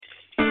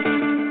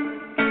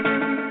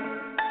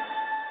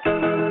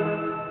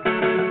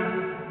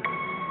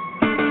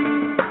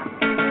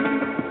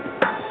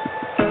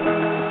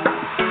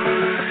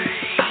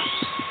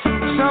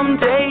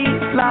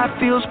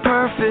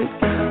perfect.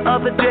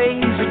 Other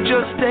days it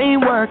just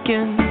ain't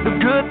working.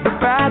 The good, the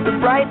bad, the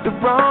right, the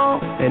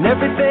wrong, and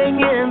everything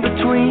in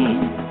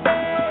between.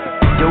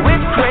 Yo,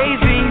 it's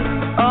crazy,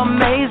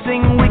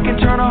 amazing. We can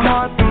turn our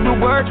heart through the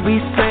words we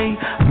say.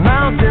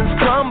 Mountains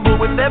crumble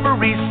with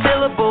every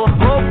syllable.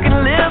 Hope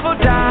can live or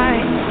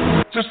die.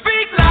 So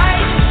speak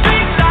life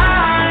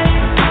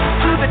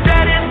to the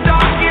deadest,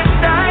 darkest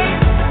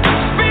night.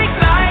 Speak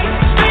life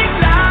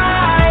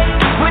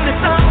when the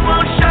sun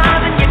won't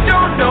shine and you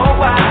don't know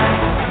why.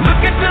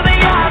 Look into the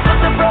eyes of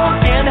the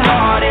broken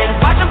hearted.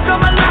 Watch them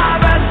come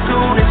alive as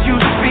soon as you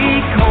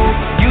speak hope.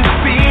 You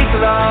speak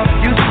love.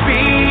 You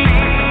speak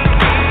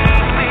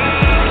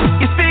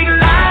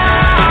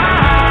life.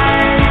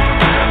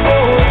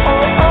 Oh,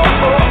 oh, oh,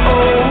 oh,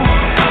 oh.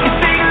 You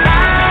speak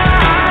life.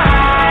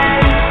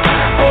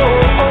 Oh,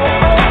 oh,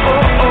 oh,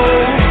 oh,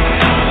 oh.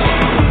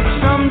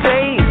 Some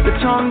days the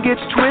tongue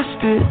gets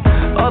twisted.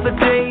 Other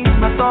days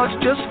my thoughts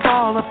just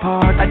fall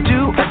apart. I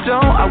do, I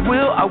don't, I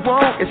will, I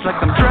won't. It's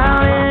like I'm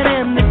drowning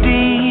in the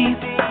deep.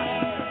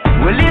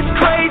 Well, it's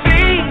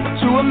crazy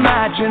to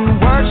imagine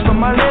words from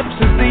my lips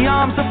as the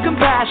arms of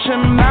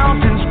compassion.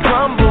 Mountains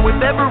crumble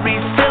with every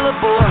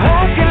syllable.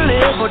 Hope can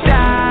live or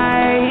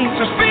die.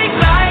 So speak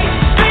life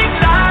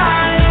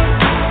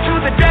to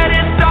the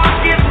deadest,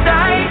 darkest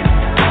night.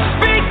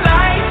 Speak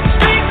life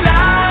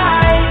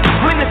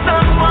when the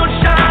sun won't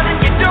shine and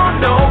you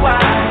don't know why.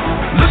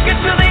 Look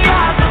into the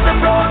eyes of the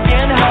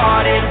broken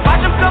hearted.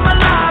 Watch them come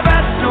alive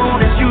as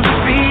soon as you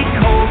speak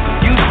hope.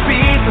 You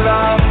speak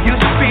love. You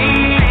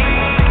speak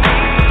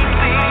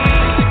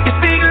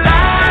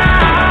life.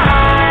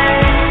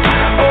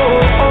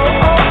 Oh, oh,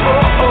 oh,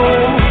 oh,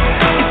 oh.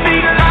 You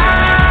speak life.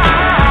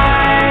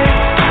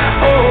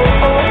 Oh,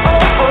 oh,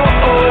 oh,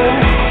 oh, oh.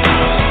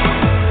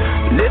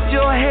 Lift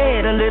your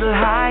head a little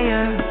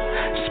higher.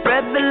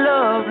 Spread the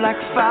love like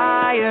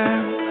fire.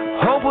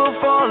 Hope will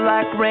fall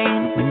like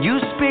rain when you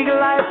speak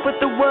life with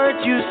the words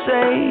you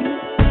say.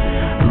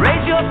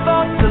 Raise your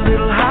thoughts a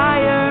little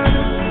higher.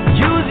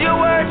 Use your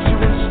words to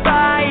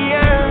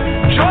inspire.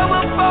 Joy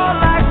will fall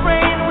like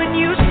rain when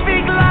you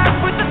speak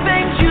life with the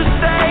things you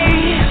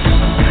say.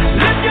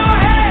 Lift your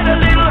head a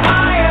little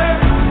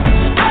higher.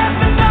 Spread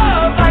the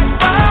love like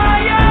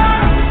fire.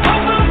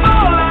 Hope will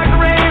fall like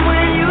rain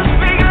when you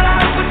speak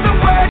life with the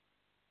words.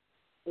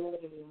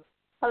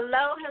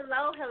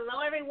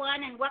 Hello,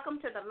 everyone, and welcome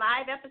to the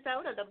live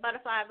episode of the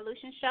Butterfly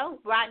Evolution Show.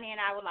 Rodney and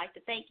I would like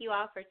to thank you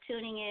all for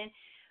tuning in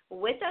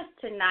with us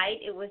tonight.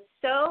 It was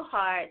so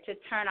hard to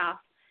turn off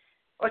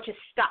or to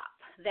stop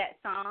that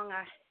song.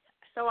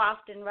 So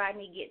often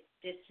Rodney gets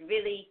just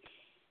really,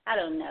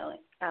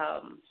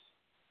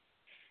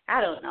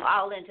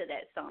 all into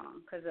that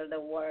song because of the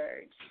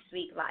words,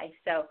 Sweet Life.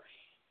 So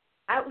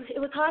it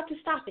was hard to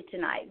stop it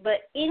tonight.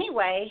 But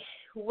anyway,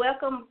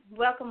 welcome,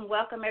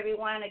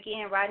 everyone.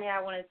 Again, Rodney,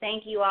 I want to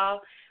thank you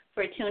all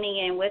for tuning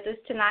in with us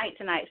tonight.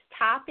 Tonight's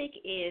topic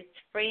is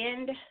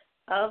Friend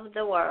of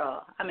the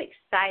World. I'm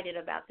excited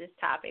about this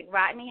topic.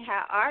 Rodney,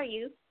 how are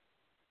you?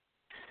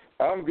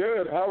 I'm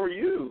good. How are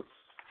you?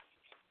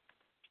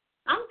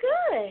 I'm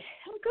good.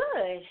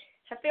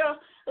 I feel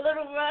a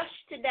little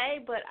rushed today,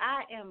 but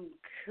I am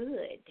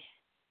good.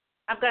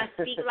 I'm going to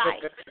speak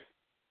life.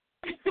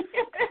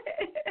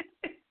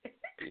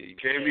 You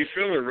can't be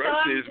feeling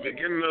rusty. It's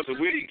beginning of the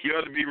week. You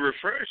ought to be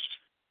refreshed.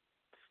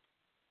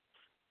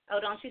 Oh,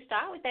 don't you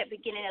start with that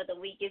beginning of the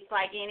week. It's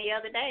like any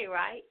other day,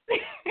 right?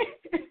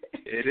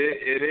 It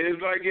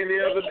is like any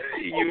other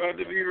day. You ought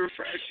to be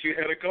refreshed. You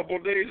had a couple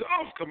of days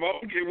off. Come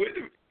on, get with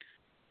it.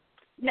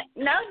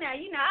 No, I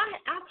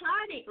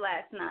partied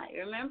last night,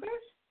 remember?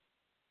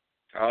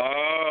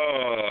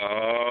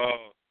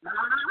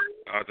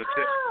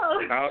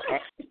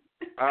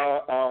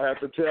 I'll have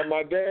to tell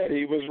my dad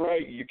he was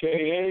right. You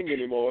can't hang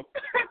anymore.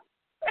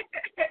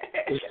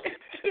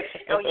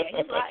 Oh, yeah,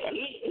 he's right.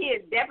 He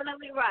is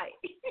definitely right.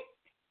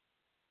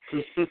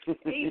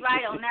 He's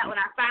right on that one.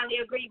 I finally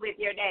agree with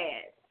your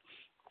dad.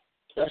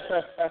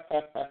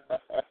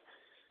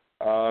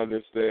 I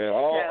understand.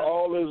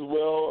 All is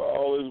well.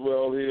 All is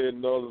well here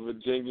in Northern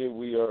Virginia.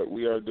 We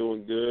are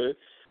doing good.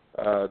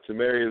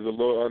 Tamari is a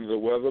little under the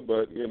weather,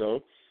 but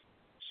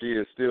she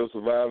is still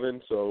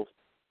surviving. So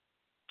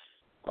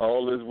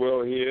all is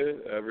well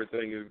here.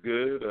 Everything is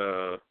good.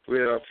 We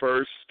had our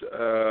first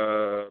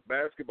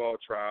basketball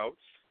trials.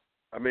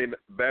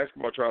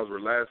 Basketball trials were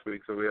last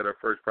week, so we had our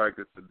first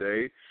practice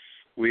today.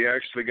 We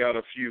actually got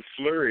a few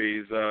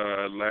flurries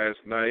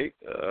last night.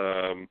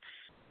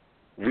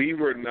 We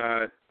were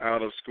not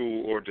out of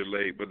school or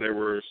delayed, but there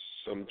were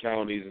some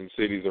counties and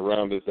cities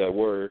around us that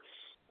were.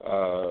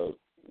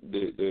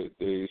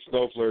 The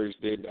snow flurries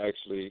didn't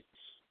actually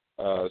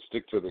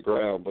stick to the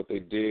ground, but they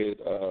did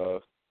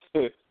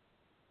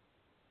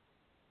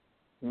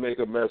make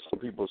a mess for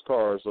people's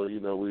cars. So,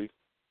 we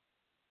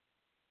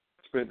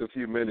spent a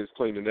few minutes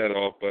cleaning that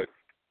off, but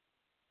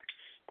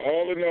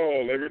all in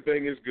all,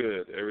 everything is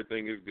good.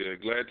 Everything is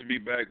good. Glad to be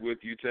back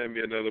with you, Tammy,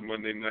 another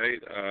Monday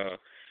night.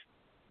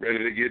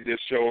 Ready to get this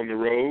show on the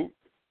road.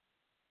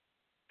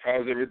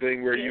 How's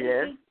everything where you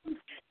are?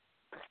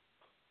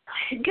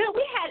 Good.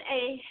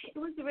 It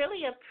was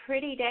really a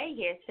pretty day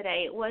here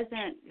today. It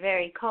wasn't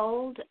very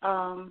cold. It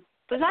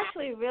was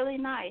actually really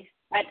nice.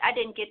 I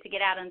didn't get to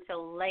get out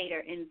until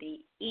later in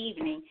the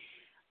evening,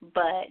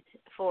 but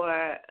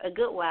for a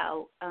good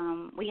while,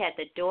 we had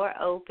the door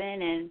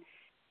open and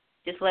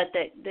just let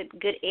the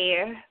good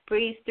air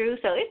breathe through.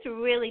 So it's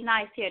really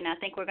nice here. And I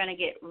think we're going to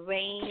get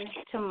rain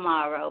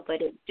tomorrow,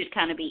 but it should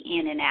kind of be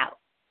in and out.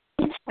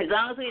 As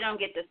long as we don't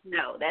get the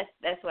snow,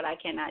 that's what I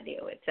cannot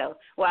deal with. So,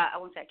 well, I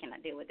won't say I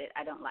cannot deal with it.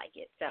 I don't like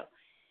it. So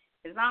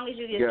as long as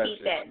you just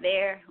keep that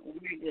there,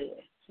 we're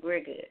good.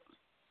 We're good.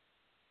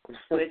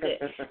 We're good.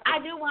 I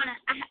do want to,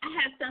 I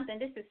have something,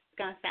 this is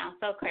going to sound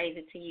so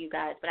crazy to you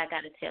guys, but I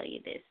got to tell you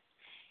this.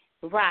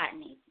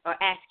 Rodney,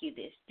 or ask you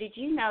this. Did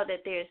you know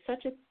that there's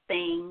such a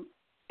thing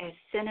as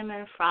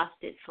cinnamon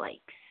frosted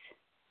flakes?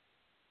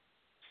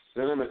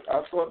 Cinnamon?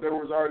 I thought there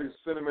was already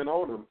cinnamon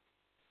on them.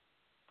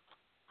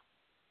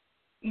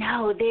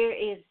 No, there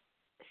is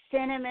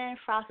cinnamon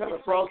frosted flakes. What kind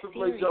of frosted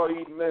flakes y'all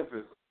eat in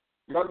Memphis?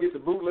 Y'all get the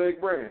bootleg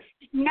brand?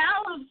 No,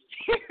 I'm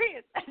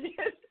serious.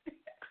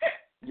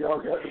 Y'all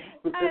got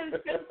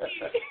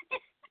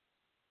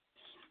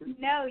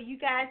No, you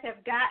guys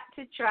have got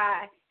to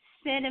try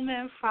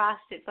cinnamon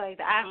frosted flakes.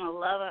 I'm a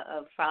lover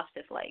of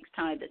frosted flakes,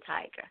 Tony the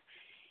Tiger.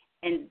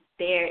 And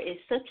there is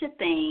such a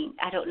thing.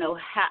 I don't know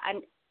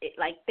how,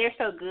 they're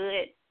so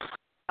good.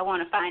 I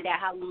want to find out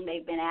how long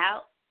they've been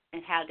out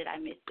and how did I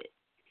miss it.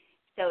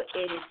 So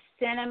it is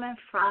cinnamon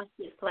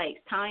frosted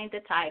flakes. Tony the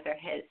Tiger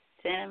has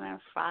cinnamon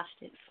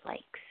frosted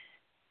flakes.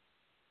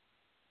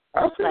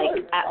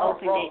 I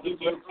opened it and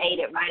just ate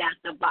it right out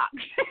the box.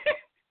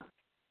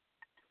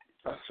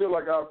 I feel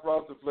like our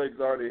frosted flakes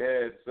already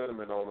had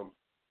cinnamon on them.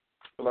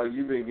 Like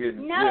you've been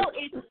getting. No, are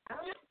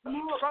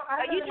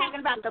you talking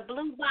about the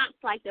blue box,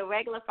 like the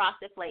regular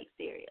frosted flakes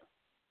cereal?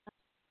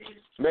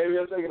 Maybe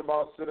I'm thinking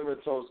about cinnamon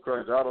toast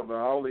crunch. I don't know.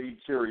 I only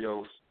eat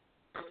Cheerios.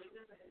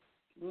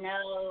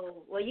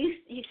 No, well, you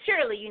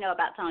surely you know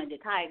about Tony the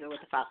Tiger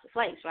with the frosted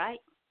flakes,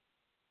 right?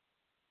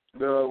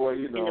 No, well,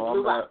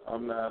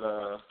 I'm not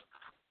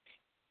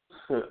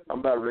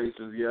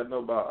racist. Yeah, I know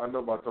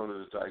about Tony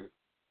the Tiger.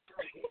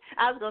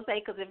 I was gonna say,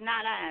 because if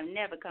not, I am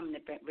never coming to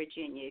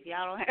Virginia. If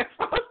y'all don't have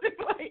frosted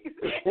flakes,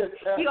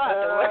 you don't have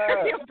to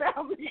worry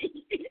about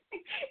me.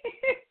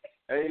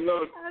 Hey,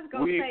 look,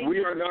 we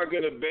are not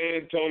gonna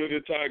ban Tony the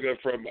Tiger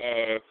from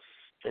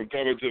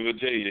coming to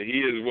Virginia.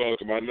 He is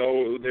welcome. I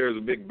know there's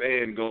a big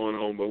ban going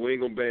on, but we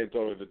ain't gonna ban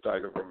Tony the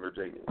Tiger from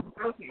Virginia.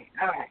 Okay,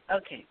 all right,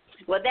 okay.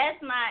 Well,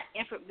 that's my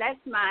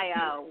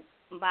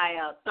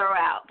throw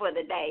out for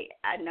the day.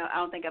 I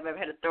don't think I've ever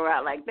had a throw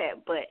out like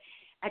that, but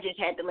I just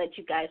had to let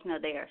you guys know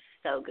they are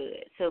so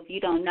good. So if you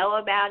don't know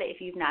about it, if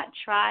you've not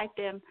tried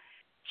them,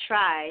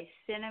 try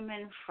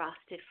cinnamon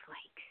frosted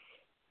flakes.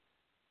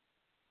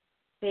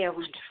 They are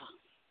wonderful.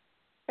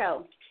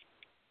 So,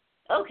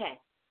 okay,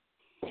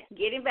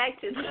 getting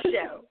back to the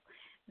show.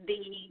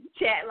 The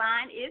chat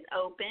line is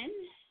open,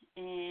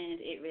 and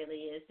it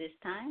really is this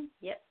time.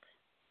 Yep,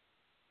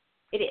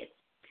 it is.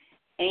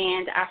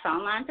 And our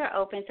phone lines are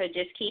open, so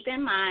just keep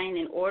in mind,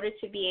 in order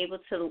to be able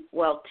to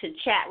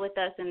chat with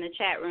us in the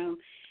chat room,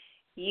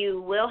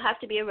 you will have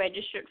to be a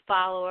registered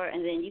follower,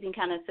 and then you can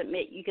kind of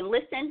you can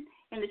listen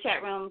in the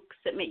chat room,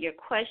 submit your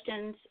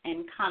questions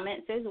and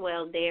comments as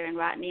well there, and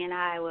Rodney and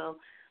I will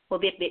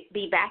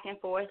be back and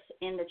forth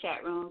in the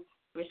chat room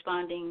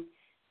responding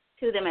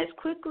to them as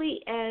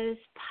quickly as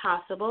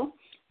possible.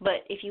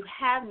 But if you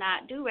have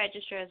not, do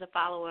register as a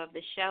follower of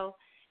the show,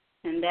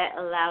 and that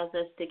allows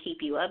us to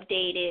keep you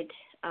updated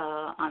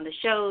on the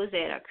shows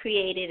that are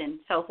created and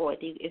so forth.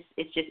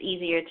 It's just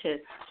easier to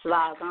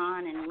log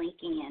on and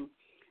link in.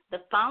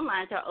 The phone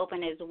lines are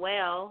open as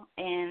well,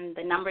 and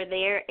the number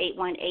there,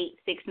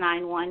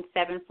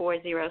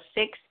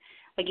 818-691-7406.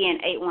 Again,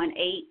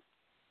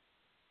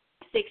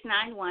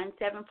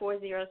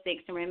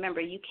 818-691-7406. And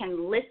remember, you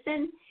can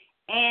listen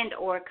and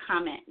or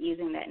comment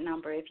using that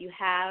number. If you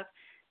have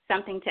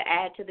something to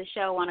add to the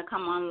show, want to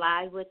come on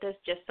live with us,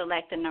 just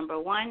select the number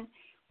 1.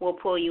 We'll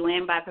pull you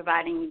in by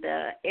providing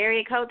the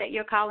area code that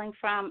you're calling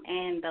from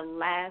and the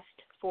last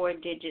 4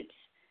 digits,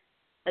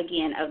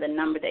 again, of the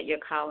number that you're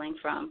calling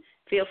from.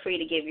 Feel free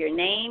to give your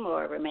name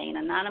or remain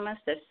anonymous.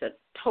 That's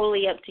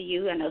totally up to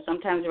you. I know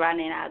sometimes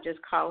Rodney and I'll just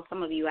call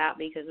some of you out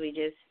because we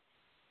just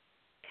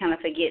kind of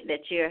forget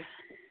that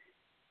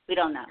we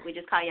don't know. We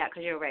just call you out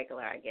because you're a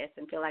regular, I guess,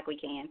 and feel like we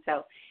can.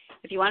 So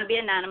if you want to be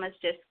anonymous,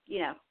 just,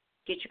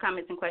 get your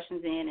comments and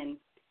questions in and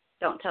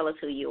don't tell us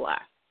who you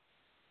are.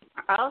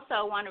 I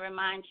also want to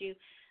remind you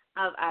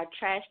of our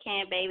trash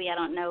can baby. I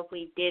don't know if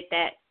we did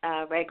that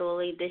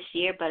regularly this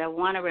year, but I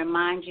want to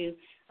remind you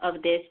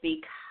of this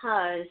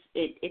because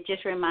it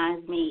just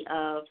reminds me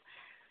of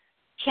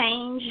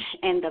change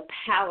and the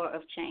power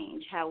of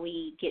change, how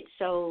we get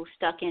so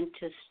stuck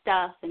into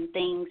stuff and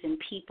things and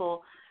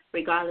people,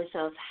 regardless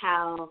of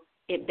how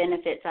it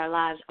benefits our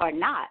lives or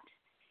not.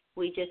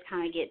 We just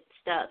kind of get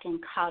stuck and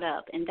caught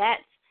up. And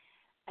that's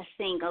a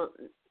single,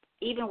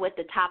 even with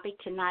the topic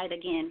tonight,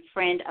 again,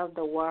 friend of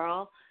the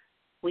world,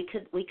 we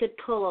could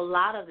pull a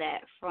lot of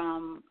that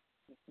from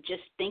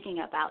just thinking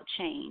about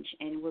change,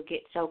 and we'll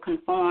get so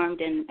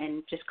conformed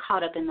and just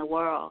caught up in the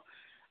world.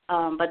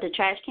 But the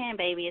trash can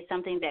baby is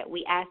something that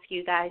we ask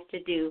you guys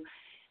to do.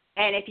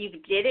 And if you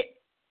did it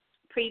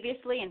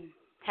previously and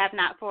have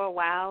not for a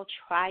while,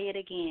 try it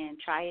again.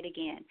 Try it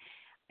again.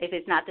 If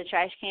it's not the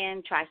trash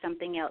can, try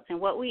something else. And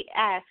what we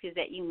ask is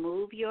that you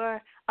move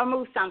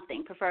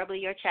something, preferably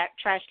your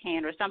trash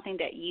can or something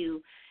that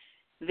you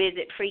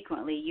visit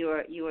frequently, you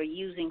are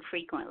using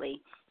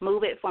frequently.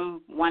 Move it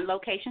from one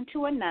location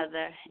to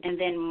another, and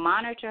then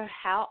monitor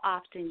how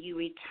often you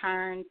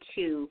return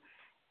to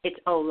its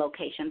old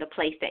location, the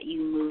place that you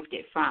moved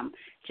it from.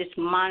 Just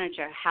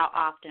monitor how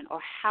often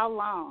or how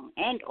long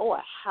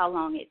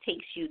it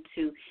takes you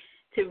to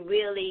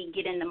really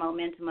get in the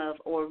momentum of,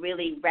 or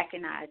really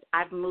recognize,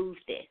 I've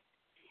moved this,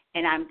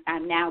 and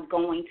I'm now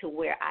going to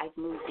where I've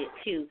moved it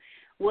to.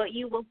 What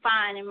you will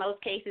find in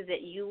most cases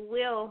that you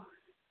will,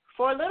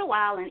 for a little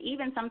while, and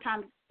even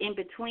sometimes in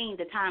between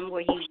the time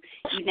where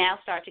you now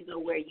start to go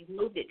where you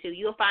moved it to,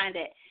 you'll find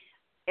that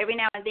every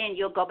now and then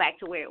you'll go back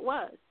to where it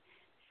was.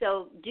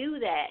 So do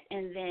that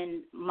and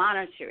then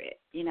monitor it.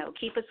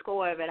 Keep a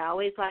score of it. I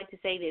always like to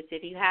say this: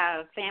 if you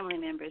have family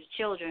members,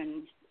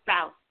 children,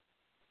 spouse,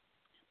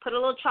 put a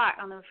little chart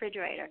on the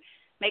refrigerator,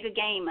 make a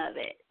game of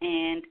it,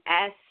 and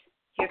ask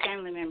your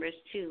family members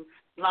to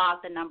log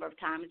the number of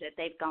times that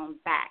they've gone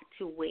back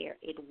to where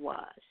it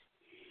was.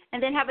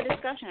 And then have a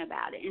discussion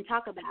about it and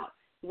talk about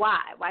why.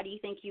 Why do you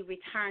think you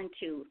returned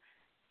to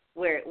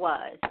where it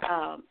was?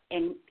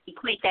 And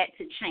equate that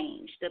to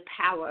change, the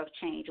power of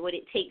change, what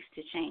it takes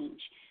to change.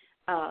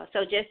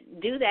 So just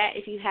do that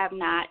if you have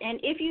not. And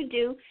if you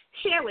do,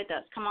 share with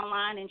us. Come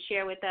online and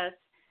share with us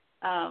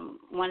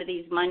one of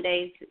these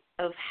Mondays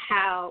of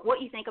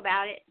what you think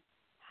about it,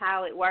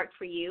 how it worked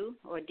for you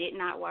or did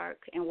not work,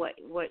 and what's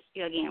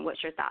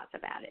your thoughts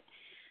about it.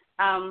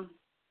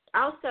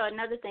 Also,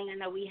 another thing I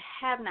know we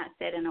have not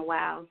said in a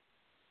while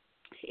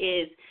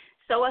is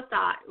sow a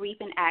thought,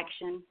 reap an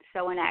action.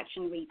 Sow an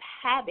action, reap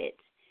habits.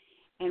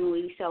 And when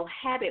we sow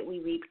habit, we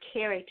reap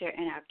character,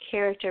 and our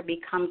character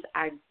becomes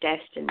our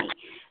destiny.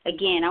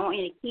 Again, I want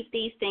you to keep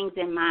these things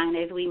in mind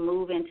as we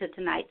move into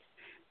tonight's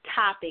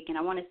topic. And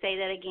I want to say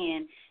that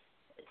again.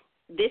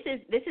 This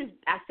is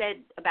I said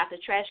about the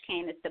trash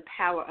can, it's the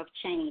power of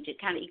change. It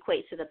kind of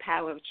equates to the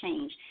power of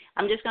change.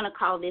 I'm just going to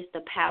call this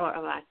the power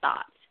of our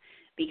thoughts,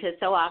 because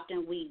so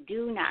often we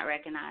do not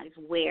recognize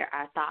where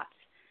our thoughts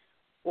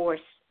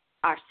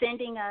are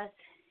sending us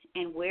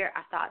and where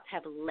our thoughts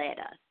have led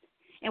us.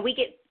 And we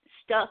get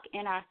stuck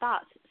in our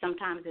thoughts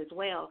sometimes as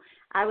well.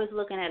 I was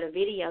looking at a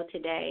video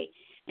today,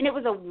 and it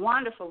was a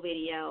wonderful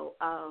video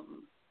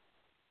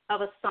of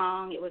a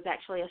song. It was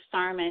actually a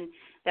sermon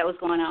that was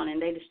going on,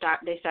 and they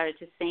started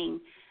to sing.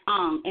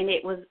 And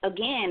it was,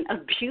 again, a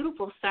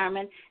beautiful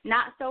sermon,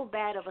 not so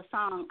bad of a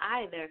song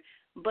either.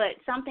 But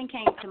something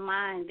came to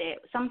mind that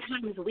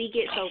sometimes we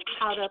get so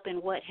caught up in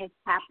what has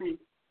happened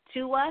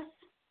to us,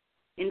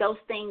 in those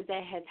things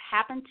that have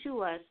happened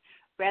to us,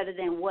 rather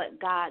than what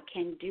God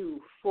can do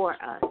for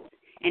us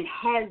and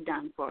has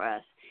done for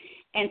us.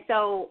 And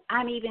so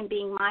I'm even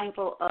being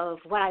mindful of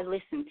what I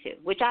listen to,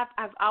 which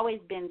I've always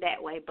been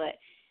that way, but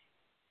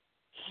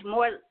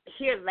more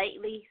here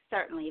lately,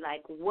 certainly,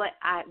 like what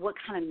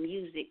kind of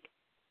music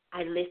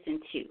I listen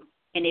to.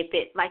 And if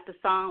it, like the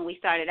song we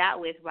started out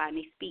with,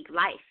 Rodney, Speak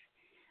Life,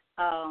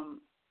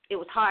 it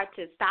was hard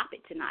to stop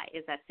it tonight,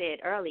 as I said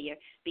earlier,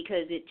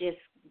 because it just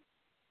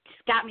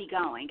got me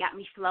going, got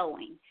me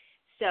flowing.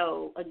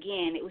 So,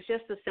 again, it was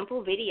just a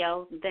simple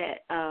video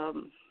that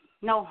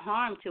no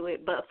harm to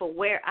it, but for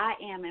where I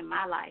am in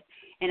my life.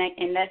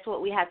 And that's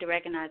what we have to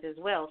recognize as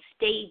well,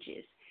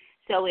 stages.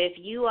 So if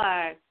you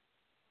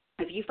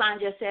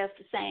find yourself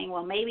saying,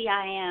 well, maybe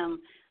I am,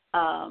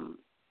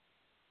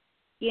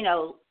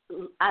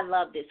 I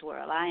love this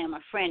world, I am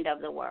a friend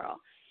of the world.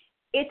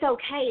 It's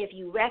okay if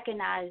you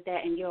recognize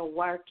that and you're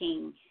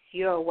working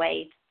your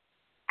way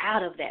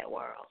out of that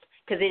world,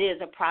 because it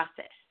is a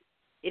process.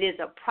 It is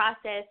a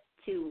process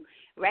to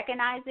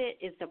recognize it.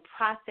 It's a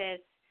process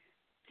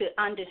to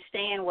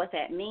understand what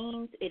that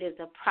means. It is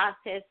a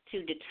process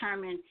to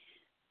determine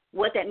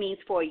what that means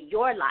for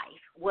your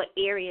life, what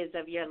areas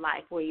of your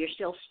life where you're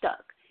still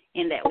stuck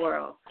in that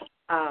world.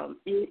 And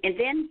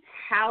then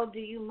how do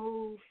you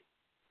move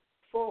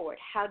forward?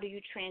 How do you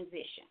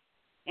transition?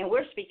 And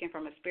we're speaking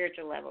from a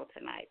spiritual level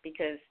tonight,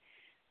 because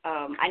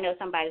I know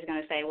somebody's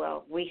going to say,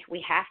 well, we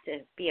have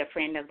to be a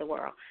friend of the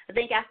world. I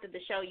think after the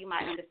show you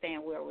might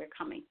understand where we're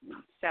coming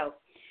from. So,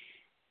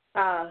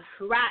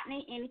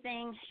 Rodney,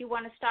 anything you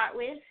want to start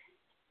with?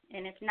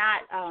 And if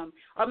not,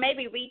 or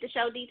maybe read the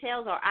show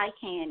details, or I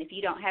can, if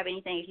you don't have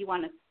anything, if you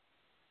want to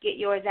get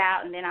yours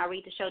out, and then I'll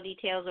read the show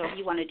details, or if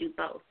you want to do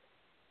both.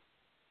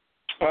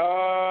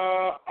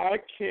 I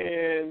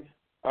can.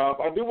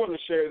 I do want to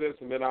share this,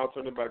 and then I'll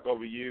turn it back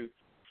over to you.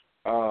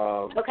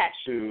 Okay.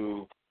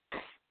 To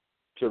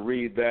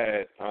read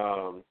that.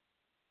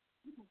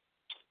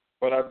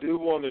 But I do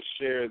want to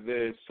share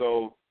this.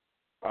 So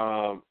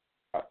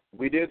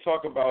we did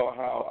talk about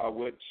how I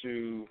went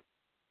to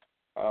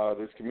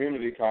this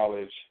community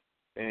college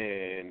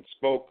and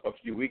spoke a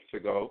few weeks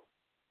ago.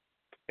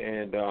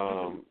 And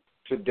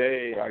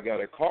today I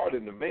got a card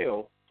in the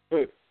mail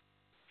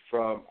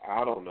from,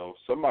 I don't know,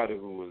 somebody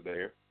who was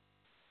there.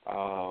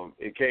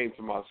 It came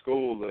to my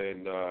school,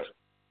 and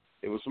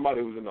it was somebody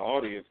who was in the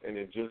audience, and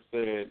it just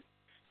said,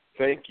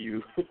 "Thank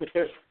you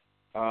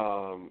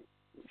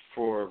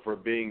for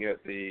being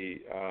at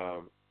the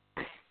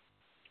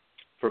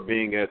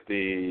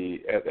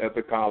at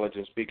the college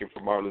and speaking for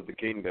Martin Luther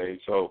King Day."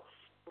 So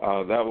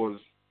that was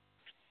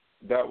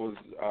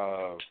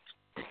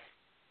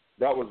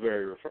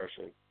very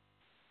refreshing,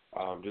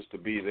 just to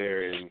be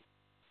there and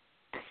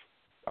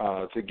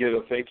to get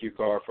a thank you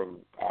card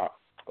from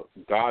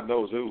God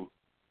knows who,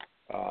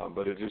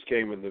 but it just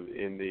came in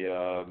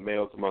the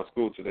mail to my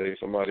school today.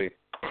 Somebody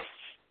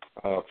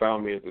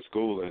found me at the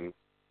school and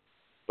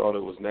thought it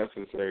was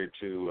necessary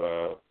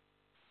to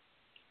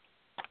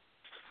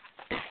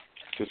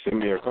send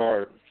me a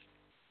card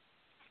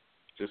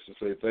just to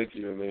say thank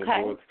you, and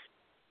then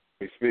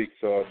we speak.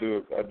 So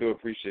I do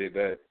appreciate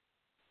that.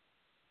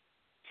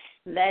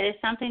 That is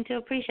something to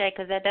appreciate,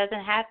 because that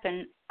doesn't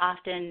happen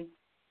often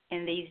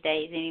in these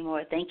days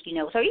anymore. Thank you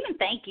notes, or even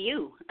thank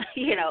you,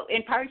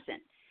 in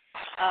person.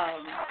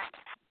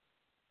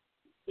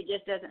 It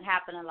just doesn't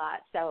happen a lot.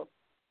 So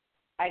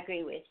I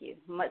agree with you.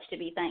 Much to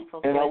be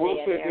thankful for. And I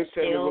will say this,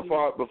 Tammy,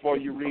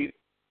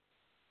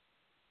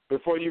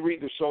 before you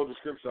read the show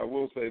description, I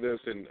will say this,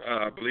 and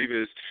I believe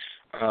it's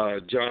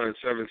John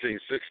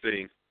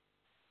 17:16,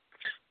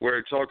 where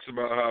it talks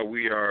about how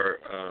we are,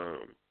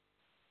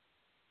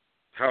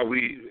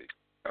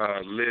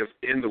 live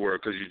in the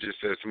world, because you just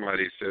said,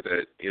 somebody said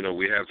that,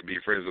 we have to be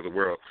friends of the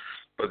world.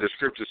 But the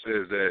scripture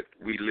says that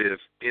we live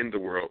in the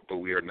world, but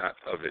we are not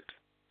of it.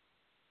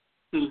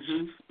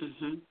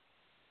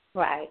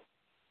 Right.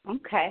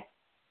 Okay.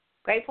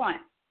 Great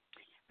point.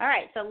 All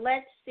right, so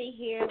let's see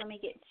here. Let me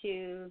get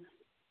to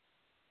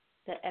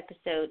the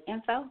episode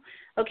info.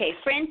 Okay,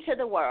 friend to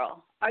the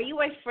world. Are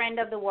you a friend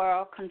of the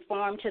world,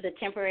 conform to the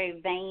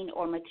temporary, vain,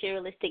 or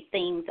materialistic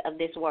things of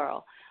this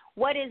world?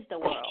 What is the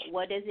world?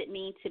 What does it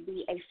mean to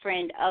be a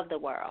friend of the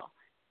world?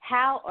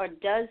 How or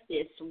does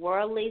this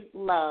worldly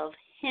love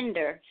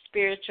hinder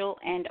spiritual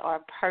and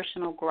or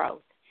personal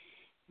growth?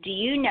 Do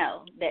you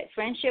know that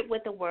friendship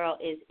with the world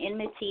is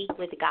enmity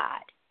with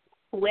God?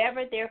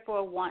 Whoever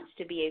therefore wants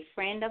to be a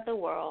friend of the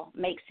world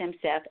makes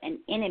himself an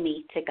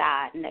enemy to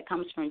God. And that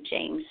comes from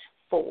James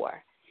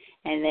 4.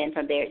 And then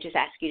from there, just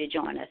ask you to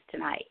join us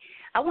tonight.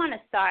 I want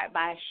to start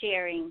by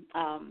sharing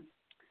a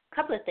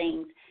couple of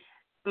things.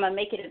 I'm going to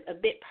make it a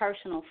bit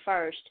personal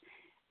first.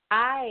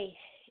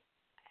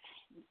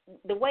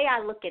 The way I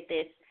look at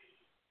this,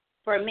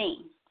 for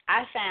me,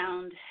 I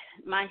found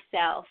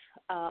myself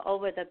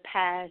over the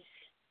past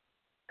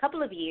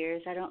couple of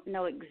years, I don't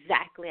know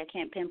exactly, I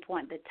can't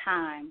pinpoint the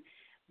time,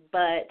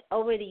 but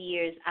over the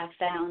years I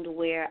found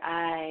where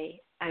I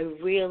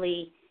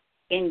really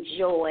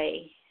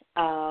enjoy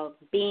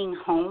being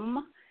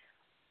home,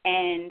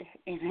 and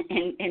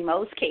in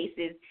most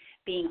cases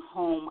being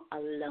home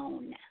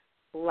alone.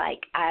 Like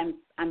I'm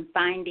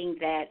finding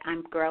that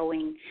I'm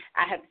growing.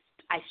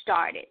 I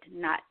started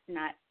not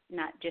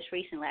just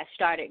recently. I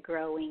started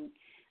growing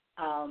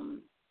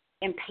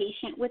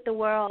impatient with the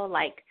world.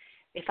 Like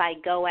if I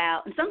go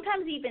out, and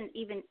sometimes even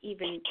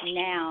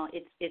now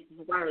it's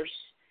worse,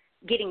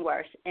 getting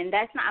worse. And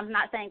I'm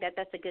not saying that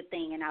that's a good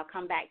thing, and I'll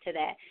come back to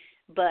that.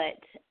 But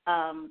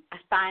I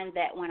find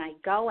that when I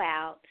go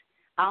out,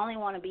 I only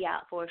want to be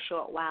out for a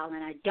short while,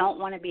 and I don't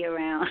want to be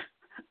around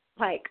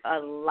like a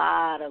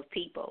lot of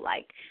people.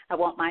 Like I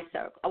want my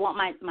circle, I want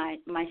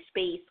my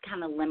space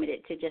kind of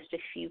limited to just a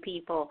few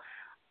people,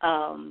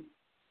 and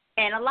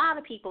a lot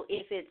of people,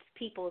 if it's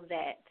people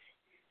that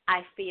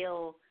I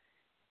feel,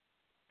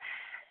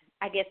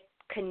 I guess,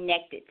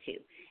 connected to,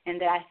 and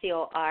that I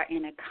feel are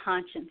in a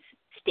conscious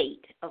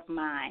state of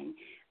mind,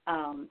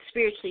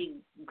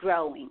 spiritually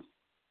growing.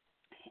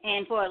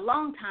 And for a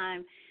long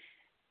time,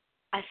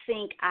 I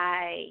think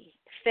I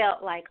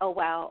felt like, oh,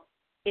 well,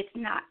 it's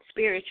not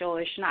spiritual,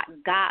 it's not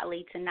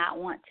godly to not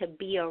want to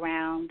be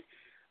around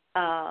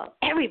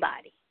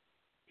everybody.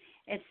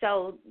 And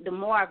so the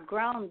more I've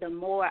grown, the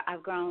more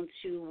I've grown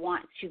to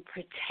want to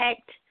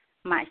protect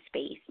my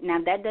space. Now,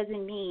 that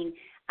doesn't mean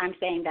I'm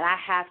saying that I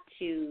have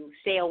to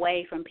stay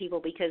away from people,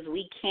 because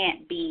we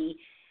can't be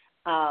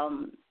a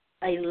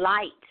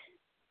light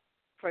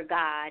for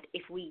God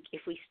if we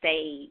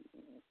stay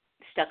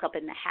stuck up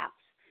in the house.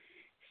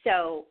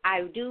 So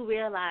I do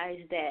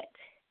realize that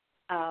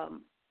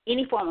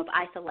any form of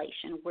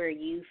isolation where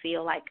you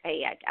feel like,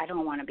 hey, I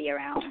don't want to be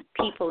around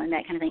people and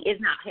that kind of thing is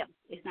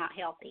not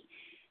healthy.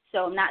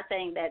 So I'm not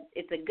saying that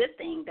it's a good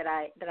thing that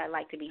I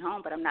like to be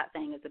home, but I'm not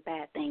saying it's a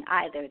bad thing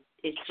either.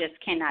 It just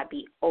cannot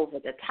be over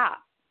the top.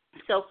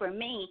 So for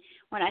me,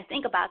 when I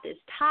think about this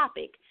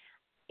topic,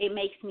 it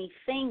makes me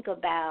think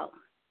about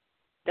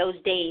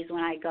those days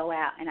when I go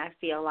out and I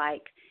feel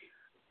like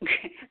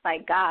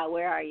God,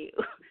 where are you?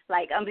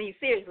 Like, I mean,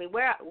 seriously,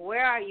 where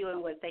are you,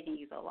 and what's taking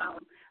you so long?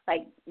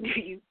 Like,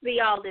 you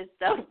see all this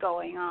stuff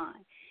going on.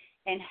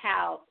 and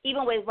how,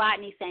 even with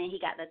Rodney saying he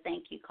got the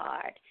thank you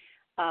card,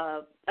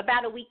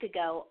 about a week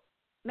ago,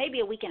 maybe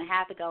a week and a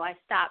half ago, I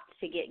stopped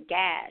to get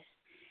gas,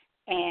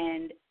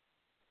 and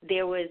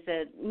there was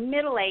a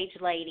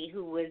middle-aged lady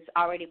who was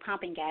already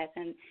pumping gas,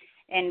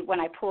 and when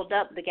I pulled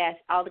up,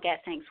 all the gas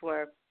tanks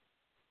were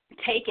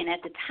taken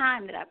at the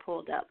time that I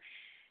pulled up.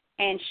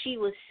 And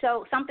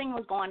something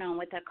was going on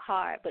with her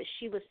car, but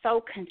she was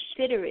so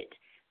considerate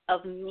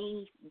of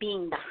me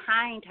being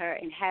behind her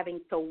and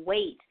having to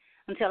wait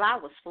until I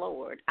was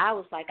floored. I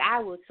was like,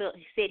 I would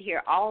sit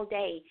here all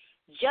day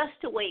just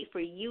to wait for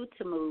you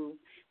to move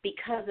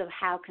because of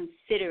how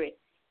considerate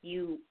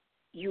you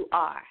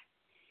are.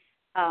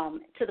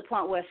 To the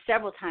point where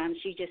several times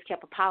she just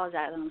kept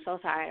apologizing. I'm so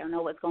sorry. I don't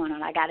know what's going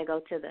on. I got to go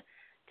to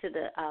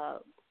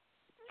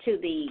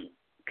the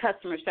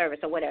customer service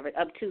or whatever,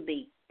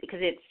 because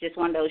it's just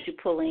one of those you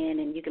pull in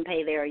and you can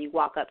pay there, or you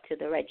walk up to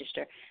the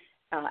register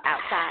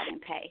outside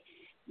and pay.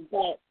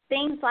 But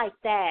things like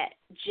that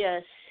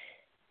just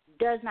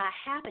does not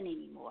happen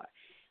anymore.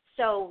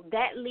 So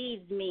that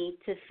leads me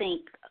to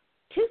think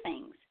two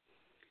things.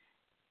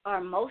 Are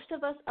most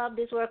of us of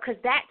this world?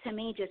 Because that to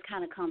me just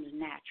kind of comes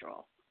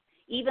natural.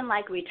 Even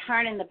like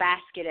returning the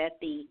basket at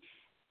the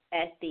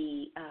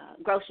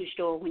grocery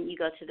store when you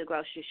go to the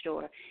grocery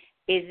store,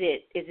 is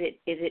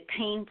it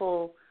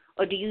painful,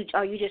 or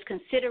are you just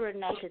considerate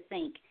enough to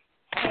think,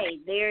 hey,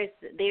 there's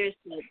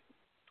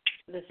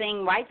the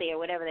thing right there,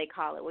 whatever they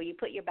call it, where you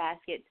put your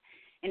baskets,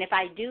 and if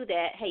I do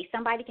that, hey,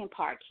 somebody can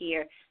park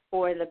here,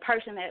 or the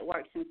person that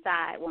works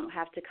inside won't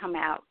have to come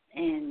out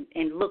and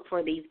look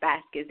for these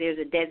baskets. There's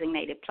a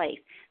designated place.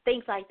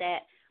 Things like that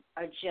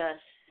are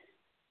just,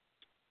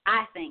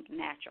 I think,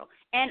 natural,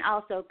 and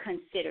also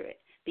considerate,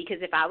 because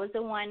if I was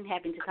the one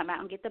having to come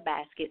out and get the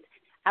baskets,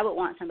 I would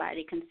want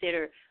somebody to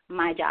consider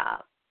my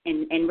job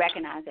and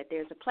recognize that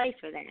there's a place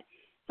for that.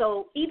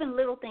 So even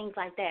little things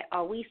like that,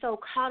 are we so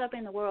caught up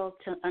in the world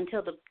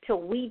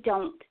till we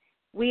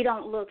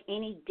don't look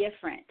any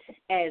different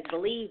as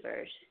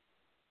believers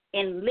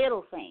in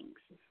little things,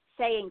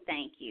 saying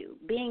thank you,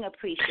 being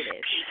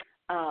appreciative,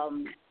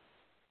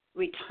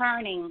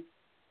 returning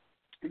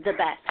the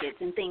baskets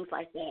and things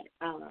like that.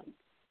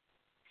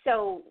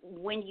 So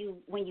when you,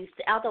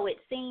 although it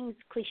seems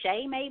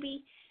cliche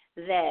maybe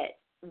that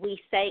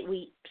we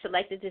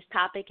selected this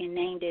topic and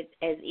named it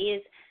as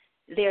is,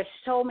 there's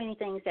so many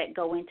things that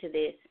go into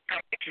this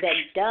that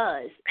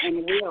does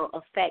and will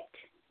affect.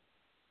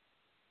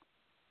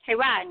 Hey,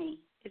 Rodney,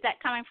 is that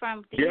coming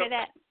from? Did you hear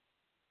that?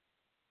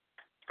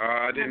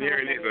 I didn't hear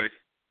anything.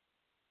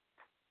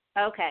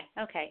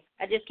 Okay.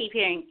 I just keep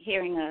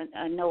hearing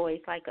a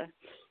noise, like a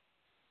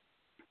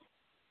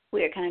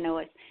weird kind of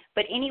noise.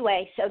 But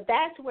anyway, so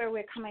that's where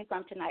we're coming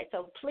from tonight.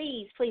 So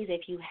please,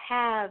 if you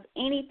have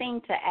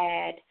anything to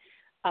add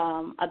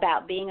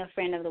about being a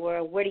friend of the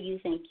world, where do you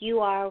think you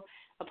are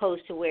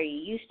opposed to where you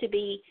used to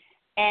be?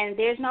 And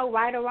there's no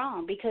right or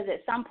wrong, because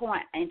at some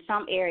point in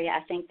some area,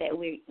 I think that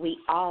we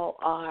all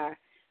are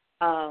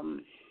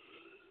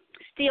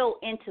still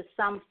into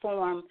some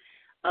form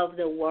of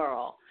the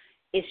world.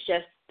 It's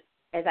just,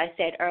 as I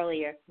said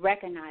earlier,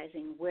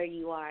 recognizing where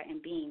you are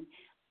and being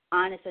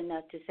honest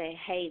enough to say,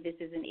 hey, this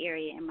is an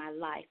area in my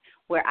life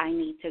where I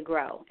need to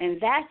grow. And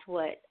that's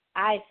what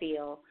I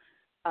feel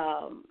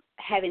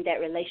having that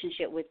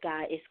relationship with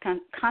God is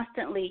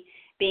constantly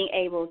being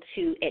able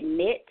to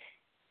admit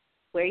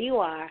where you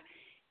are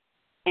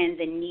and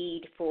the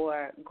need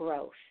for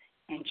growth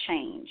and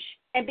change,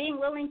 and being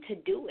willing to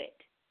do it,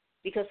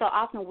 because so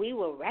often we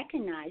will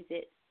recognize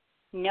it,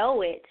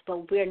 know it,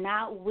 but we're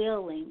not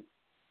willing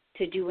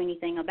to do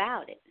anything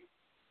about it.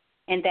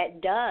 And that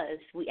does,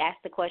 we ask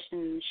the question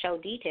in the show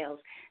details,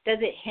 does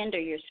it hinder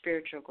your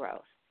spiritual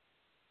growth?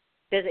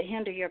 Does it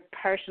hinder your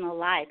personal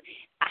life?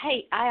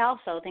 I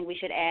also think we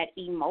should add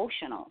your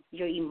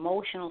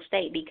emotional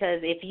state, because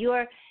if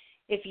you're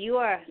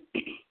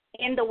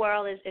in the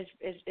world,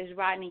 as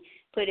Rodney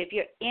put, if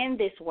you're in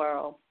this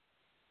world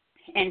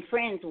and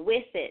friends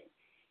with it,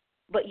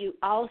 but you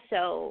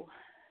also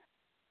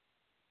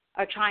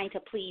are trying to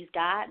please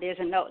God, there's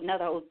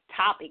another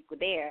topic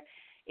there.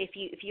 If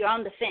you're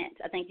on the fence,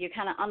 I think you're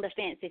kind of on the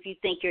fence if you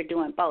think you're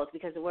doing both,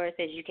 because the word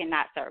says you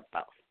cannot serve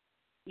both.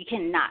 You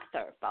cannot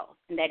serve both,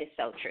 and that is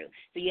so true.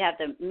 So you have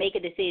to make a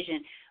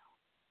decision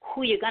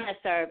who you're going to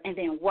serve and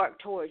then work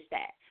towards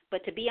that.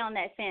 But to be on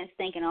that fence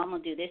thinking, I'm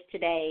going to do this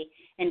today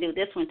and do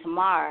this one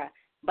tomorrow,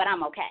 but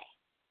I'm okay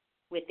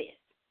with this.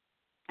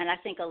 And I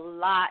think a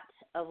lot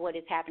of what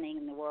is happening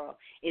in the world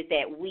is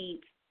that we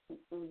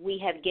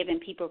have given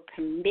people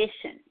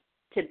permission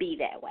to be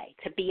that way,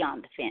 to be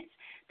on the fence,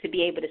 to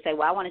be able to say,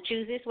 well, I want to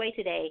choose this way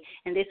today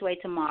and this way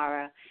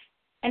tomorrow.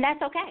 And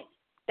that's okay.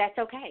 That's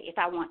okay if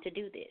I want to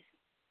do this.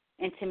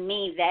 And to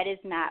me, that is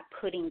not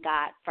putting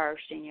God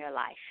first in your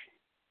life,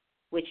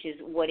 which is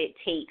what it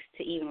takes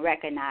to even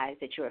recognize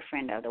that you're a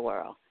friend of the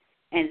world.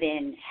 And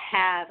then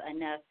have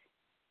enough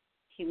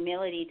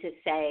humility to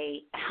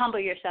say, humble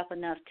yourself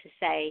enough to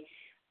say,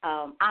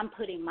 I'm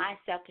putting my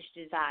selfish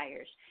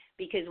desires,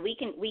 because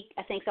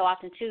I think so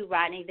often too,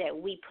 Rodney, that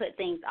we put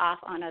things off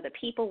on other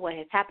people, what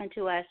has happened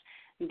to us,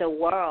 the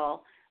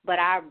world, but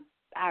our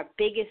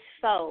biggest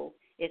foe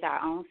is our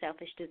own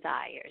selfish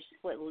desires,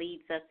 what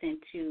leads us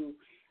into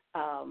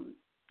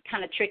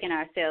kind of tricking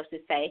ourselves to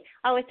say,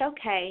 oh, it's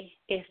okay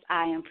if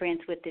I am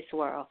friends with this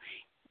world.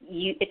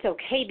 It's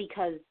okay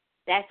because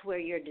that's where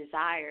your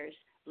desires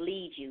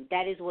lead you.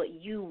 That is what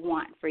you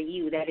want for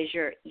you. That is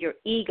your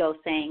ego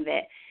saying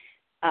that.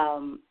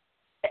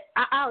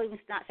 I'll even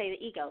not say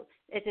the ego.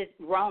 It's just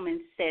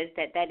Romans says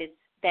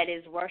that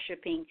is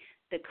worshiping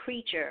the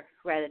creature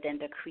rather than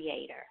the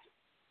creator.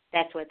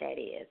 That's what that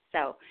is.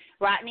 So,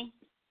 Rodney?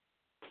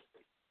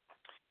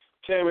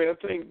 Tammy, I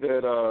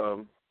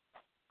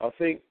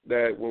think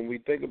that when we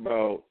think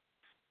about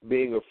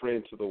being a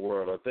friend to the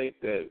world, I think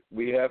that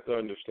we have to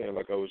understand,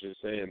 like I was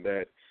just saying,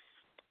 that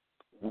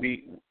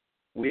we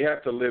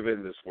have to live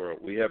in this world.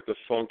 We have to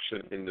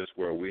function in this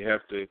world. We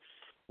have to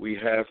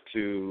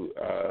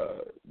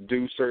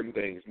do certain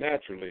things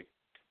naturally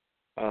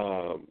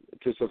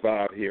to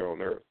survive here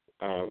on earth.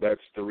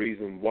 That's the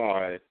reason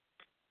why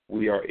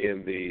we are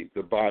in the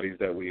bodies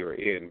that we are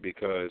in,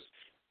 because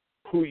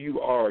who you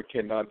are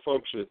cannot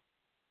function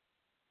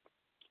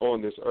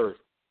on this earth.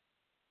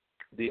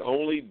 The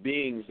only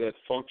beings that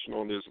function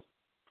on this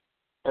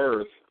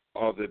earth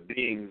are the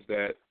beings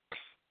that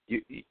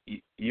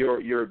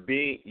your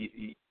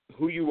being,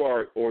 who you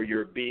are or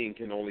your being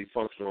can only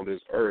function on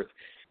this earth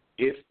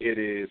if it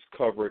is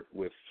covered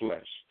with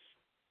flesh,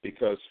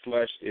 because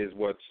flesh is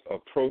what's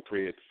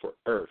appropriate for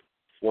earth.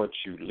 Once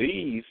you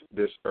leave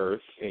this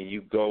earth and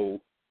you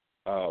go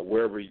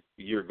wherever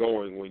you're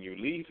going when you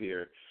leave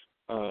here,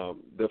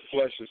 the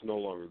flesh is no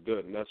longer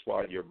good, and that's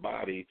why your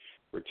body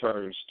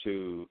returns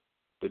to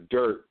the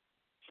dirt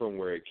from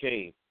where it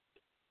came,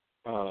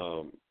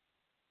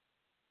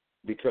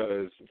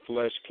 because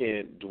flesh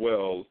can't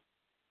dwell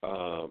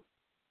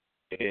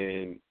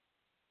in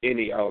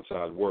any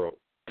outside world.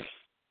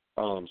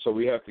 So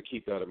we have to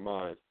keep that in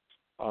mind.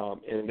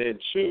 And then,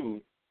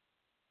 two,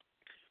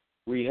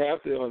 we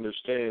have to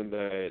understand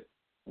that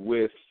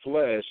with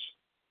flesh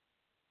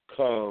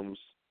comes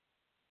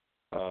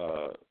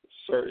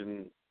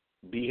certain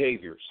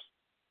behaviors.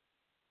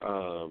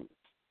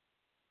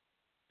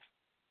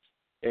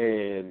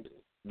 And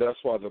that's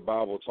why the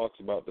Bible talks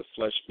about the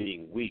flesh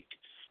being weak.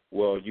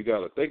 Well, you got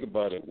to think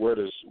about it. Where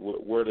does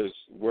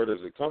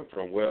it come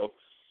from? Well,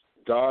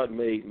 God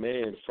made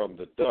man from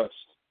the dust,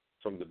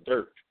 from the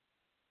dirt.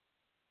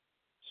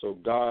 So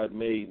God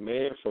made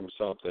man from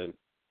something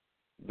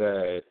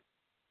that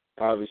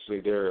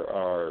obviously there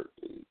are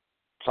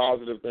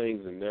positive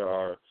things and there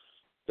are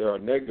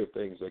negative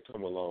things that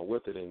come along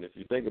with it. And if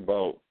you think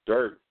about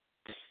dirt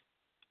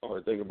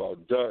or think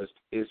about dust,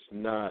 it's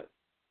not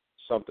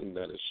something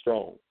that is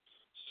strong.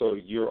 So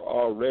you're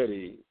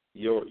already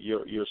your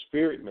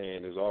spirit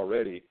man is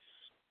already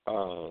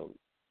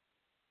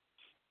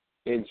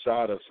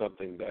inside of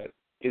something that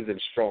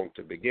isn't strong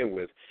to begin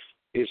with.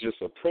 It's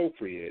just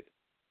appropriate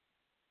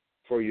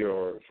for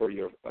your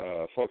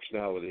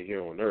functionality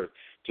here on earth.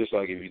 Just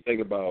like if you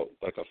think about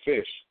like a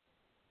fish.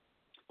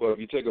 Well, if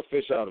you take a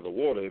fish out of the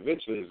water,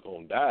 eventually it's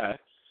going to die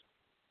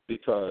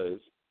because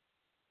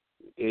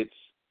its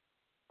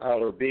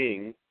outer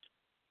being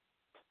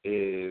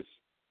is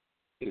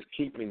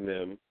keeping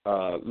them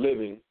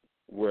living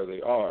where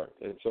they are,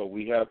 and so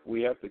we have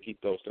to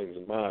keep those things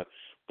in mind.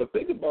 But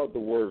think about the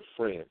word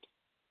friend.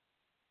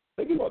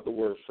 Think about the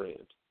word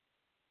friend.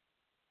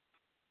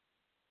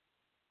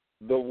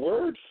 The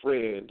word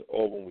friend,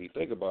 or when we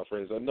think about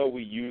friends, I know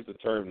we use the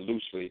term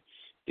loosely.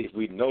 If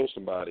we know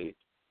somebody,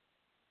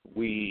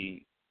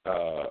 we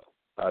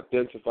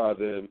identify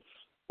them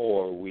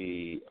or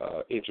we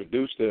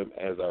introduce them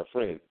as our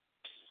friend.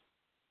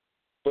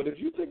 But if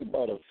you think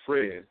about a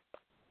friend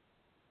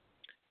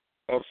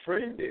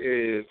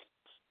is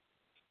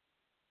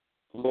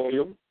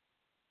loyal.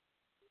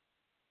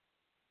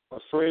 A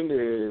friend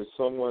is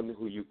someone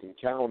who you can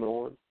count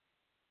on.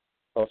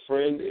 A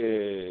friend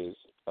is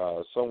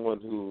someone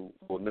who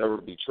will never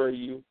betray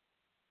you.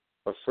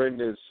 A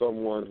friend is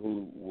someone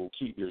who will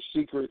keep your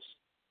secrets.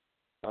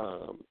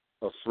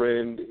 A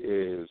friend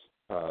is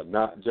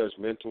not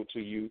judgmental to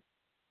you.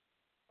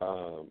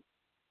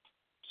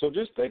 So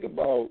just think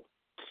about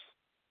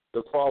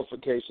the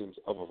qualifications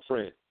of a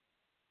friend,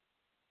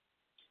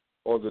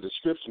 or the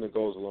description that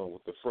goes along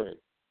with the friend,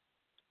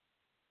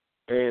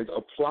 and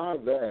apply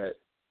that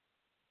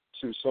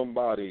to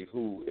somebody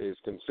who is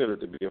considered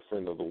to be a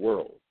friend of the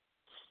world.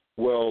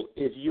 Well,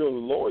 if you're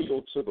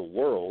loyal to the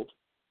world,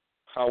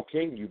 how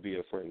can you be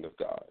a friend of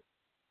God?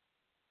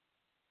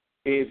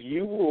 If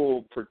you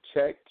will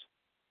protect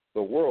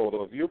the world,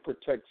 or if you'll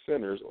protect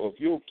sinners, or if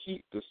you'll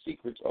keep the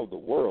secrets of the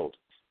world,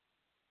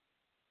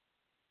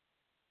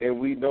 and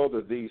we know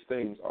that these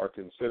things are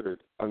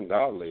considered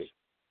ungodly,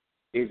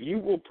 if you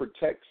will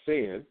protect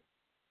sin,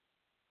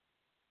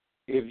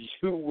 if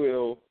you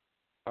will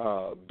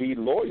be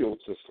loyal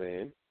to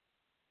sin,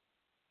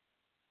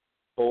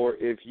 or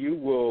if you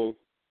will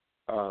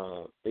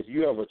if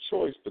you have a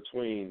choice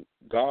between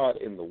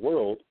God and the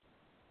world,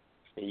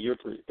 and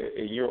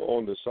you're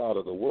on the side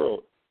of the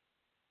world,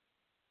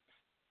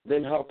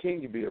 then how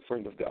can you be a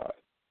friend of God?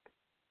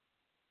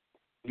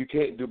 You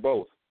can't do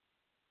both.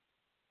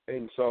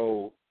 And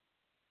so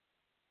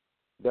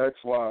that's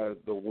why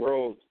the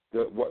word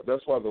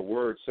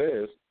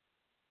says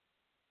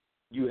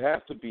you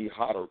have to be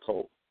hot or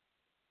cold,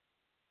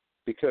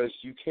 because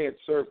you can't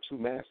serve two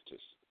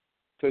masters,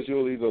 because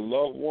you'll either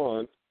love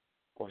one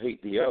or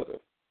hate the other.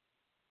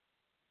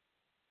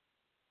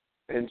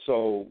 And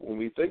so when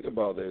we think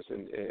about this,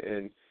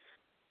 and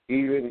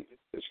even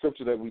the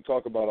scripture that we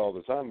talk about all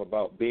the time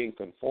about being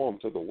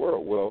conformed to the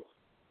world, well,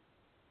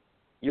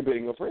 you're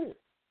being a friend.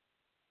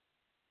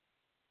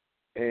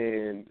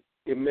 And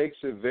it makes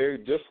it very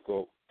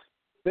difficult.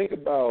 Think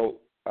about,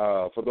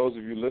 for those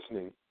of you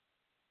listening,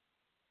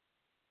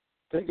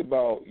 think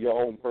about your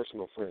own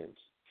personal friends.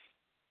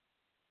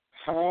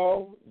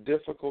 How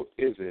difficult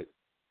is it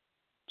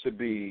to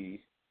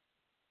be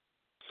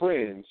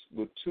friends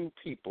with two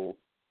people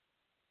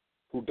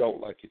who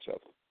don't like each other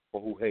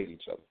or who hate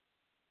each other?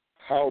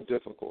 How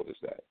difficult is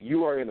that?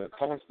 You are in a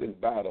constant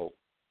battle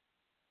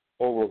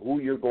over who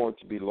you're going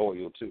to be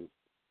loyal to,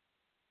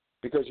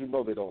 because you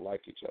know they don't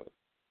like each other.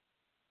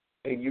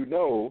 And you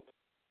know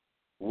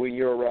when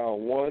you're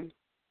around one,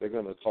 they're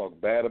going to talk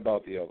bad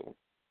about the other one.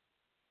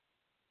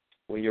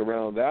 When you're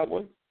around that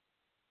one,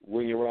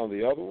 when you're around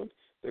the other one,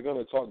 they're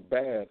going to talk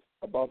bad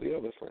about the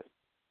other friend.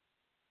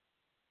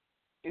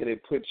 And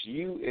it puts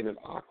you in an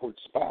awkward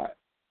spot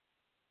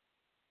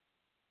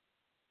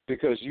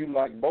because you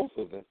like both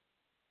of them.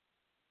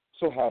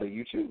 So how do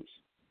you choose?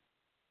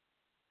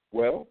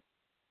 Well,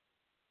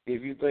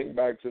 if you think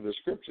back to the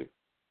scripture,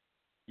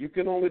 you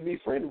can only be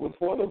friends with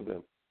one of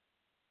them.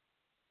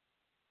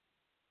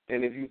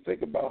 And if you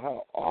think about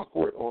how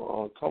awkward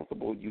or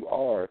uncomfortable you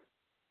are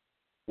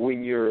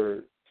when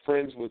you're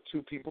friends with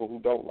two people who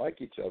don't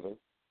like each other,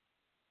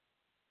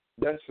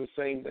 that's the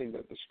same thing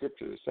that the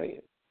scripture is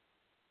saying.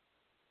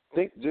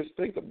 Just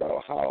think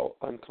about how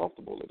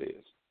uncomfortable it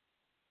is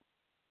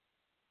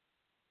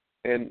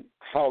and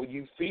how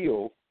you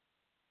feel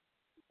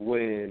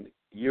when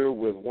you're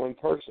with one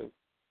person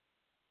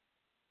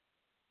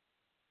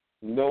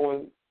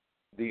knowing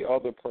the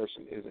other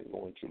person isn't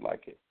going to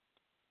like it.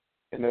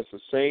 And that's the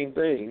same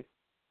thing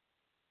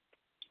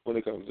when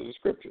it comes to the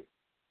scripture.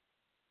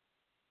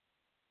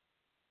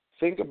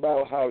 Think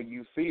about how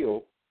you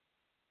feel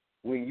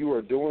when you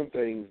are doing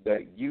things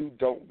that you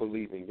don't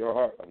believe in your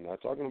heart. I'm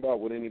not talking about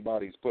what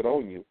anybody's put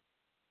on you,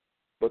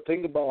 but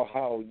think about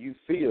how you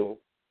feel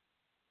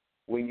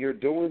when you're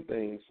doing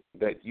things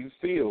that you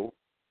feel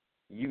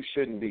you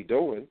shouldn't be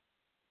doing.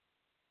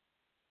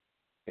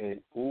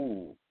 And,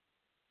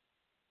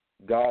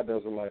 God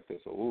doesn't like this.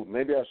 Or,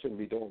 maybe I shouldn't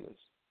be doing this.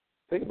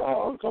 Think about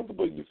how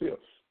uncomfortable you feel.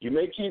 You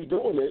may keep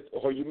doing it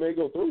or you may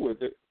go through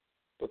with it,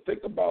 but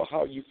think about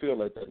how you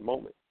feel at that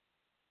moment.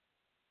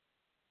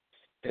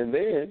 And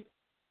then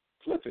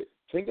flip it.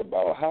 Think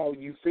about how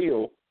you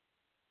feel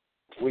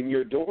when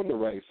you're doing the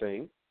right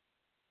thing,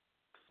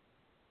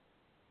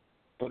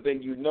 but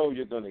then you know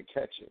you're going to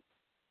catch it.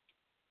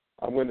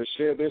 I'm going to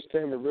share this,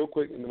 Tammy, real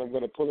quick, and then I'm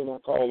going to pull in our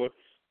caller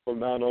from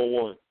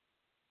 901.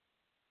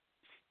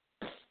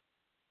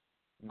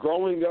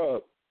 Growing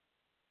up,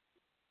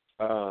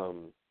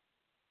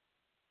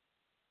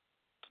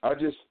 I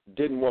just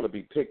didn't want to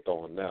be picked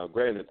on. Now,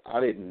 granted,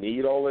 I didn't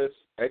need all this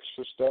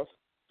extra stuff.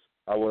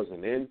 I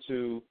wasn't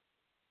into,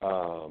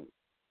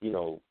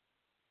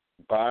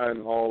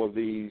 buying all of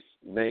these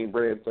name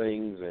brand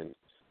things and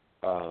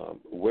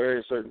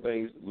wearing certain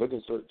things,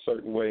 looking a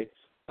certain way.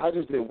 I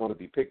just didn't want to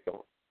be picked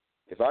on.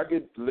 If I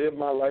could live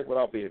my life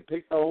without being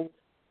picked on,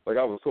 I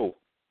was cool.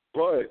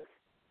 But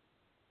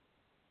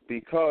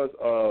because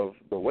of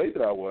the way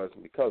that I was,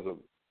 because of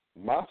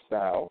my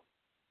style,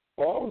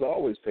 I was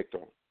always picked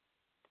on.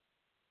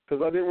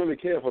 Because I didn't really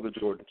care for the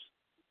Jordans.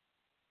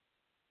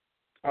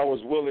 I was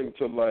willing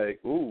to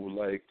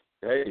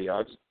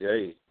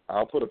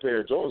I'll put a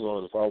pair of Jordans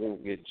on if I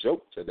won't get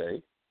joked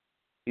today,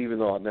 even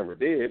though I never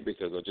did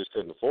because I just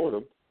couldn't afford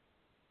them.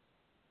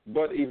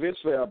 But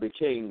eventually I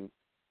became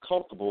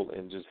comfortable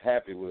and just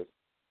happy with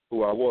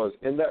who I was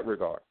in that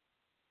regard.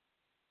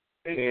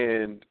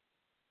 And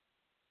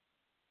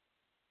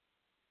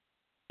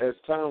as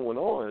time went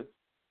on,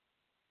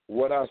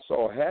 what I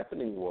saw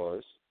happening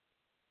was,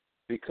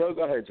 because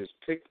I had just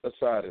picked a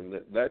side, and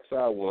that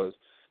side was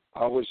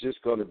I was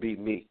just going to be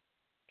me.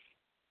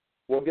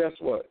 Well, guess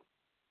what?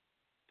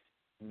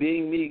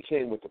 Being me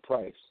came with a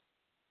price.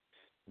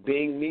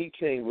 Being me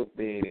came with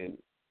being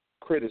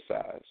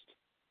criticized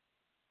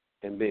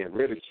and being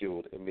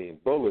ridiculed and being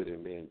bullied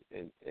and being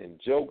and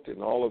joked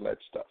and all of that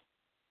stuff.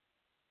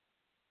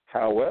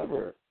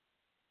 However,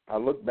 I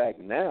look back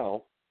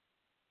now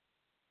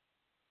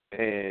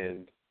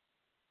and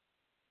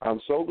I'm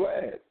so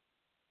glad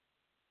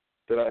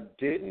that I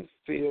didn't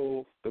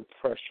feel the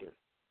pressure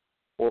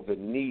or the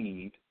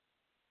need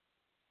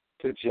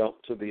to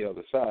jump to the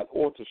other side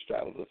or to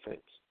straddle the fence.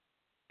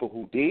 But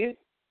who did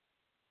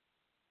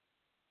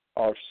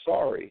are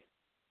sorry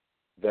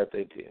that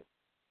they did.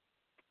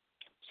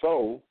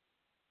 So,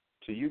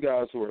 to you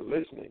guys who are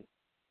listening,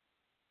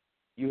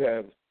 you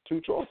have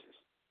two choices.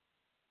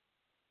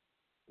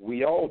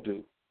 We all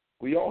do.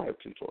 We all have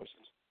two choices.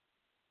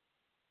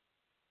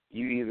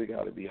 You either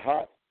got to be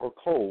hot or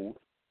cold,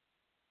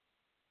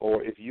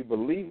 or if you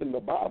believe in the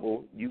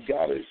Bible, you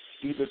got to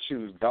either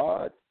choose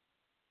God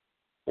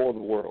or the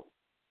world,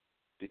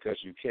 because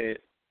you can't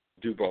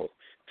do both.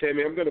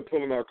 Tammy, I'm going to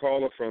pull in our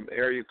caller from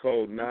area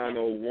code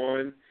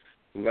 901.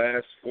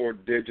 Last four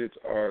digits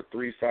are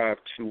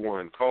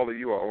 3521. Caller,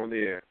 you are on the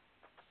air.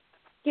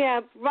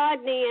 Yeah,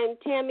 Rodney and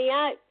Tammy,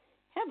 I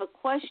have a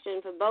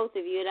question for both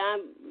of you, and I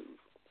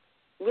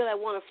really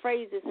want to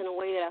phrase this in a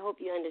way that I hope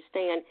you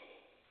understand.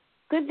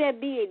 Could there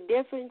be a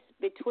difference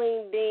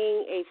between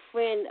being a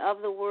friend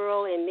of the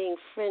world and being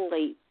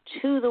friendly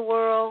to the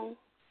world?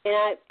 And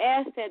I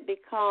ask that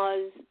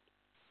because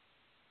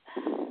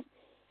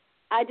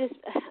I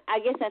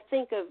guess I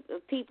think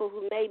of people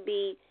who may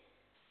be,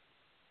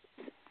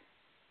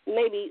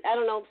 maybe, I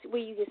don't know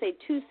where you can say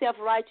too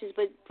self-righteous,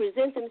 but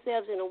present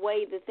themselves in a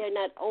way that they're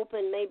not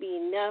open maybe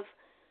enough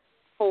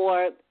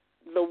for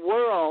the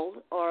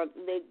world, or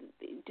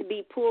to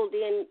be pulled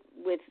in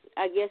with,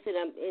 I guess,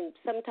 in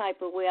some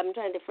type of way, I'm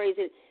trying to phrase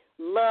it,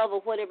 love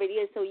or whatever it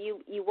is, so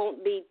you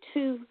won't be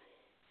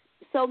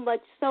so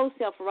much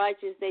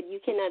self-righteous that you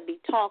cannot be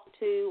talked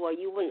to, or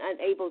you were not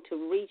able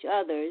to reach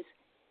others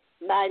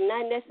by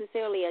not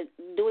necessarily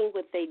doing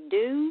what they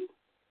do,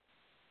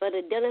 but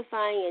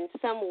identifying in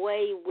some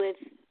way with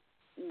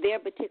their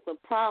particular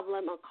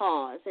problem or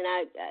cause. And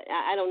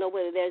I don't know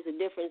whether there's a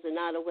difference or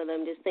not, or whether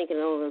I'm just thinking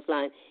along those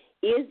lines.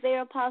 Is there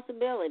a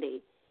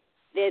possibility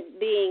that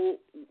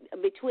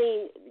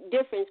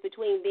difference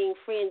between being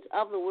friends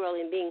of the world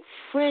and being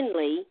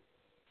friendly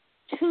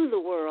to the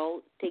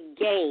world to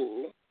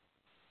gain?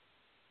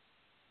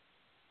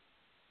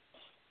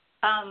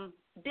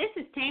 This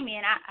is Tammy,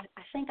 and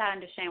I think I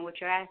understand what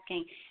you're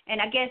asking.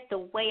 And I guess the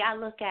way I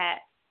look at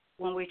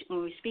when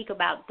we speak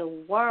about the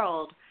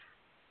world,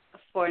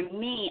 for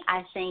me,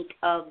 I think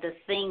of the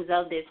things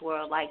of this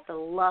world, like the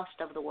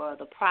lust of the world,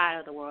 the pride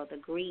of the world, the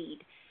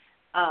greed,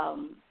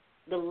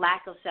 the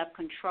lack of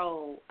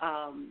self-control,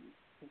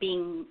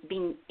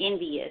 being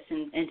envious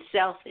and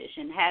selfish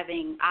and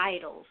having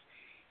idols,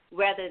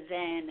 rather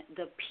than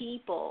the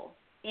people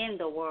in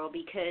the world,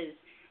 because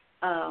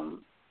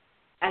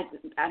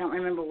I don't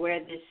remember where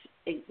this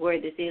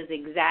is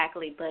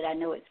exactly, but I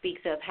know it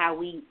speaks of how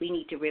we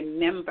need to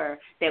remember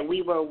that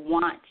we were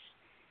once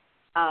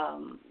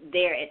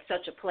there at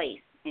such a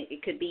place.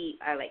 It could be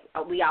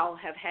we all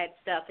have had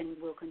stuff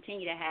and will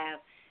continue to have,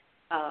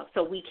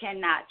 so we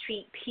cannot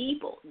treat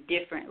people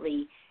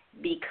differently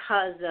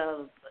because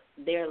of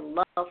their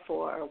love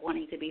for or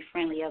wanting to be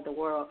friendly of the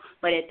world.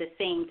 But at the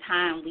same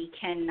time, we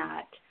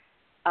cannot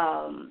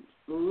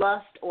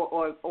lust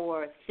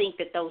or think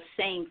that those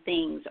same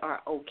things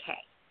are okay.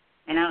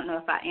 And I don't know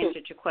if I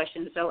answered your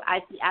question. So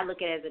I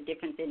look at it as a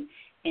difference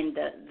in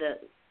the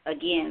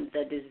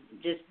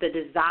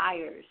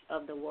desires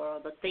of the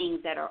world, the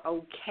things that are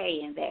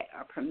okay and that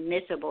are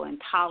permissible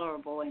and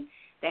tolerable and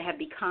that have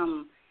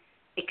become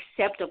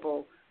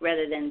acceptable,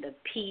 rather than the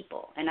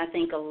people. And I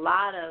think a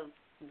lot of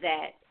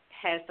that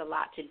has a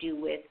lot to do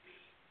with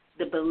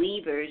the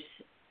believers'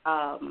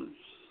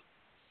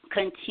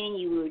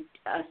 continued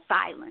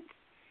silence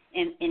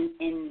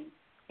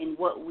in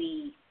what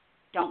we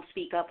don't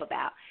speak up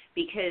about.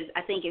 Because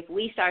I think if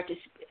we start to,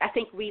 I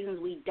think reasons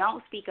we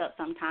don't speak up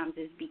sometimes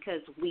is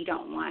because we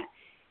don't want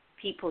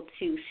people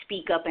to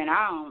speak up in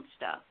our own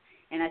stuff.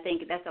 And I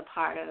think that's a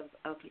part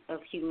of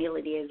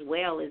humility as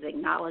well, is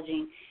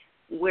acknowledging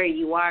where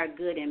you are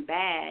good and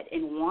bad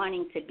and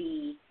wanting to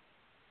be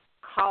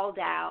called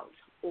out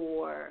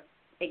or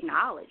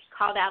acknowledged,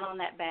 called out on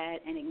that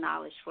bad and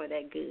acknowledged for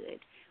that good,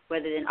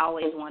 rather than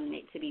always wanting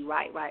it to be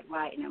right,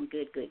 and I'm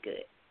good.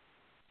 Right.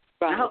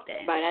 I hope that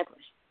answers the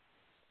question.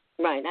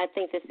 Right, I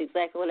think that's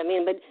exactly what I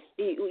mean. But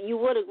you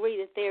would agree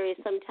that there is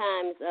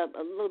sometimes a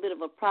little bit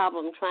of a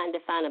problem trying to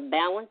find a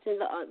balance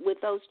with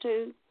those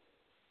two?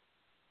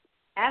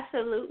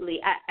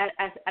 Absolutely.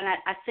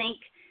 I think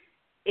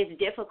it's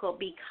difficult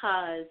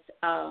because,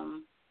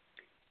 and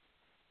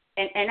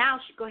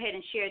I'll go ahead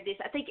and share this.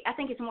 I think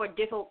it's more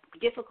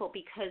difficult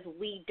because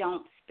we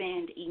don't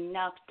spend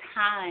enough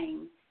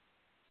time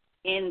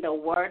in the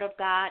Word of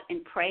God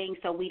and praying,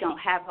 so we don't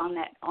have on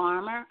that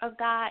armor of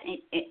God,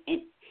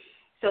 and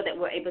so that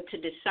we're able to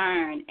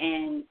discern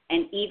and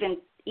even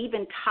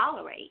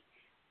tolerate.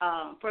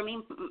 For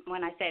me,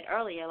 when I said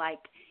earlier, like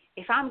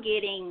if I'm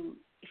feeling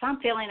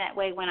that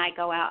way when I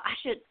go out,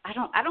 I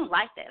don't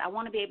like that. I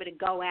want to be able to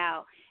go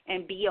out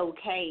and be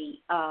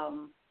okay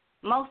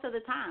most of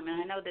the time.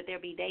 And I know that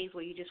there'll be days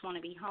where you just want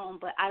to be home,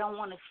 but I don't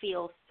want to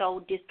feel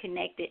so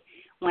disconnected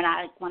when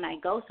I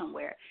go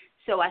somewhere.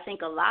 So I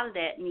think a lot of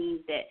that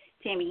means that,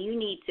 Tammy, you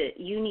need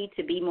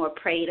to be more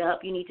prayed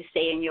up. You need to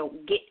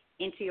get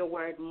into your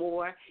word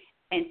more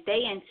and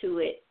stay into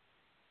it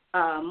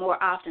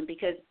more often,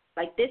 because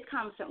like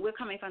we're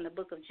coming from the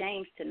book of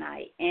James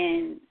tonight,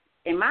 and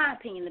in my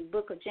opinion, the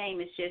book of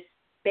James is just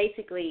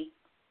basically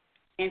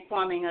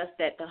informing us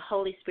that the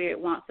Holy Spirit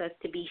wants us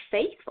to be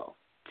faithful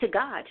to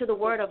God, to the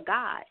Word of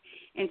God.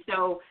 And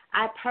so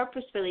I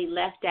purposefully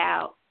left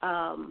out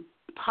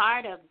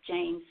part of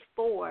James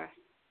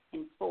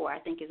 4:4, I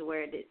think is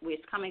where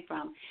it's coming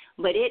from.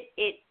 But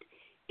it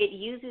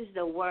uses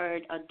the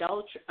word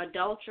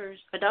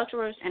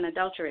adulterers and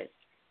adulteress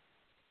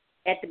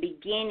at the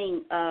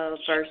beginning of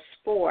verse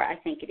 4, I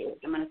think it is.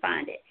 I'm going to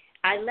find it.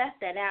 I left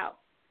that out,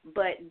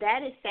 but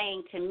that is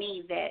saying to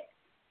me that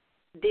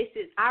this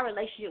is our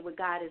relationship with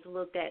God is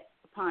looked at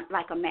upon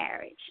like a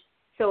marriage.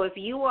 So if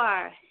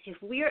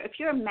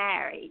you're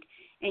married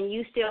and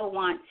you still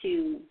want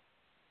to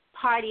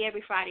party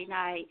every Friday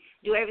night,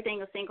 do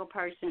everything a single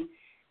person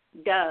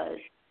does,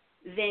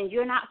 then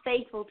you're not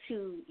faithful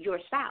to your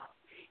spouse.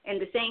 And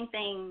the same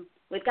thing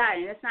with God.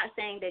 And it's not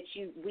saying that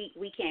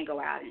we can't go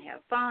out and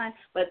have fun,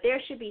 but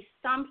there should be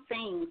some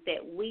things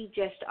that we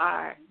just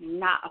are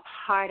not a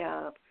part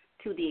of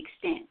to the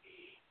extent.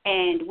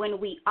 And when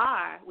we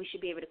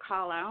should be able to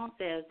call our own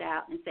selves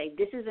out and say,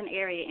 this is an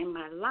area in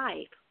my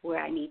life where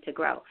I need to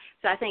grow.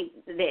 So I think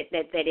that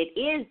it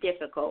is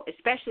difficult,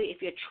 especially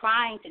if you're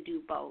trying to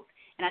do both.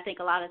 And I think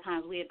a lot of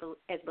times we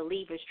as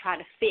believers try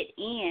to fit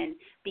in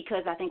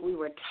because I think we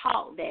were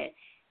taught that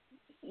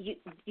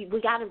we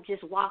got to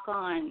just walk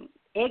on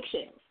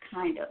eggshells,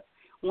 kind of,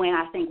 when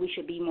I think we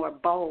should be more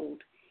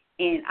bold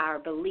in our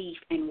belief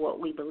in what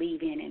we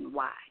believe in and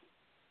why.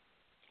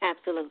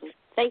 Absolutely.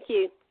 Thank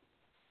you.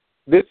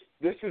 This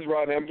is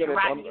Rodney. I'm gonna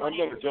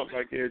jump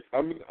back here.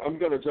 I'm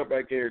gonna jump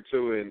back here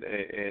too, and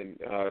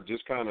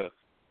just kind of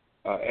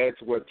add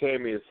to what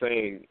Tammy is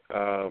saying.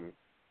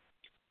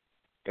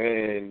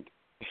 And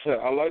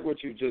I like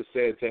what you just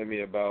said,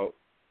 Tammy, about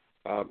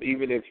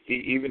even if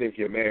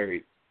you're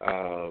married,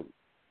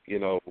 you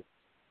know,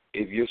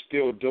 if you're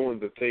still doing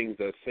the things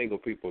that single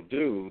people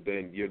do,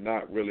 then you're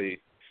not really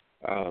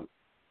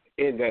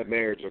in that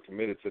marriage or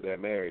committed to that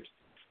marriage.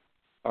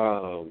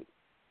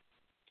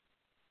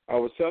 I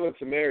was telling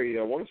to Mary,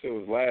 I want to say it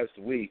was last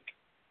week,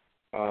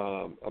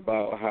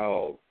 about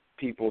how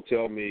people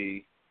tell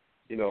me,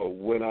 you know,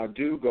 when I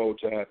do go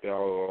to happy hour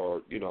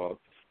or, you know,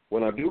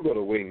 when I do go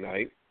to wing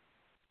night,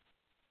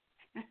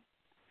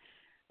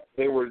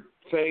 they were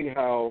saying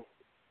how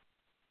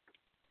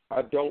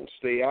I don't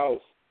stay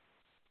out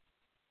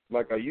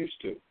like I used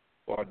to,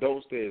 or I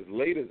don't stay as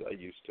late as I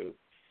used to.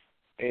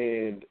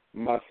 And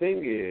my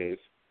thing is,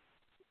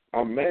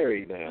 I'm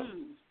married now,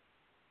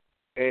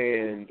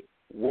 and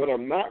what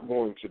I'm not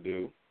going to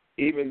do,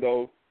 even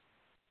though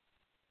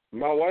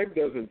my wife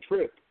doesn't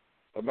trip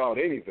about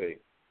anything,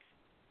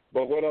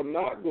 but what I'm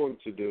not going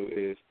to do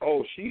is, I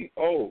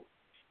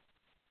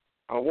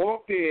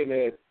walked in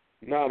at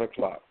 9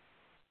 o'clock.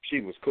 She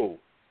was cool.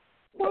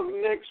 Well,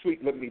 next week,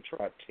 let me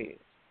try 10.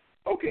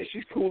 Okay,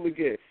 she's cool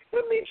again.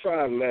 Let me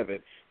try 11.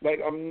 Like,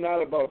 I'm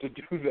not about to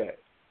do that.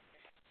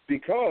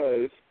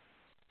 Because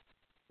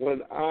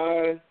when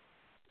I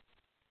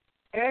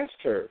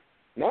asked her,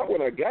 not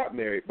when I got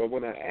married, but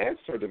when I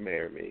asked her to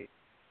marry me,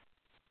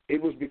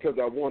 it was because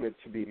I wanted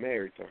to be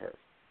married to her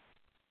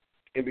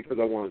and because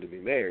I wanted to be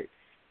married.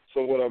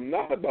 So what I'm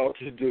not about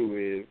to do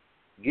is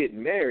get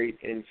married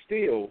and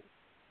still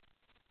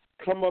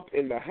come up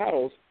in the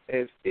house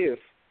as if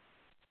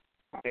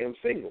I am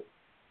single.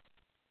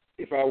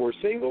 If I were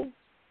single,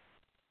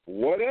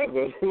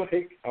 whatever,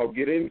 like, I'll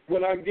get in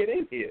when I get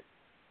in here.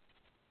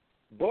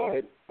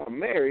 But I'm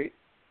married,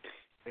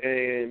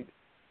 and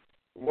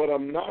what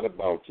I'm not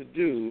about to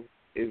do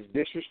is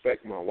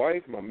disrespect my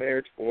wife, my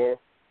marriage, or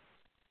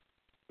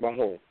my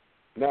home.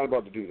 I'm not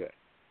about to do that.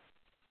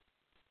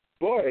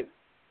 But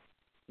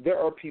there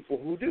are people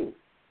who do.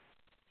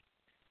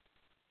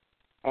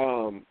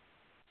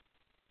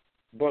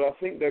 But I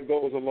think that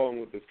goes along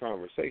with this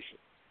conversation,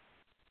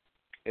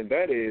 and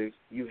that is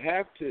you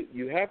have to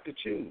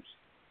choose.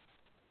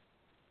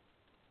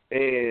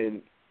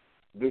 And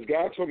this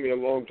guy told me a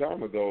long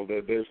time ago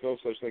that there's no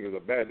such thing as a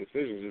bad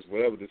decision, just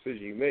whatever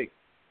decision you make.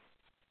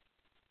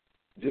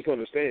 Just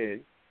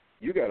understand,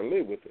 you got to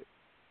live with it.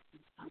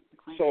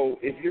 So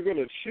if you're going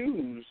to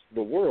choose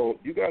the world,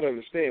 you got to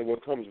understand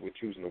what comes with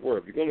choosing the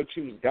world. If you're going to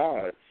choose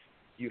God,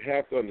 you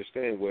have to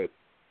understand what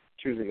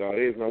choosing God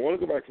is. And I want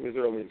to go back to Ms.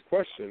 Erling's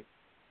question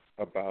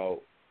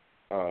about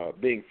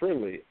being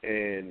friendly.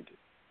 And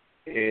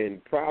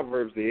in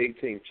Proverbs, the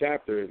 18th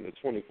chapter, in the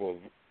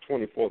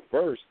 24th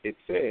verse, it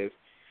says,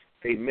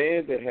 a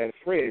man that has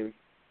friends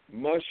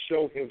must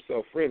show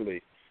himself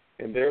friendly,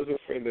 and there's a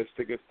friend that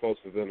sticketh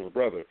closer than a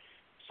brother.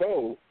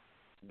 So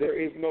there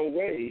is no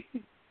way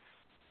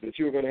that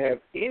you're going to have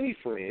any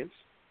friends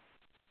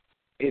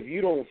if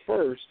you don't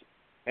first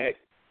act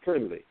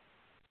friendly.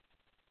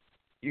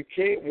 You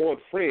can't want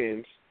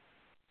friends,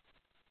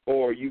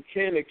 or you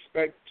can't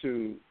expect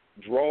to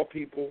draw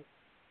people,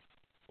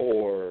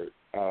 or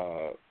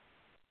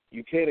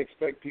you can't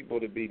expect people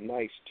to be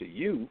nice to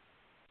you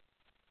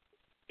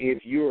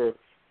if you're,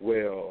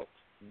 well,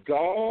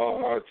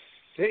 God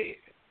said.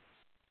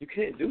 You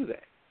can't do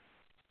that.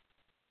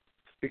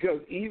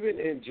 Because even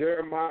in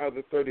Jeremiah,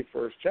 the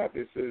 31st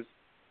chapter, it says,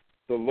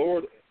 the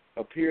Lord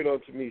appeared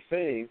unto me,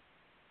 saying,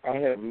 I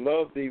have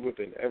loved thee with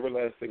an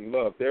everlasting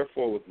love.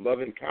 Therefore, with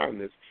loving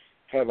kindness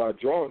have I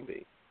drawn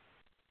thee.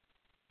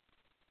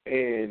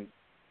 And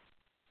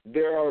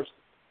there are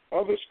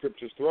other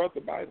scriptures throughout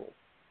the Bible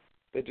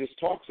that just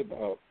talks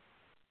about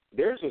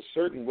there's a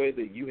certain way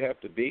that you have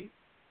to be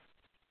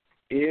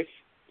if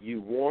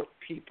you want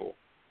people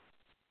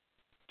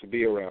to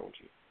be around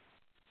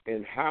you.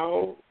 And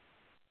how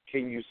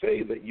can you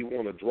say that you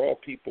want to draw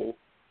people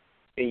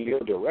in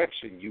your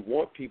direction? You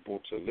want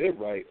people to live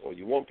right, or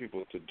you want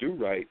people to do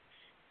right,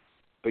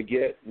 but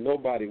yet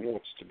nobody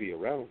wants to be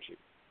around you.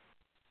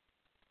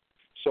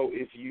 So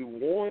if you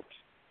want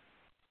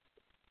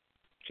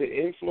to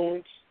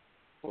influence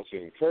or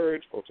to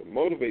encourage or to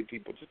motivate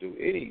people to do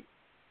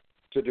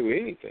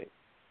anything,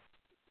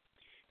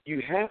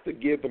 you have to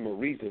give them a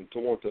reason to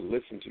want to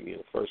listen to you in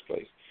the first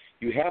place.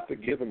 You have to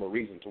give them a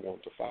reason to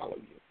want to follow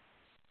you.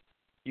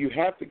 You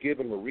have to give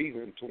them a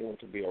reason to want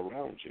to be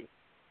around you.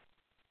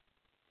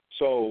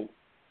 So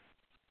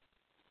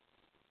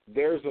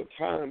there's a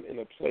time and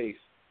a place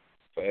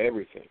for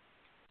everything.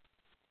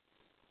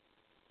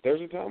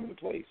 There's a time and a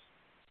place.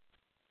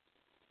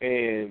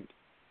 And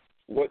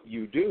what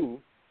you do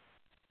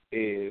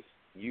is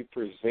you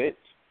present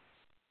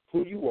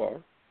who you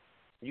are.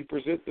 You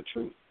present the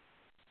truth.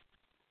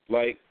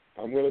 Like,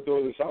 I'm going to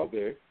throw this out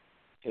there,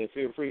 and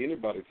feel free,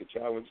 anybody to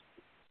challenge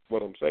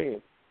what I'm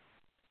saying.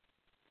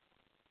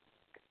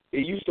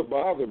 It used to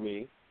bother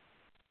me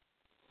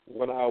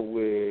when I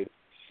would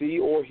see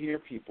or hear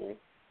people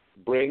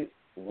bring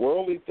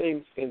worldly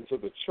things into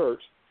the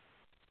church,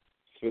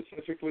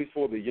 specifically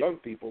for the young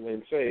people,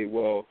 and say,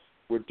 well,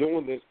 we're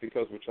doing this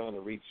because we're trying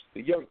to reach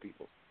the young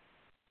people.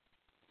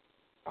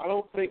 I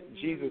don't think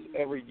Jesus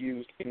ever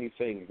used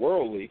anything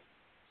worldly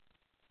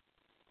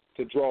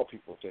to draw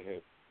people to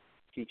him.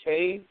 He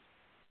came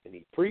and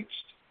he preached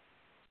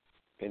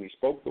and he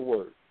spoke the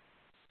word.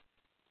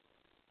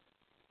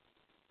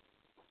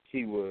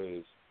 He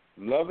was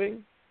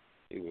loving,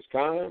 he was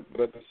kind,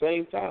 but at the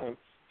same time,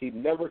 he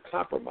never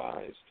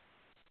compromised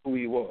who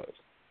he was.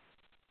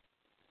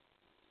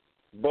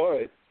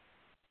 But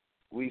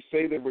we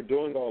say that we're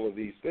doing all of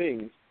these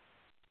things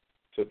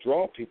to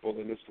draw people,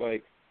 and it's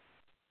like,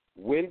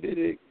 when did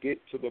it get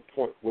to the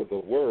point where the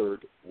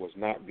word was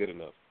not good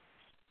enough?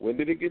 When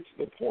did it get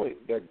to the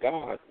point that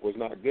God was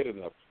not good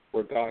enough,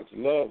 where God's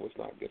love was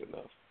not good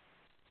enough,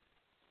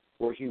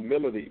 where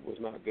humility was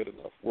not good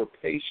enough, where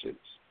patience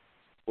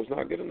was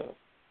not good enough?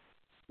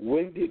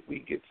 When did we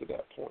get to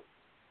that point?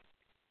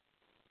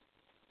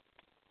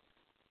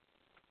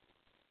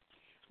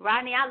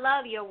 Rodney, I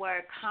love your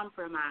word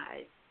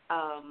compromise.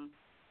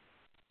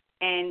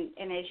 And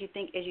as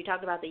you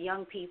talked about the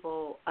young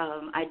people,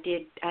 I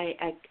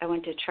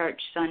went to church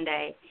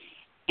Sunday,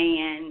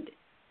 and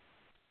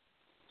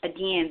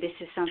again, this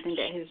is something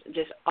that has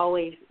just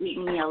always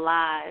eaten me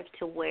alive,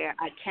 to where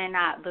I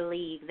cannot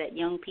believe that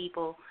young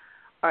people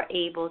are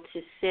able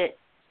to sit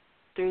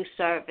through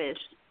service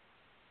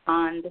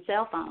on the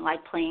cell phone,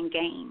 like playing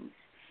games.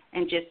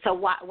 And just, so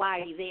why are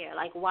you there?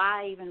 Like,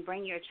 why even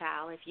bring your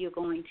child if you're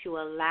going to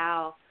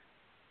allow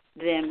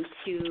them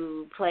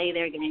to play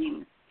their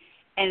games?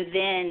 And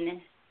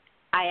then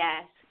I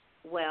ask,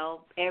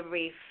 well,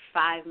 every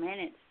 5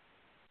 minutes,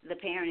 the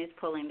parent is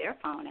pulling their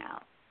phone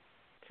out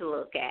to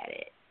look at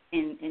it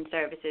in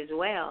service as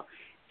well.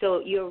 So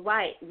you're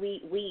right.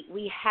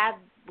 We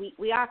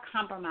are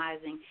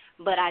compromising,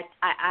 but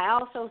I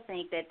also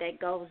think that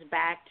goes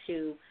back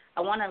to,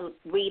 I want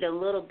to read a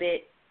little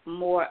bit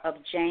more of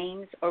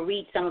James, or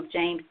read some of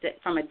James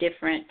from a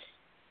different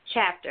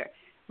chapter.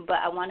 But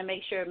I want to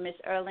make sure, Miss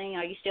Erling,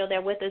 are you still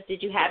there with us?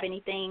 Did you have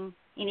any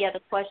other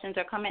questions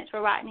or comments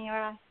for Rodney or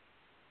I?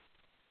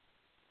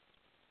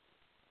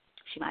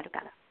 She might have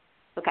got up.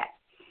 Okay,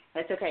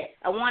 that's okay.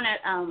 I want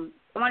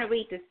to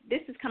read this.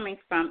 This is coming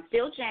from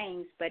still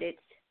James, but it's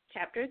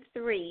chapter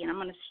 3, and I'm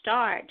going to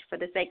start, for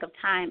the sake of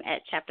time,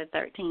 at chapter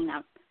 13.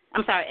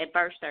 I'm sorry, at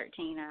verse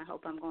 13. I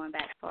hope I'm going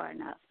back far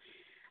enough.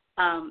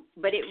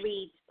 But it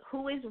reads,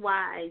 "Who is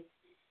wise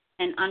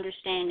and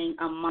understanding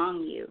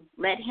among you?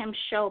 Let him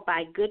show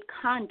by good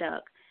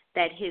conduct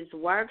that his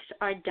works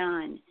are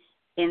done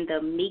in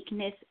the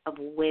meekness of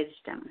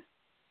wisdom.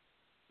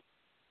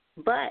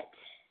 But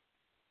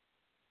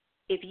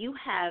if you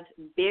have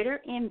bitter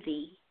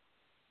envy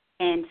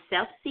and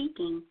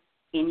self-seeking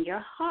in your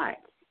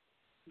hearts,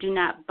 do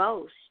not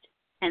boast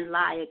and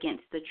lie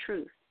against the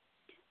truth.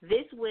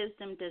 This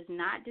wisdom does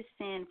not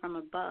descend from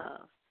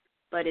above,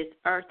 but is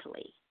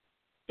earthly,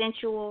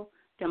 sensual,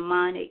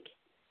 demonic.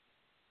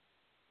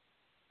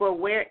 For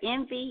where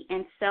envy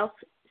and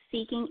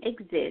self-seeking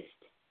exist,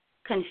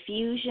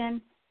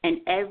 confusion and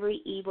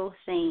every evil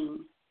thing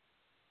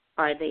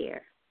are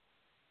there.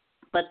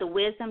 But the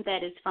wisdom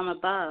that is from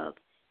above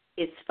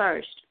is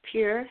first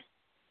pure,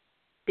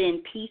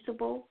 then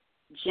peaceable,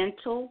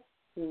 gentle,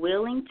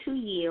 willing to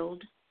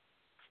yield,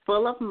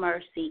 full of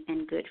mercy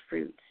and good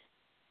fruits,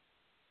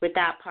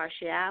 without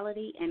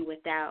partiality and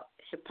without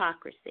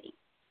hypocrisy.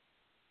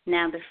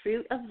 Now the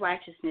fruit of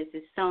righteousness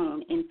is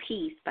sown in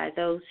peace by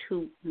those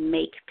who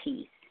make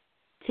peace."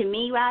 To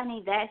me,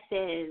 Rodney, that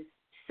says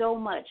so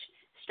much,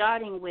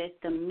 starting with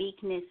the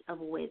meekness of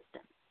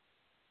wisdom.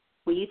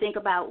 When you think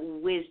about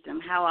wisdom,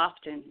 how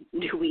often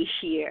do we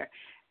hear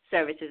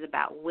services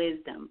about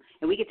wisdom?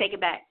 And we can take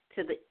it back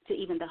to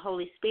even the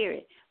Holy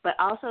Spirit, but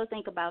also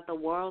think about the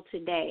world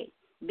today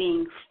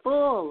being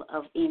full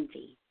of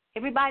envy.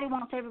 Everybody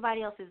wants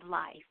everybody else's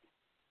life.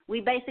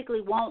 We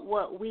basically want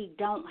what we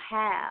don't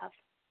have.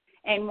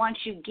 And once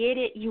you get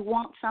it, you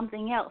want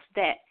something else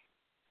that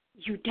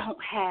you don't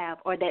have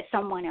or that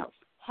someone else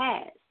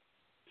has.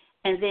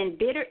 And then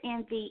bitter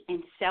envy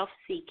and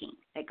self-seeking.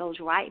 That goes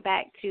right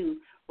back to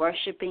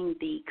worshiping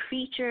the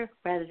creature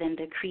rather than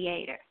the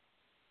creator.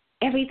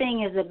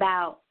 Everything is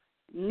about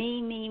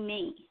me, me,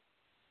 me.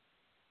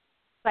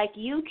 Like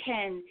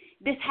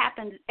this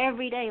happens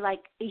every day.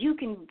 Like you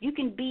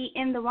can be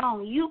in the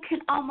wrong. You can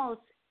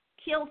almost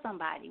kill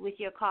somebody with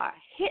your car,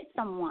 hit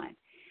someone.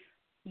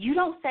 You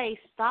don't say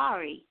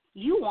sorry.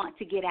 You want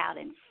to get out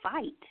and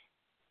fight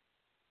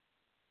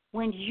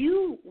when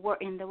you were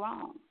in the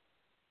wrong.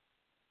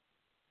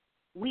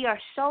 We are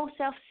so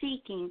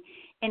self-seeking,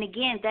 and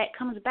again, that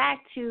comes back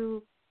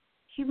to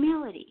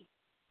humility.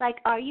 Like,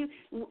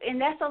 and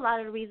that's a lot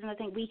of the reason I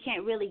think we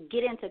can't really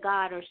get into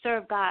God or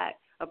serve God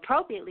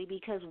appropriately,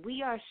 because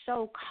we are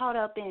so caught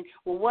up in,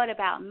 well, what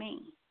about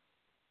me?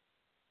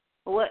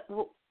 What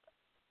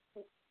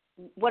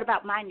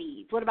about my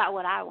needs? What about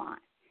what I want?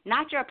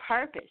 Not your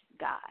purpose,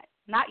 God.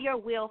 Not your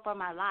will for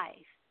my life.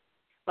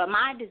 But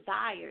my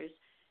desires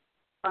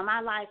for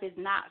my life is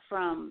not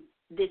from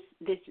this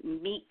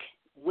meek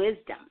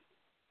wisdom,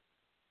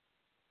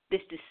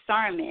 this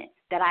discernment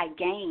that I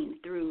gain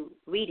through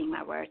reading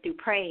my word, through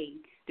praying,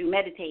 through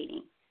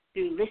meditating,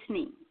 through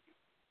listening,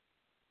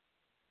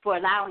 for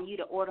allowing you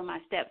to order my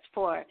steps,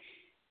 for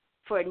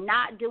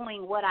not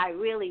doing what I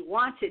really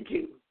want to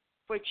do,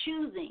 for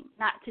choosing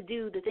not to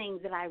do the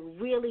things that I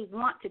really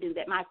want to do,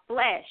 that my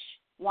flesh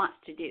wants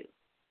to do.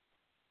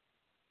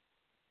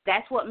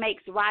 That's what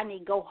makes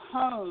Rodney go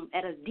home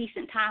at a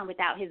decent time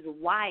without his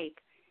wife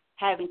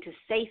having to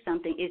say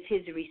something, is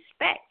his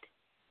respect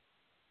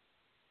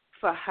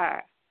for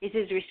her, is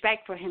his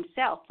respect for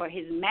himself, for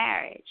his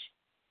marriage,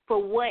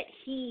 for what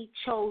he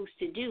chose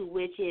to do,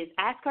 which is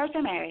ask her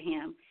to marry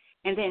him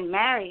and then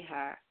marry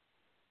her.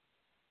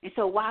 And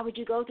so why would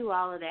you go through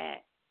all of that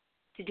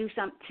to do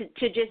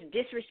to just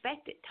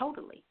disrespect it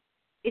totally?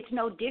 It's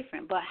no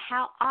different. But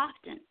how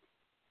often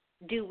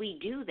do we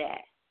do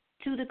that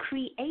to the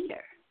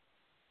Creator?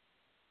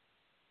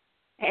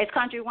 As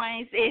Country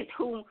Wayne says,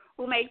 who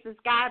makes the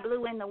sky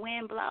blue and the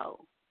wind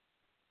blow?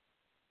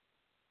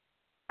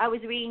 I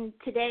was reading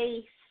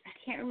today, I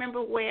can't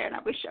remember where, and I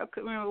wish I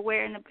could remember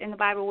where in the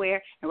Bible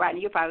where, and Rodney,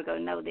 you're probably going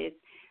to know this,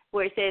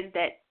 where it says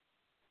that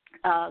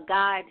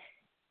God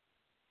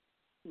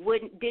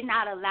did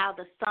not allow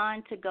the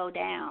sun to go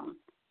down.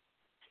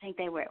 I think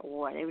they were at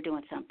war. They were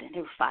doing something.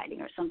 They were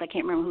fighting or something. I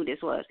can't remember who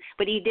this was.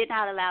 But he did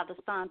not allow the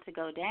sun to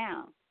go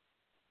down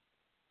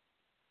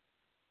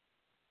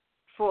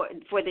for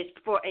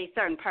a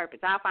certain purpose.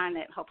 I'll find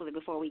that hopefully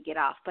before we get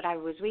off. But I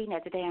was reading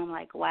that today, and I'm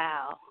like,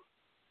 wow.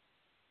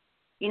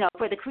 You know,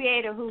 for the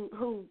Creator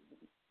who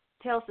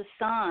tells the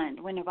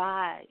sun when to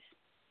rise,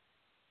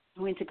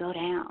 when to go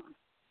down.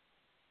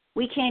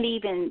 We can't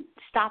even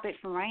stop it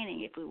from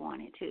raining if we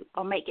wanted to,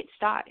 or make it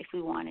start if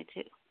we wanted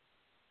to.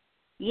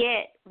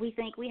 Yet we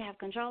think we have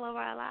control over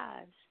our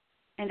lives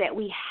and that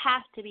we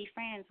have to be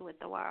friends with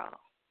the world,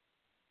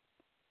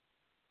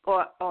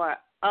 or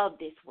of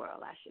this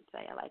world, I should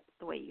say. I like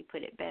the way you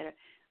put it better,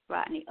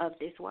 Rodney, of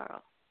this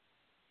world.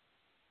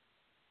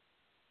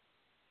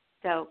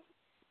 So,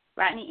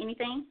 Rodney,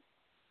 anything?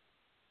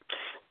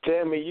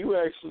 Tammy, you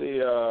actually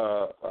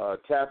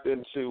tapped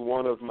into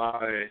one of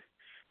my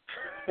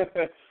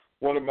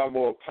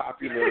more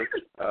popular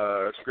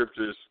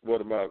scriptures, one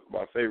of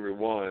my favorite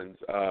ones.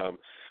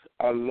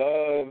 I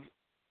love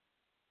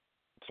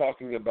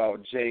talking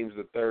about James,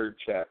 the 3rd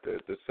chapter,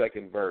 the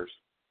 2nd verse,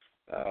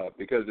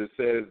 because it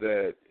says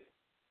that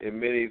in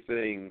many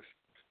things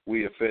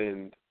we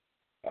offend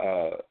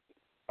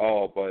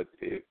all, but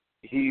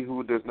he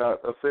who does not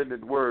offend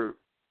the word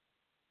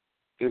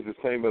is the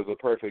same as a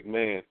perfect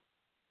man.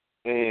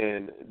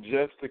 And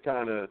just to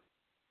kind of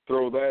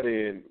throw that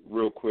in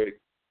real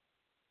quick,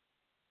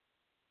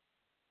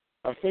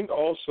 I think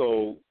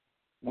also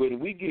when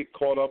we get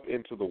caught up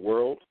into the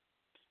world,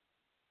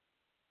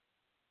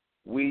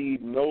 we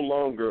no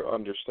longer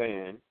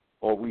understand,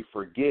 or we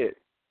forget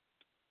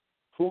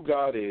who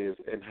God is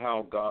and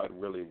how God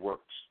really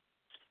works.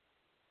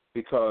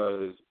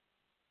 Because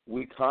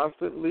we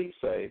constantly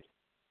say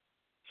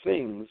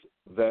things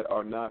that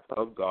are not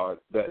of God,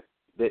 that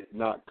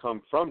not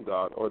come from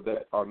God, or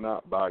that are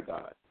not by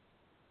God.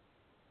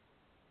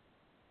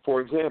 For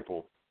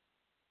example,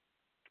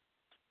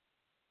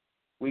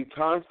 we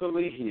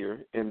constantly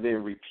hear and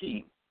then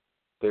repeat,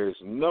 there's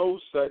no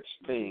such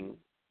thing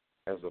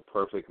as a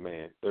perfect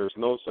man. There's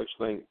no such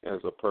thing as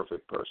a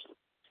perfect person.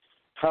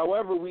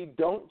 However, we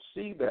don't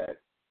see that.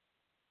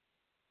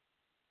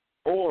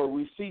 Or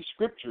we see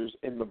scriptures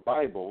in the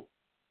Bible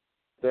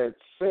that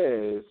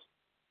says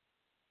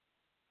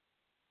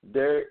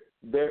there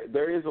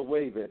there is a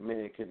way that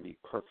man can be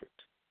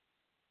perfect.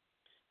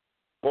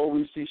 Or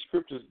we see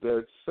scriptures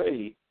that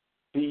say,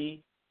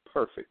 be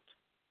perfect.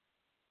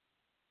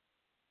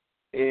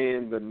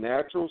 In the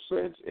natural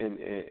sense,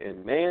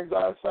 in man's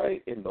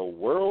eyesight, in the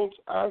world's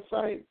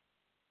eyesight,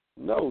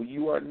 no,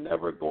 you are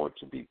never going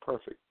to be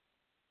perfect.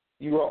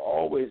 You are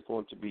always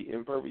going to be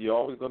imperfect. You're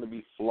always going to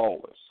be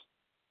flawless.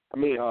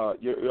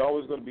 You're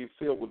always going to be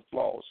filled with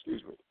flaws,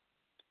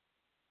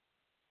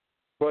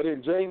 But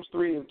in James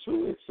 3:2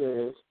 it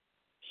says,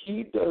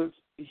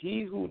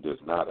 he who does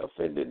not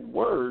offend in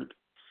word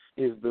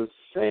is the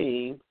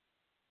same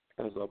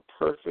as a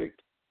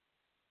perfect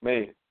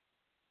man.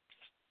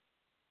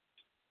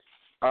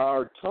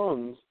 Our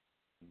tongues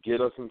get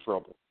us in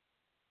trouble.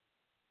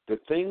 The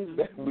things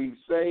that we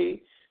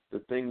say, the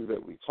things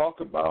that we talk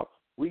about,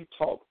 we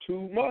talk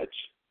too much.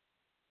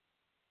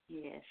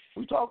 Yes.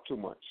 We talk too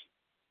much.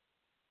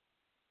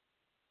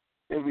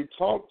 And we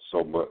talk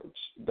so much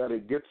that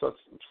it gets us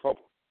in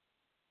trouble.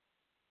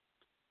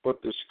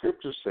 But the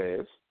scripture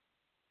says,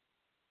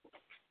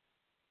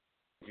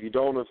 if you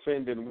don't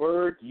offend in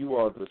word, you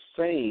are the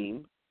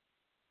same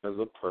as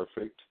a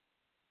perfect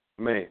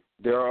man.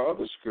 There are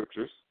other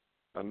scriptures,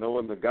 I know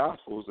in the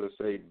Gospels, that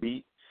say,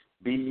 be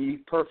ye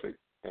perfect,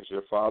 as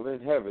your Father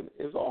in heaven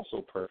is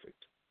also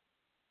perfect.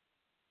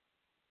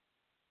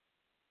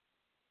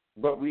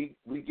 But we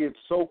get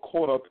so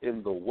caught up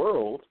in the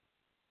world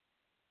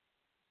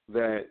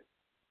that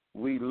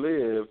we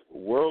live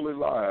worldly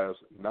lives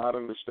not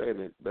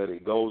understanding that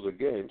it goes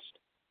against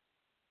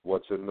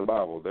what's in the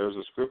Bible. There's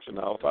a scripture, and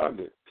I'll find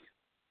it,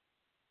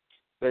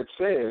 that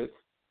says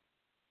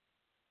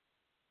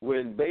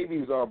when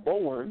babies are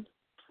born,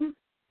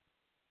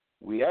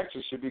 we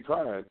actually should be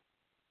crying.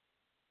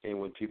 And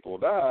when people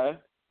die,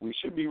 we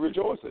should be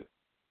rejoicing.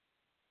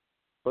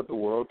 But the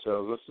world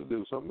tells us to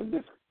do something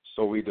different,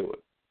 so we do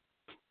it.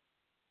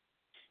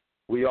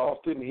 We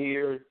often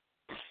hear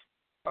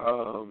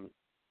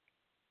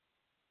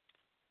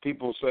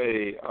people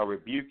say, I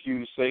rebuke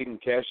you, Satan,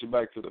 cast you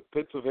back to the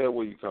pits of hell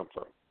where you come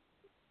from.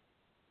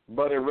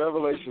 But in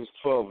Revelation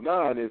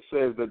 12:9, it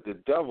says that the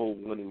devil,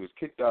 when he was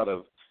kicked out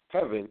of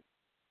heaven,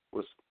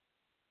 was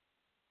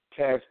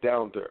cast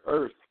down to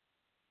earth.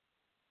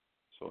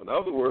 So in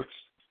other words,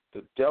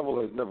 the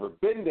devil has never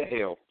been to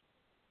hell,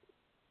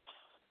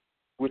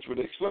 which would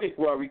explain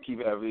why we keep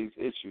having these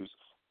issues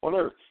on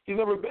earth. He's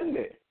never been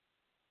there.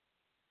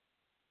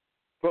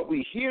 But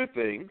we hear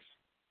things,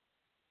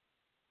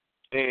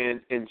 and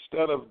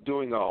instead of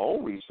doing our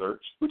own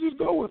research, we just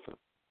go with them,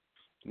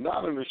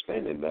 not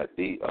understanding that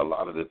a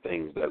lot of the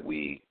things that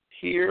we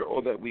hear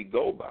or that we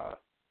go by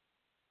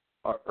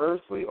are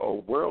earthly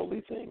or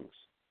worldly things.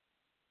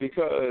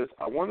 Because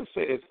I want to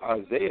say it's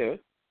Isaiah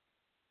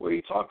where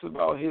he talks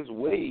about his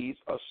ways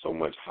are so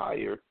much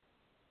higher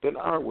than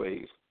our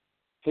ways.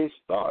 His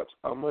thoughts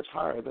are much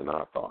higher than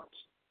our thoughts.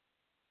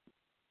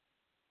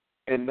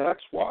 And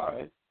that's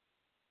why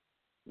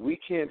we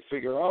can't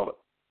figure out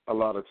a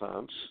lot of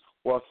times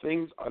why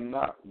things are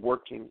not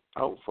working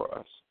out for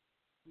us.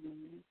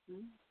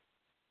 Mm-hmm.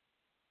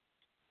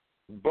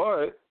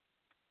 But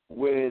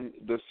when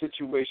the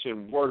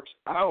situation works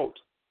out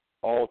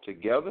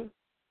altogether,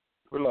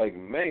 we're like,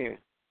 man,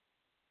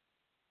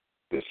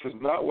 this is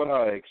not what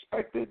I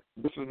expected.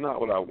 This is not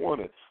what I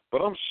wanted.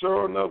 But I'm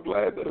sure enough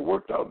glad that it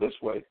worked out this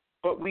way.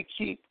 But we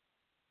keep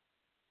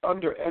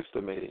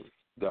underestimating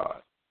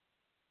God.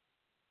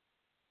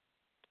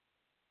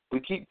 We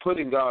keep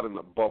putting God in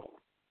a bubble.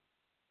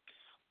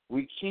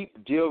 We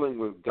keep dealing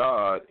with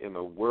God in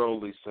a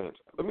worldly sense.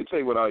 Let me tell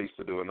you what I used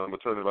to do, and I'm going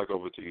to turn it back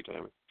over to you,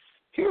 Tammy.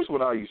 Here's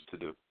what I used to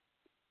do.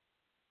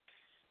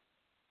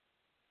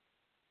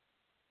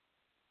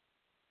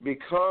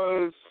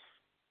 Because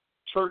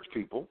church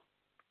people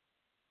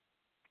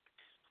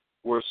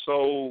were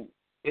so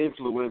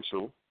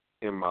influential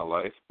in my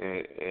life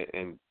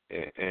and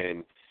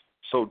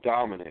so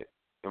dominant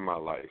in my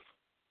life,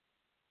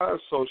 I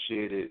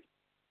associated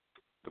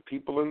the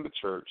people in the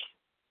church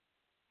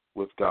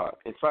with God.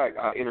 In fact,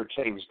 I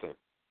interchanged them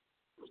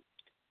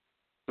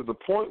to the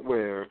point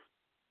where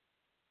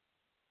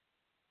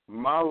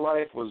my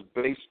life was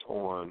based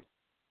on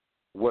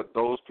what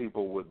those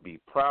people would be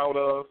proud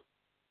of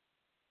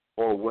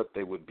or what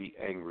they would be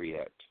angry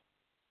at.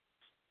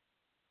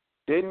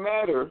 Didn't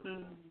matter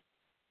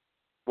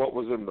what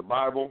was in the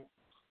Bible.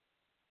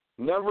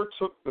 Never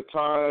took the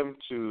time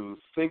to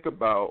think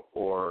about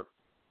or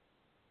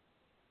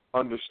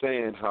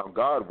understand how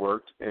God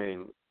worked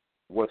and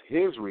what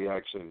his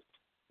reaction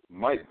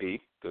might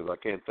be, because I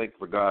can't think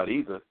for God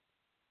either.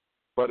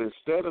 But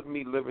instead of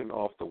me living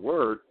off the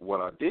word, what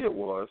I did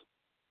was,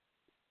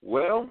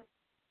 well,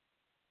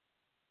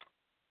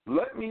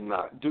 let me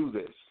not do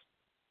this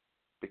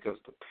because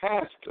the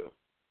pastor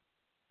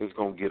is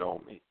going to get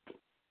on me.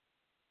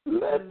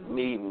 Let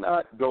me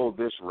not go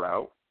this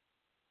route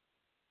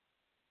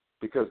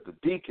because the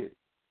deacon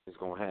is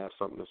going to have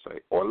something to say.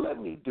 Or let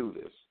me do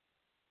this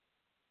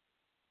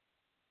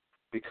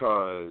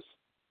because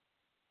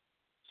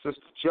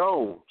Sister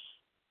Jones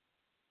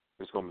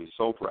is going to be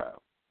so proud.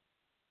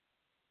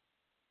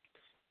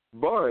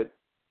 But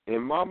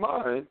in my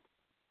mind,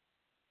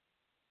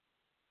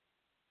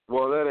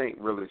 well, that ain't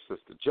really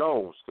Sister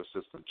Jones, because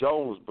Sister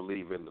Jones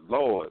believes in the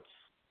Lord,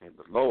 and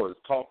the Lord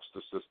talks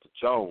to Sister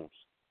Jones.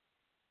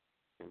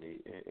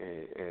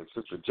 And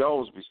Sister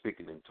Jones be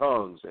speaking in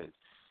tongues, and,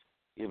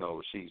 you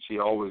know, she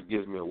always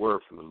gives me a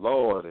word from the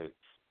Lord, and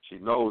she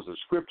knows the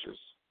scriptures.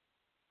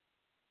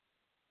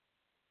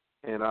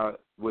 And I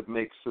would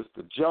make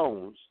Sister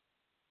Jones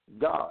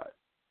God,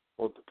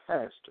 or the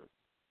pastor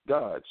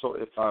God. So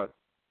if I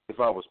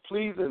was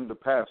pleasing the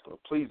pastor, or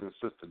pleasing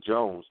Sister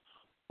Jones,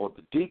 or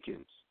the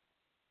deacons,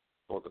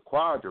 or the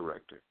choir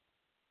director,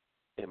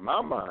 in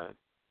my mind,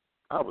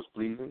 I was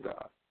pleasing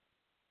God.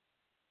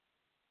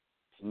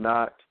 It's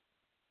not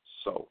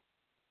so.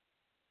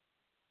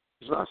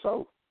 It's not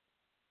so.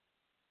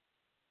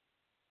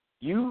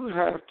 You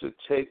have to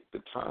take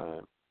the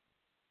time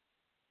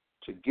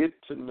to get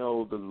to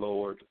know the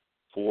Lord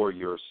for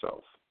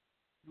yourself.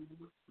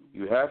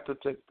 You have to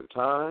take the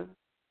time.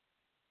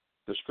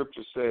 The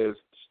scripture says,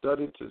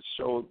 study to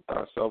show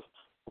thyself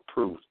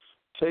approved.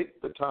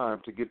 Take the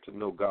time to get to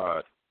know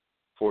God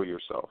for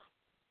yourself.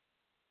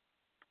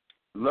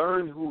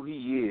 Learn who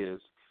he is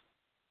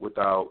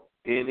without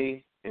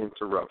any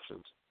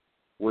interruptions.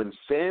 When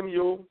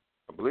Samuel,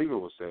 I believe it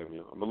was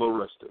Samuel, I'm a little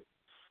rusty,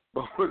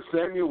 but when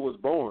Samuel was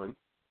born,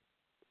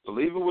 I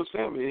believe it was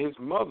Samuel, his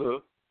mother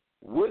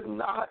would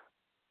not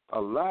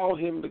allow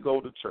him to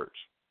go to church,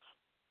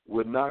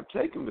 would not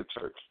take him to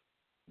church.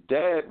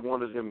 Dad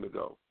wanted him to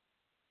go.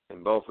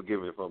 And Lord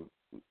forgive me if I'm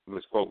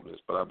misquoting this,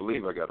 but I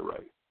believe I got it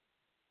right.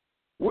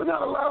 Would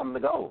not allow him to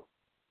go.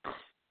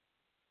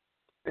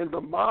 And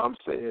the mom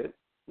said,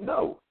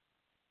 no,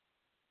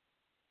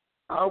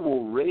 I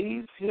will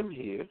raise him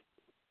here.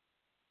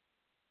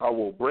 I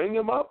will bring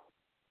him up.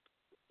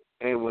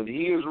 And when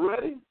he is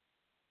ready,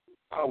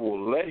 I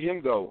will let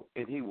him go.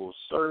 And he will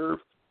serve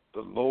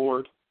the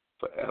Lord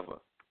forever.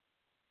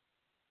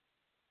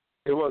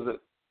 It wasn't,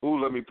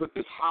 let me put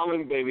this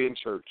howling baby in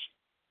church.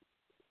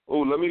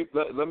 Let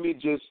me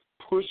just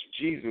push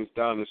Jesus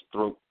down his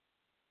throat.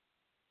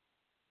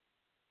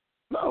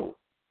 No.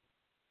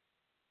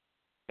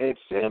 And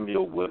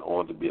Samuel went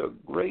on to be a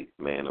great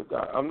man of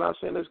God. I'm not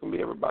saying that's going to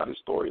be everybody's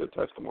story or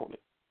testimony.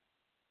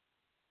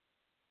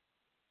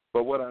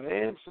 But what I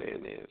am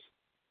saying is,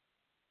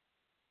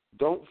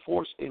 don't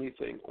force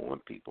anything on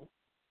people.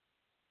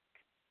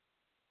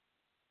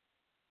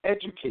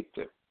 Educate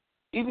them,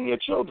 even your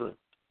children.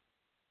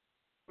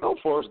 Don't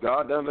force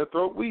God down their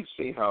throat. We've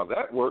seen how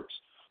that works.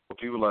 When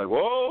people are like,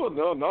 whoa,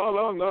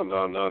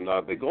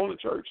 no, they're going to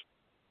church.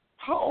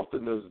 How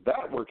often does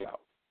that work out?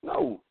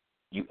 No,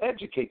 you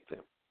educate them.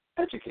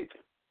 Educate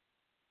them.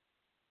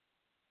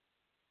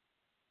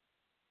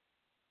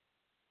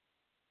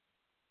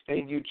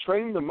 And you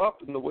train them up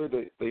in the way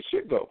that they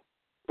should go,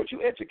 but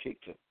you educate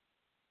them.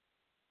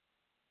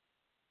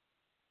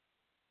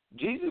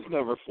 Jesus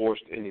never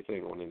forced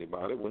anything on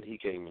anybody when he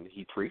came and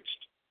he preached.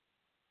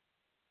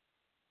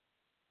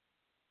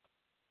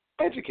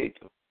 Educate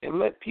them and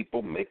let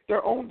people make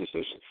their own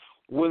decisions.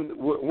 When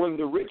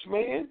the rich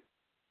man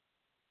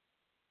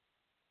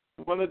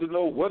wanted to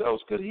know what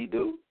else could he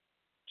do,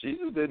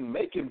 Jesus didn't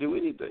make him do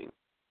anything.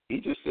 He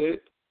just said,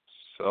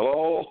 sell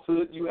all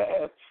that you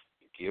have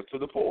and give to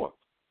the poor.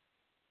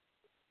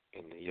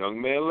 And the young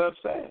man left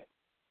sad.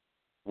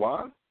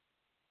 Why?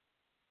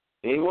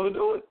 He didn't want to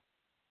do it.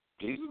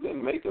 Jesus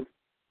didn't make him.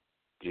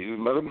 Jesus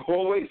let him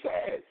go away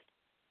sad.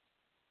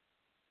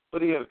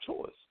 But he had a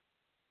choice.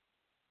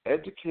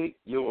 Educate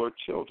your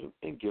children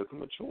and give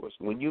them a choice.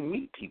 When you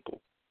meet people,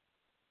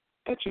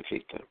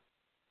 educate them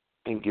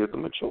and give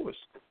them a choice.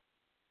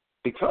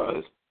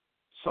 Because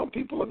some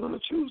people are going to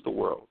choose the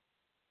world,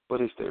 but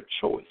it's their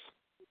choice.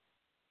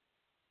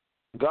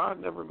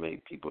 God never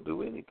made people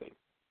do anything.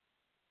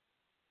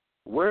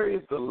 Where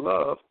is the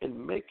love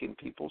in making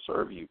people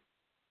serve you?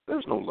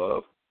 There's no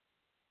love.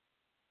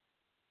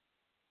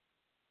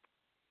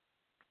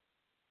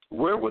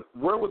 Where would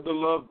the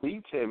love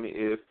be, Tammy,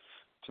 if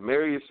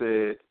Tamaria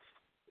said,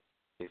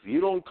 if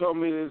you don't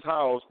come in his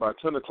house by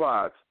 10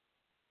 o'clock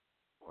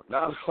or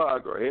 9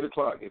 o'clock or 8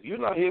 o'clock, if you're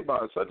not here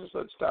by such and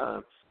such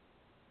time,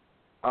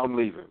 I'm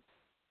leaving.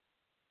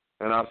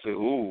 And I say,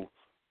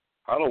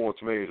 I don't want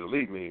Tamaria to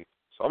leave me,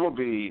 so I'm going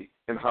to be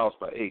in the house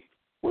by 8.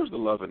 Where's the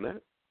love in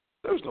that?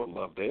 There's no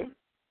love there.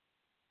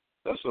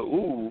 That's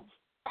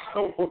I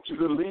don't want you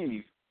to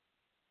leave.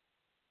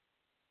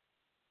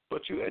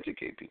 But you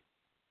educate people.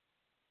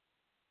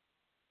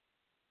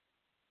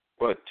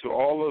 But to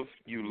all of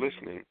you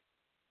listening,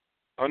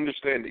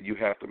 understand that you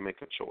have to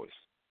make a choice.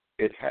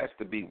 It has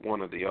to be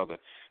one or the other.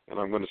 And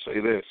I'm going to say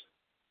this.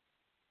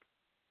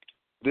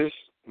 This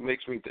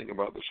makes me think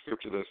about the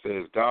scripture that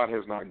says, God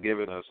has not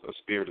given us a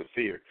spirit of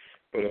fear,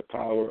 but a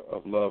power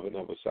of love and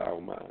of a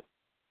sound mind.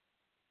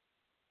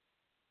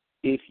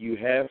 If you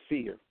have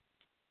fear,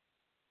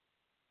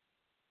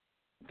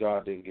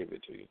 God didn't give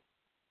it to you.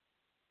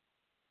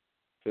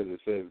 Because it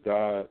says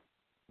God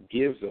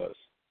gives us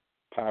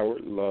power,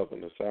 love,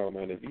 and a sound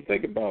mind. If you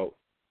think about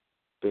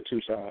the two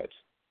sides,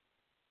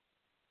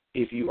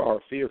 if you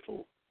are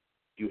fearful,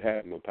 you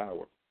have no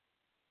power.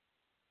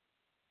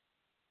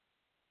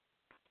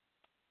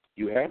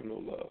 You have no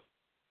love.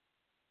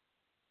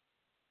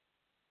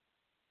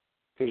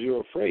 Because you're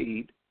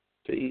afraid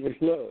to even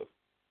love.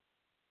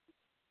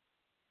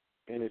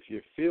 And if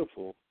you're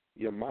fearful,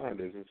 your mind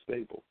isn't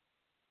stable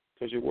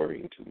because you're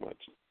worrying too much.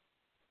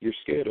 You're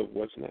scared of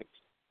what's next.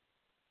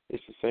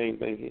 It's the same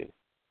thing here.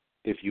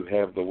 If you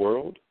have the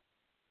world,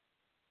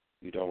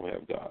 you don't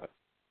have God.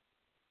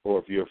 Or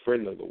if you're a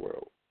friend of the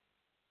world,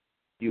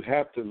 you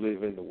have to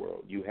live in the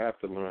world. You have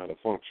to learn how to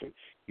function.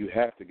 You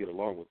have to get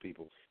along with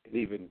people. And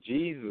even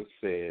Jesus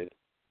said,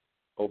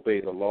 obey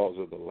the laws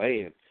of the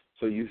land.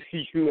 So you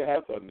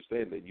have to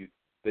understand that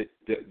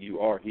you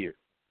are here.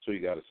 So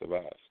you got to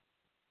survive.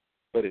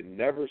 But it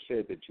never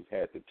said that you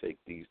had to take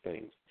these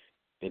things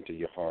into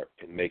your heart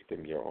and make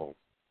them your own.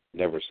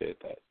 Never said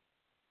that.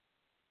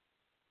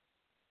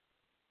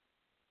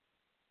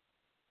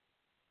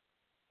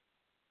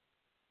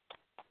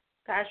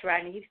 Gosh,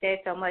 Rodney, you said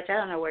so much. I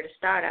don't know where to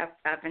start.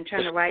 I've been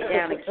trying to write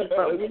down and keep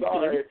up with you.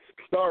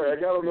 Sorry,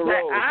 I got on the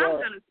road. I'm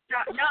going to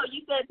start. No,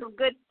 you said some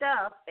good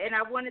stuff, and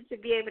I wanted to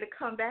be able to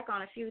come back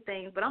on a few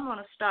things, but I'm going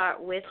to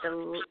start with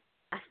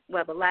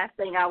the last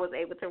thing I was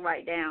able to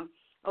write down,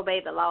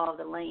 obey the law of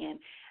the land.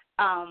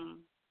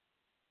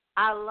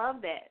 I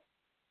love that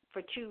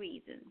for two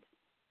reasons.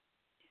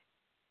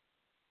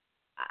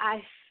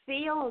 I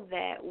feel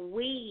that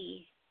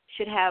we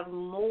should have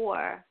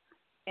more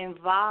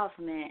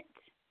involvement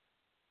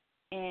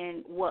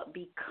in what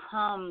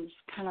becomes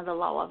kind of the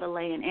law of the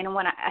land. And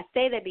when I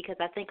say that because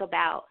I think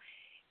about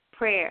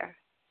prayer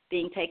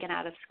being taken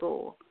out of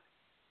school.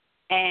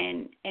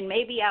 And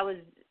maybe I was,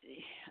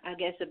 I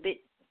guess, a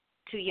bit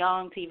too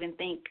young to even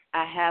think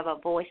I have a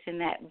voice in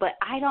that. But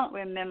I don't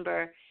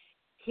remember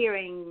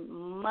hearing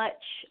much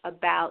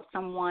about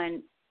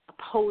someone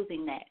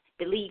opposing that,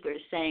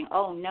 believers saying,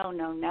 oh, no,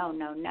 no, no,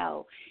 no,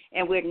 no.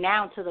 And we're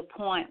now to the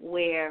point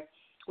where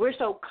we're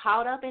so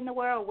caught up in the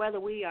world, whether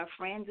we are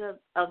friends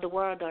of the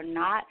world or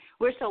not.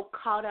 We're so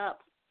caught up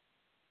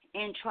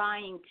in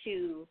trying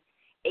to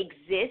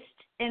exist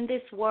in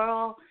this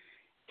world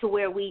to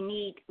where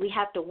we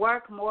have to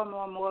work more and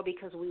more and more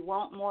because we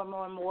want more and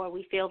more and more.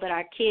 We feel that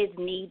our kids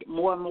need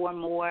more and more and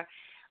more,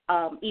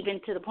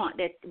 even to the point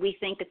that we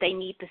think that they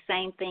need the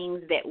same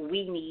things that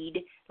we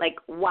need. Like,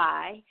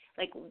 why?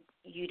 Like,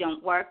 you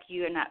don't work,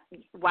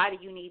 why do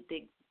you need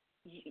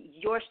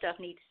your stuff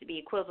needs to be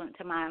equivalent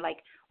to mine. Like,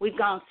 we've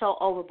gone so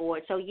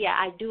overboard. So yeah,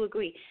 I do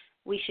agree.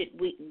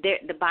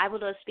 The Bible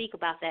does speak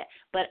about that,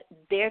 but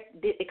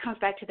it comes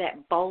back to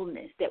that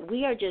boldness that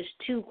we are just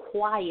too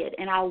quiet.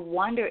 And I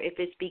wonder if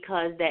it's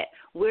because that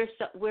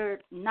we're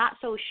not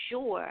so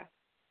sure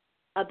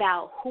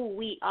about who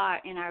we are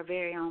in our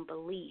very own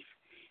belief,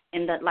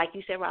 and that, like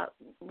you said,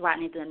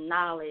 Rodney, the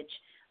knowledge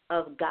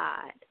of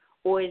God,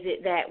 or is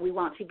it that we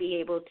want to be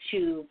able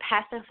to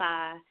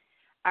pacify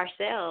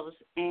ourselves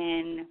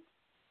and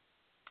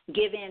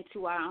give in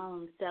to our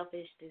own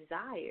selfish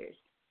desires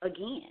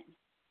again?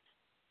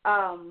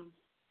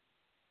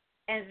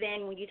 And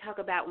then when you talk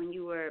about when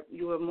you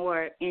were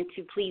more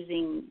into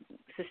pleasing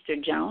Sister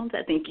Jones,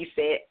 I think you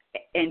said,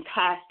 and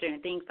pastor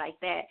and things like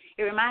that,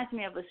 it reminds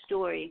me of a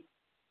story.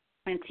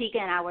 And Tika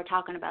and I were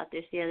talking about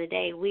this the other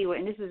day.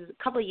 And this was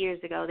a couple of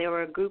years ago, there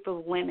were a group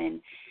of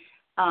women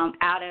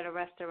out at a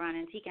restaurant,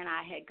 and Tika and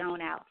I had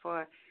gone out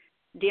for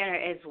dinner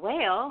as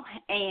well,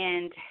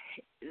 and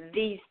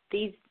these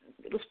it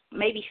was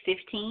maybe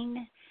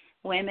 15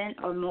 women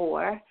or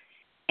more,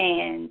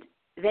 and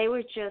they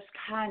were just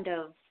kind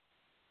of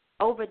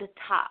over the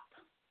top,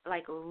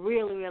 like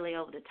really, really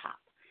over the top,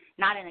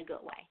 not in a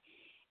good way.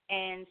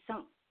 And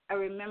I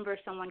remember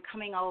someone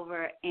coming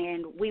over,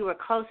 and we were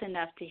close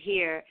enough to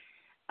hear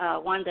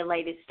one of the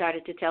ladies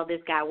started to tell this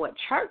guy what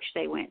church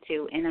they went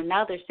to, and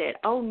another said,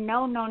 oh,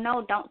 no, no,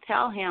 no, don't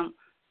tell him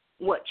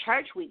what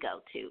church we go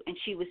to. And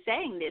she was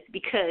saying this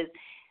because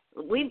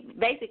we've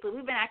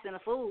been acting a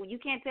fool. You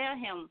can't tell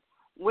him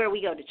where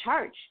we go to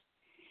church.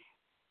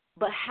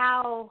 But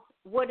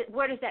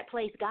where does that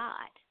place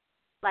God?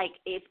 Like,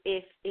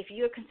 if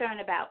you're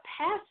concerned about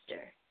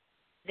pastor,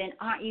 then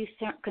aren't you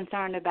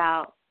concerned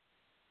about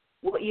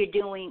what you're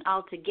doing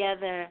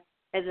altogether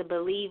as a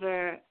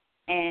believer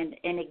and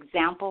an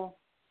example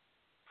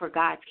for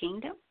God's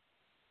kingdom?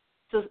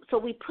 So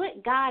we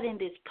put God in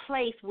this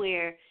place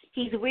where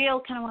he's real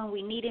kind of when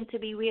we need him to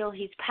be real.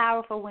 He's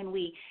powerful when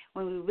we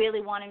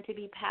really want him to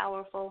be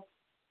powerful.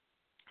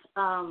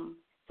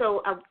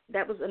 So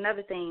that was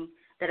another thing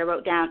that I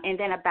wrote down. And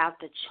then about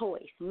the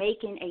choice,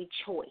 making a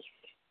choice.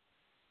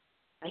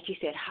 Like you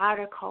said, hot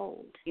or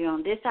cold. You're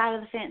on this side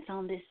of the fence,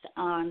 on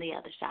the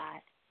other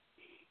side.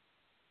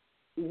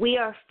 We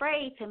are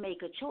afraid to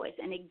make a choice.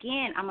 And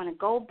again, I'm going to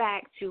go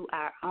back to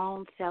our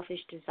own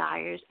selfish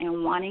desires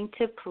and wanting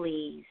to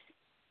please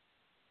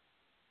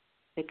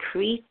the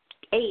creature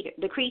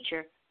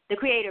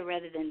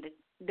rather than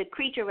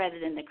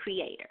the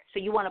creator. So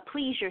you want to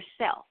please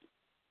yourself.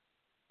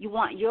 You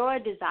want your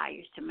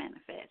desires to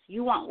manifest.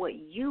 You want what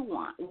you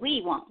want.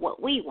 We want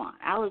what we want.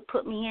 I would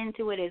put me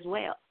into it as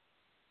well.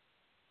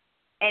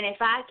 And if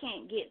I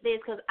can't get this,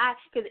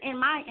 because in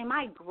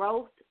my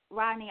growth,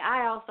 Rodney,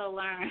 I also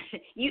learned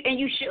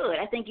you should.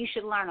 I think you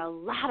should learn a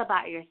lot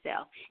about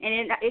yourself,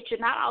 and it should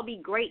not all be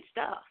great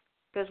stuff.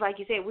 Because, like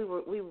you said, we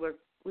were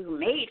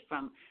made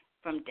from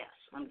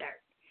dust, from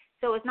dirt.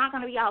 So it's not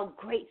going to be all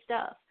great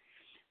stuff.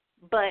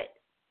 But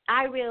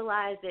I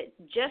realized that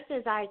just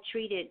as I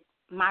treated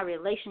my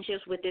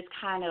relationships with this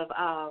kind of,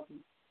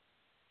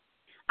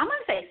 I'm going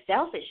to say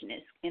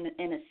selfishness in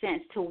a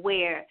sense, to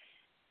where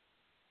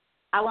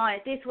I want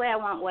it this way, I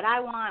want what I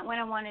want, when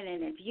I want it,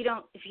 and if you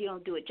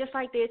don't do it just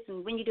like this,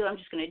 and when you do it, I'm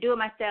just going to do it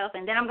myself,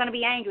 and then I'm going to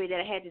be angry that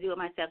I had to do it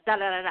myself,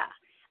 da-da-da-da.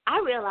 I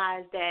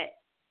realized that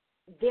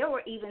there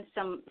were even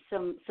some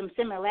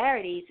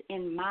similarities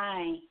in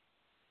my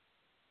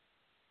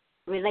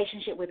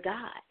relationship with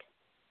God.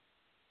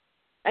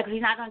 Like, if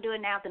he's not going to do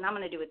it now, then I'm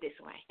going to do it this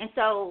way. And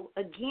so,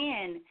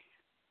 again,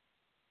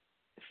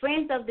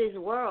 friends of this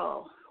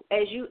world,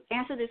 as you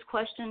answer this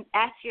question,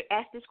 ask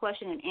this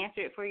question and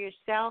answer it for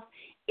yourself,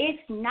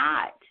 it's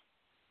not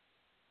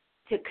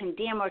to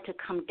condemn or to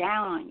come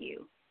down on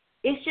you.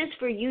 It's just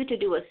for you to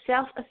do a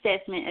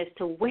self-assessment as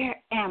to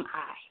where am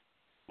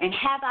I, and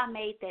have I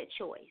made that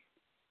choice?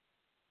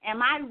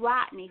 Am I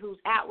Rodney, who's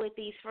out with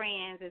these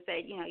friends and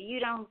say, you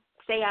don't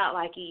stay out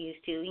like you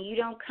used to, and you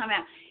don't come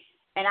out?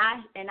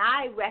 And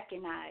I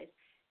recognize,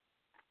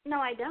 no,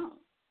 I don't.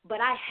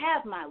 But I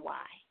have my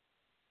why.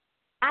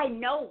 I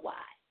know why.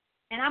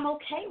 And I'm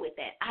okay with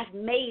that. I've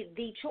made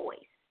the choice.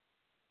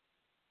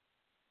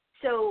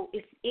 So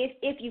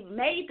if you've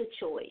made the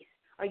choice,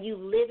 are you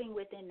living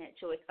within that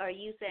choice? Are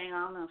you saying,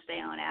 I'm going to stay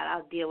on out,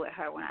 I'll deal with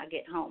her when I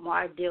get home, or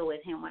I'll deal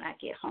with him when I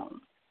get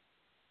home?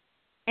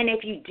 And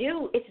if you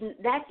do,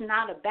 that's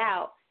not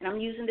about, and I'm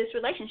using this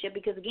relationship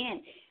because,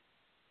 again,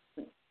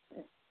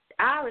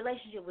 our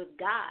relationship with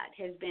God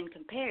has been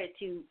compared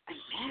to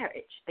a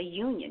marriage, a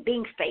union,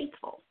 being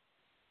faithful.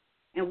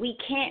 And we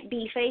can't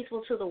be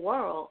faithful to the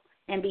world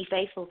and be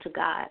faithful to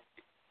God.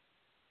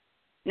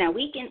 Now,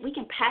 we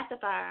can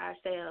pacify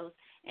ourselves,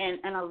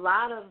 and a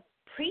lot of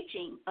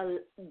preaching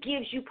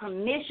gives you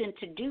permission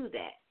to do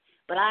that.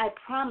 But I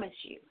promise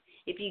you,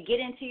 if you get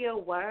into your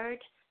word,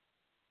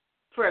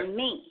 for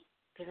me,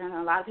 because I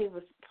know a lot of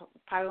people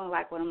probably don't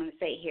like what I'm going to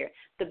say here,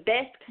 the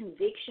best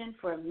conviction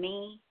for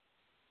me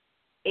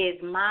is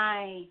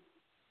my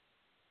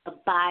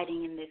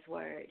abiding in this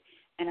word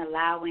and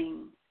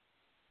allowing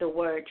the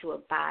word to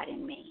abide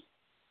in me.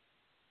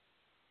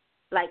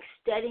 Like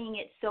studying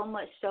it so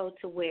much so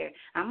to where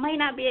I might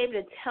not be able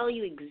to tell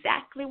you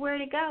exactly where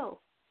to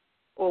go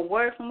or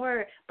word from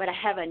word, but I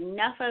have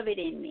enough of it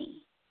in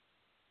me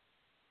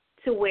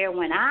to where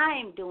when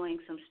I'm doing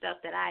some stuff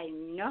that I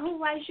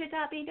know I should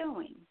not be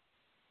doing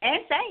and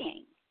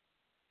saying,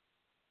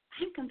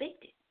 I'm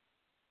convicted.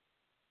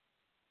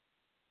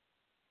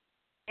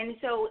 And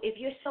so if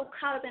you're so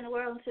caught up in the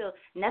world until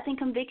nothing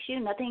convicts you,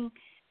 nothing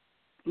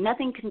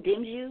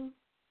condemns you,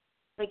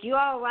 like you're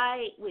all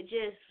right with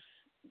just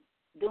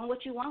doing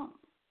what you want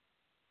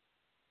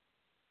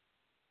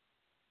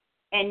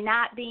and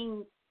not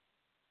being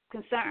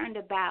concerned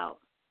about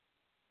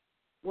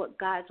what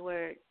God's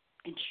word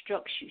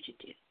instructs you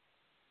to do.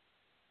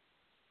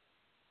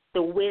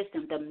 The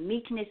wisdom, the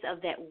meekness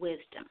of that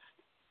wisdom.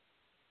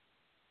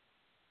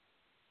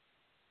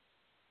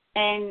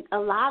 And a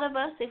lot of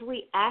us, if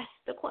we ask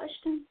the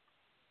question,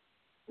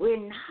 we're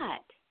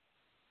not.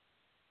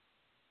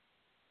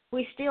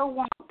 We still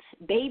want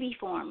baby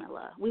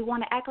formula. We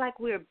want to act like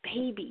we're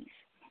babies.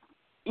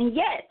 And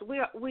yes,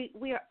 we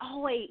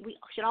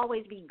should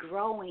always be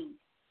growing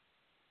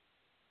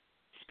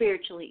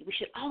spiritually. We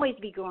should always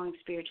be growing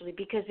spiritually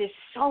because there's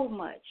so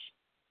much.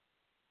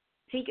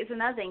 It's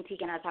another thing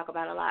Tika and I talk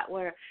about a lot,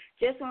 where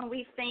just when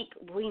we think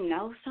we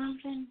know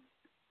something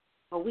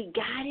or we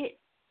got it,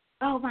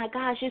 oh my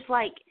gosh, it's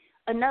like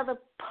another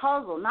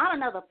puzzle, not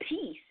another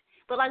piece,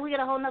 but like we got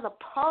a whole other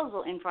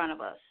puzzle in front of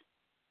us.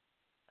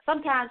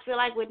 Sometimes feel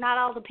like we're not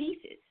all the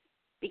pieces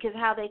because of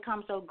how they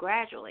come so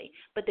gradually.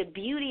 But the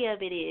beauty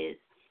of it is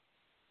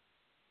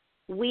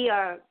we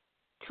are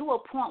to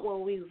a point where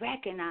we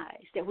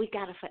recognize that we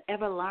got to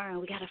forever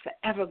learn, we got to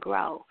forever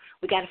grow,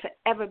 we got to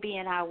forever be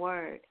in our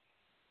word.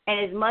 And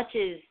as much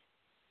as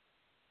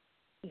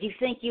you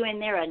think you're in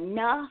there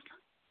enough,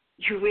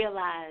 you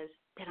realize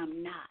that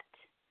I'm not.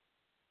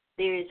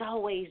 There is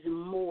always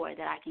more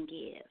that I can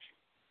give.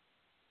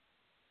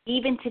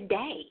 Even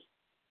today,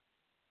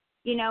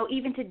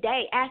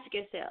 ask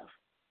yourself,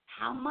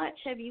 how much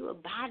have you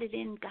abided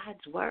in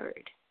God's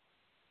word?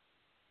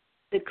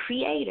 The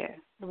Creator,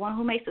 the one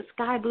who makes the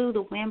sky blue,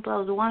 the wind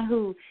blows, the one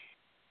who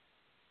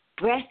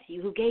breathed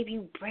you, who gave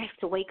you breath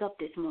to wake up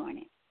this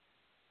morning.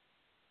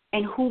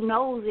 And who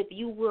knows if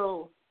you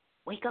will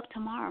wake up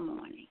tomorrow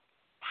morning.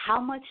 How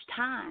much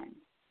time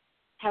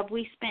have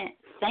we spent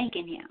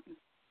thanking him,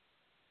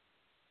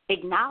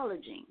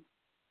 acknowledging,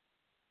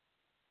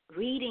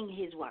 reading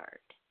his word?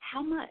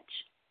 How much?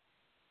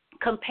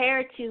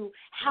 Compared to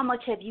how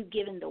much have you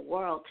given the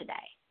world today?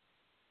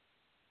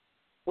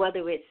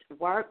 Whether it's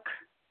work,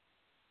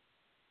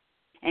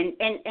 and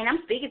I'm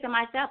speaking to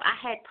myself,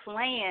 I had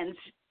plans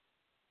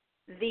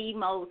the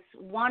most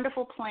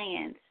wonderful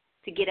plans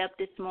to get up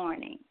this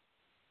morning,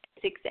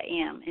 6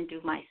 a.m., and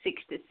do my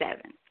 6 to 7.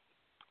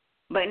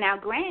 But now,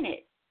 granted,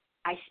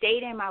 I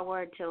stayed in my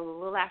word till a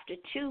little after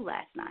 2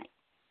 last night.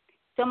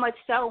 So much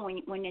so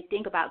when you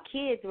think about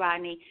kids,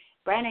 Rodney,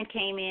 Brandon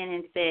came in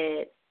and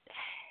said,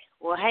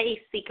 well, hey,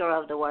 seeker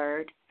of the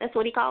word. That's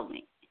what he called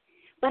me.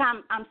 But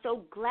I'm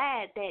so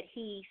glad that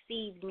he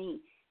sees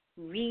me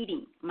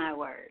reading my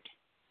word,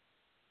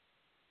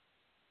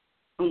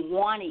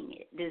 wanting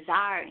it,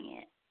 desiring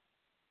it.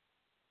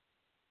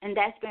 And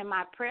that's been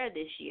my prayer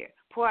this year.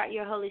 Pour out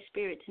your Holy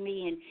Spirit to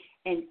me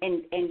and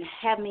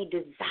have me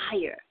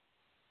desire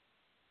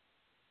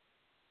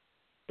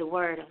the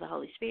word of the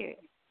Holy Spirit.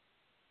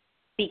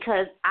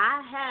 Because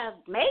I have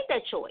made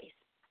that choice.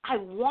 I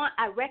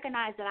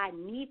recognize that I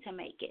need to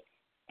make it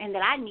and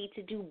that I need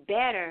to do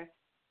better.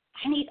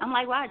 I'm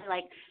like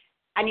Rodney,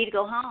 I need to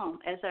go home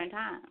at a certain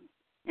time.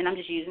 And I'm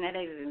just using that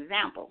as an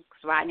example.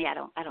 Because Rodney, I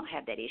don't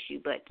have that issue,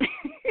 but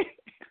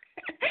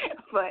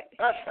but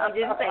I'm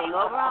just saying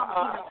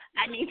overall,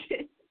 I need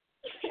to.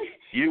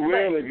 You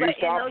will if you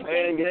stop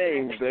playing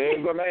games.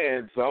 There's a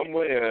man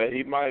somewhere.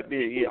 He might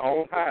be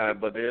on high,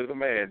 but there's a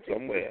man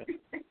somewhere.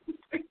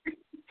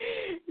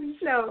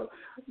 So,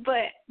 but,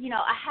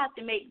 I have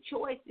to make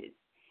choices.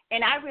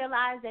 And I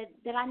realize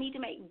that I need to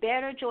make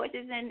better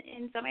choices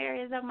in some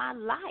areas of my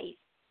life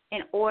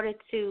in order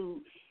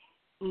to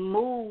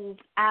move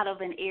out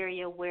of an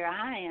area where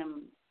I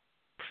am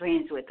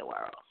friends with the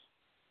world.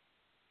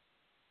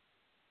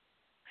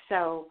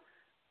 So,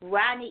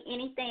 Rodney,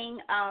 anything,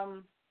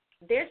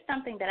 there's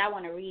something that I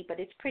want to read, but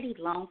it's pretty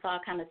long, so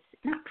I'll kind of,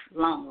 not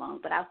long,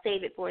 but I'll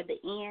save it for the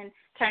end,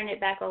 turn it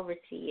back over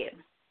to you.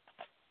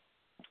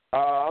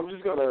 I'm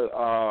just going to,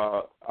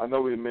 I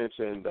know we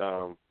mentioned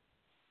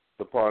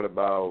the part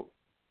about,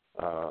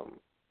 I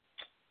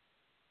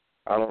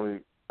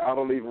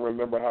don't even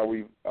remember how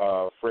we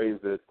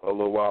phrased it a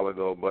little while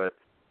ago, but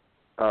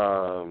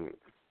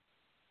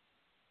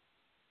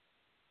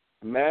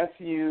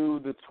Matthew,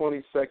 the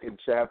 22nd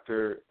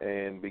chapter,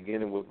 and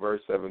beginning with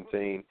verse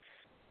 17,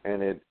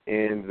 and it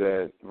ends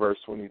at verse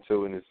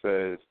 22, and it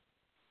says,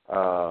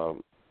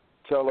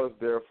 tell us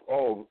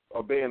therefore,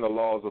 obeying the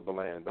laws of the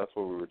land. That's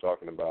what we were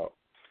talking about.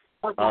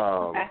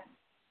 Okay.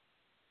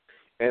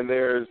 And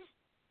there's,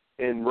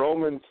 in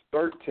Romans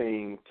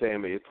 13,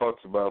 Tammy, it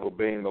talks about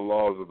obeying the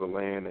laws of the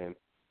land and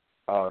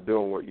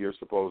doing what you're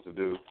supposed to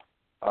do.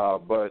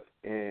 But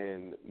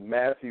in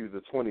Matthew,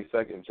 the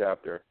 22nd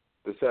chapter,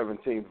 the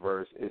 17th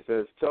verse, it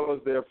says, tell us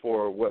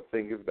therefore what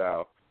thinkest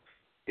thou?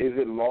 Is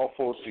it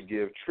lawful to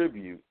give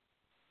tribute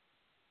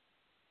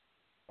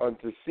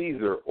unto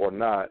Caesar or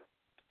not?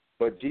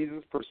 But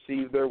Jesus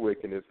perceived their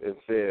wickedness and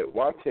said,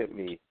 why tempt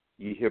me,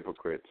 ye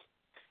hypocrites?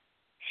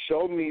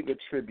 Show me the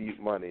tribute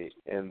money.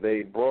 And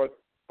they brought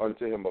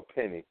unto him a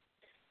penny.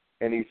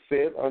 And he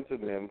said unto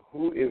them,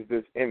 who is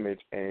this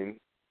image and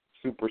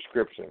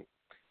superscription?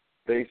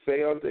 They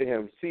say unto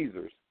him,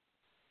 Caesar's.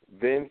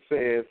 Then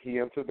saith he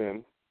unto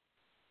them,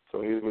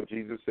 so here's what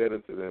Jesus said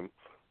unto them,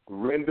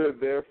 render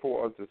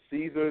therefore unto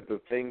Caesar the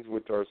things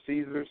which are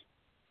Caesar's,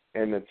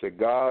 and unto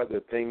God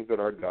the things that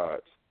are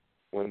God's.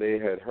 When they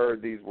had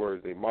heard these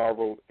words, they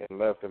marveled and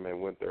left him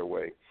and went their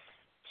way.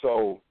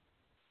 So,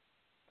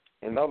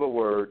 in other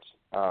words,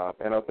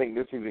 and I think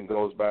this even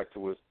goes back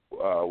to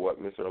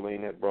what Ms.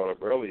 Erlene had brought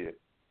up earlier,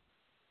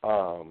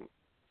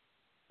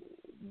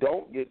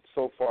 don't get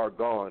so far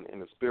gone in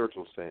the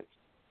spiritual sense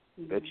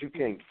that you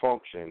can't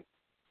function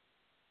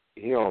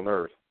here on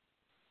earth,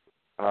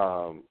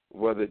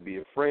 whether it be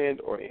a friend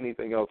or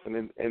anything else. And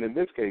in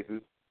this case,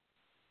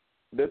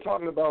 they're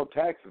talking about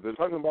taxes. They're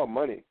talking about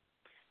money.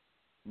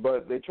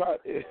 But they try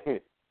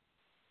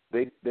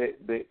they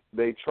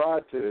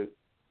tried to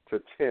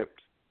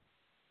tempt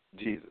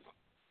Jesus.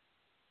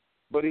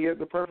 But he had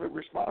the perfect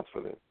response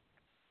for them.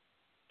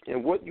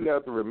 And what you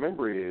have to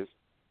remember is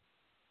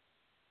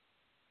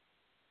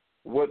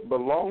what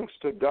belongs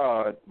to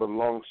God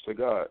belongs to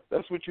God.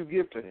 That's what you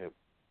give to him.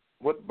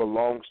 What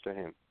belongs to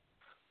him.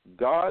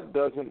 God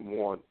doesn't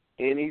want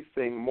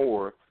anything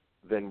more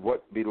than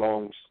what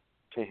belongs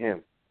to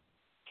him.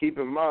 Keep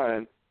in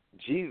mind,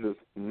 Jesus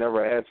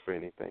never asked for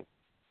anything.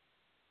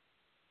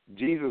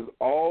 Jesus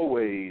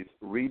always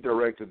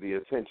redirected the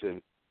attention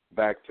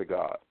back to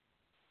God,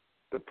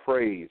 the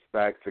praise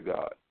back to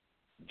God.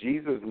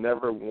 Jesus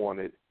never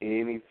wanted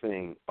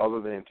anything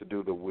other than to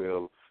do the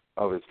will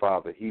of his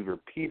Father. He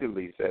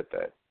repeatedly said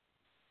that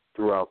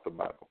throughout the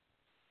Bible.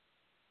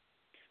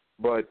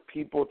 But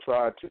people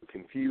try to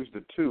confuse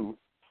the two,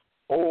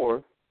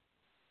 or,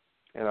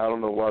 and I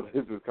don't know why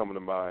this is coming to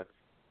mind,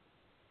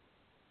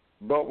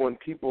 but when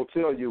people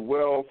tell you,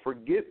 well,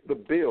 forget the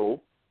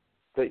bill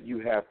that you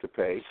have to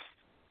pay,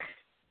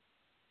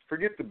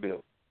 forget the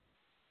bill.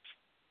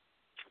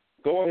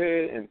 Go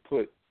ahead and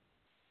put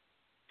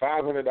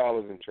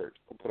 $500 in church,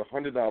 or put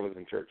 $100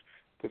 in church,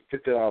 put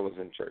 $50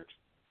 in church.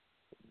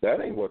 That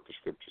ain't what the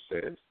scripture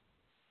says.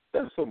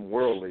 That's some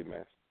worldly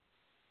mess.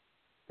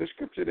 The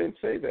scripture didn't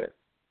say that.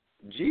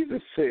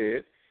 Jesus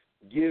said,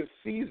 give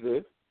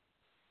Caesar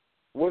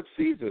what's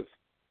Caesar's.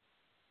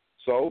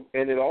 So,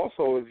 and it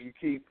also, if you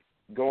keep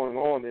going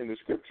on in the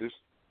scriptures,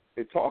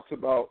 it talks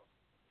about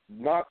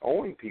not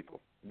owning people.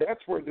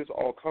 That's where this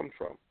all comes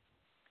from.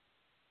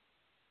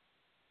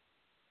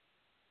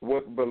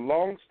 What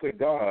belongs to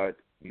God,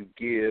 you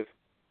give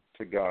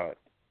to God.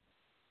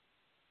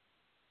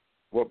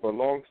 What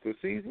belongs to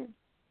Caesar,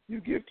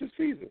 you give to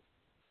Caesar.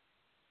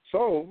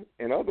 So,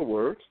 in other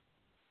words,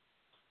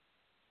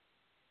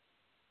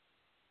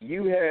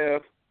 you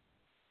have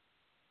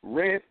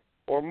rent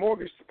or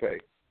mortgage to pay.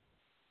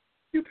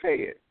 You pay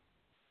it.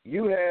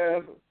 You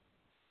have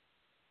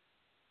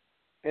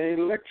an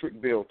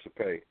electric bill to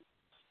pay.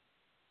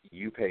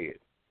 You pay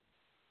it.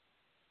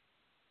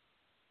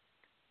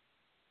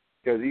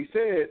 Because he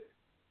said,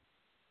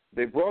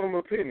 they brought him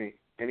a penny,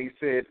 and he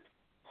said,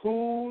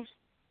 whose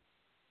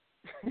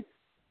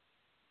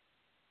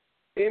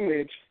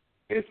image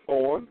is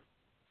on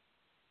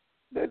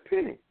that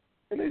penny?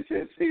 And they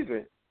said,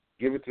 Caesar.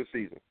 Give it to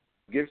Caesar.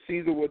 Give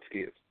Caesar what's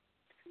his.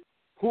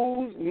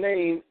 Whose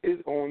name is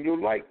on your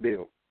light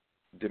bill?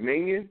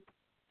 Dominion?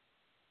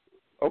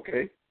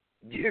 Okay.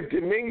 Give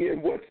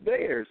Dominion what's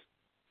theirs.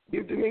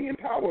 Give Dominion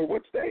power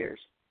what's theirs.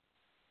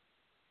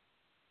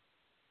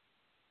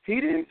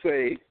 He didn't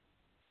say,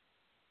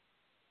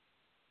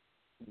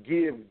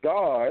 give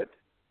God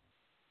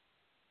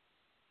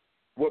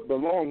what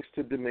belongs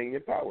to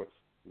Dominion powers.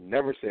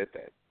 Never said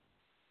that.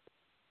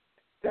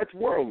 That's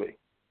worldly.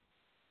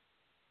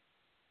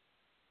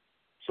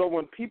 So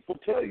when people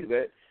tell you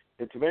that,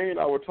 and Tamari and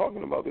I were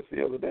talking about this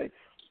the other day,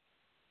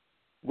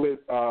 with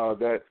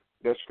that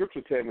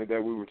scripture statement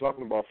that we were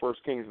talking about, 1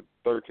 Kings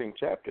 13th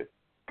chapter,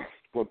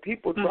 when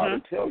people try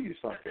to tell you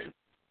something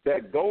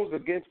that goes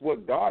against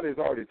what God has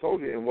already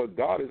told you, and what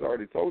God has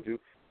already told you,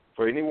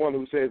 for anyone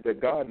who says that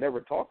God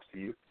never talks to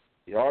you,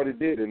 he already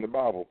did in the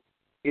Bible,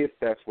 if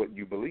that's what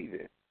you believe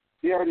in.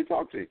 He already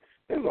talked to you.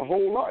 There's a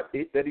whole lot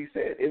that he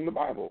said in the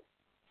Bible.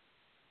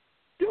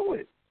 Do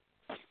it.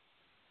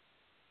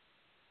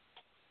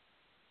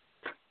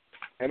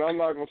 And I'm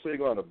not going to say you're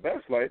going to have the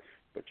best life,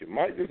 but you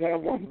might just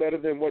have one better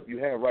than what you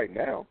have right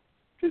now.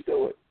 Just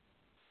do it.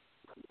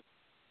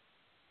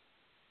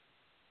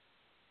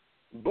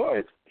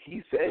 But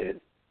he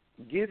said,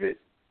 give it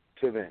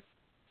to them.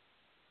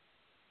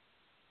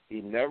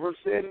 He never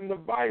said in the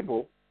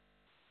Bible,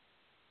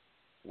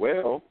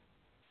 well,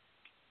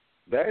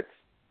 that's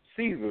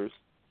Caesar's,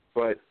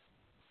 but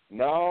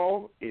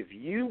now if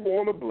you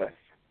want a blessing,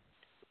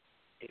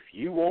 if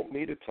you want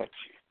me to touch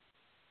you,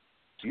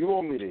 if you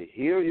want me to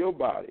heal your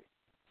body,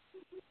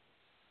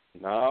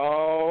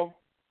 no,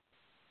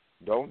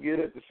 don't get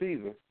it to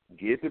Caesar,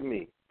 get it to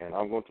me, and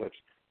I'm going to touch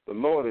you. The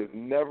Lord is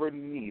never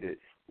needed.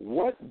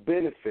 What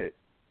benefit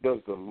does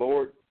the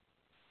Lord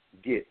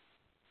get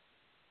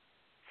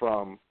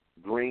from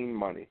green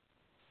money?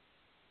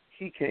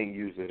 He can't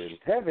use it in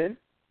heaven.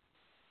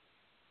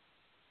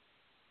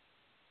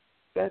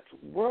 That's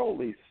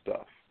worldly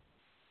stuff.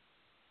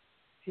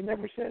 He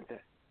never said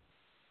that.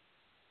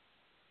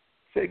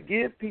 He said,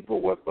 give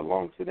people what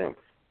belongs to them.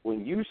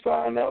 When you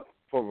sign up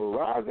for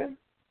Verizon,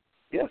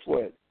 guess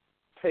what?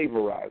 Pay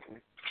Verizon.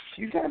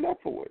 You signed up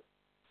for it.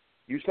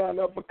 You signed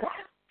up for Cox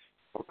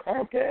or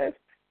Comcast,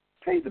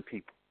 pay the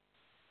people.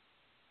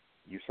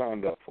 You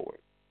signed up for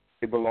it.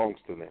 It belongs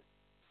to them.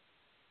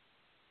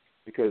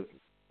 Because,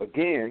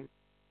 again,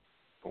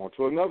 going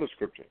to another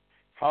scripture,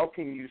 how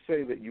can you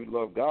say that you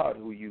love God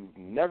who you've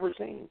never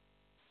seen,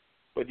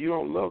 but you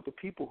don't love the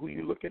people who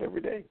you look at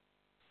every day?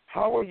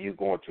 How are you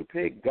going to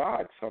pay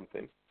God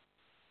something,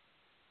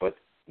 but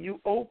you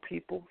owe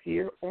people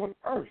here on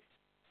earth?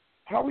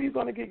 How are you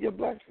going to get your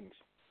blessings?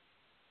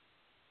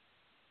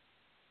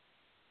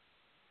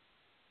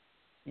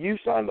 You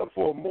signed up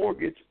for a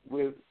mortgage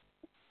with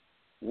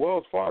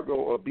Wells Fargo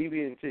or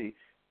BB&T.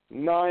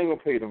 No, I ain't going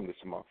to pay them this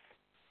month.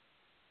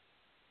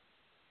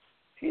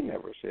 He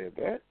never said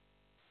that.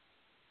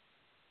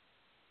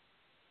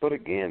 But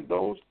again,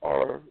 those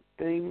are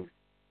things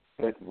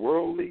that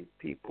worldly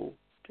people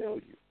tell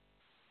you.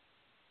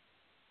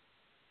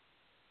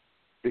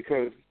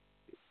 Because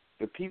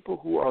the people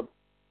who are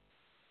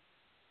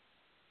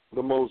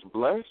the most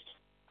blessed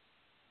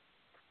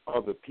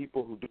are the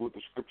people who do what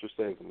the Scripture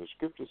says. And the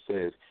Scripture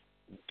says,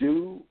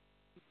 do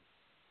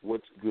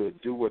what's good,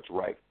 do what's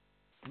right,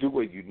 do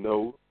what you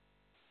know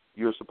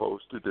you're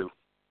supposed to do.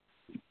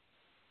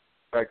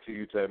 Back to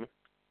you, Tammy.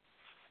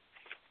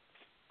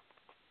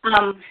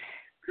 A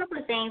couple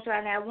of things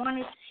right now.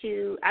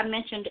 I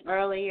mentioned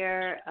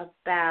earlier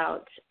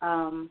about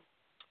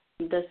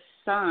the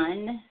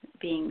sun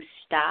being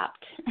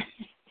stopped,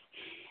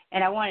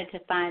 and I wanted to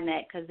find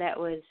that because that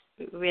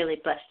really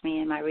blessed me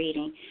in my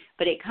reading.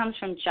 But it comes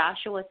from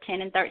Joshua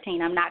 10 and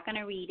 13. I'm not going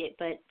to read it,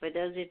 but for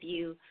those of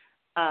you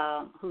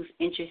who's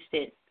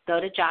interested, go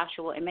to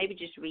Joshua and maybe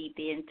just read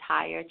the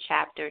entire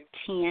chapter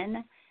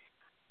 10.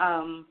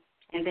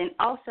 And then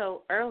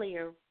also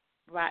earlier,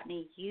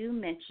 Rodney, you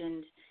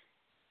mentioned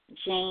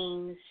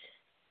James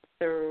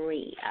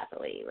 3, I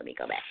believe. Let me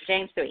go back.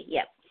 James 3,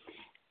 yep.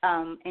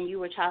 And you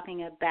were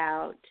talking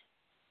about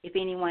if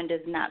anyone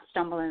does not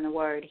stumble in the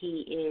word,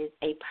 he is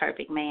a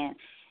perfect man.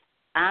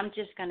 I'm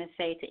just going to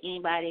say to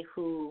anybody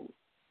who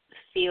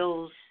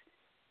feels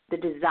the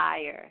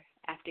desire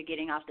after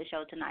getting off the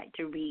show tonight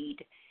to read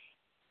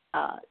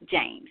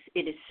James.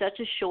 It is such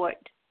a short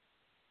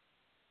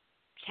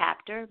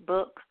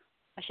book,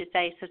 such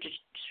a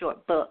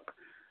short book.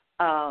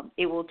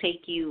 It will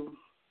take you,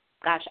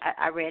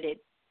 I read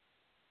it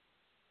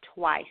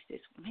twice,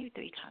 maybe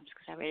 3 times,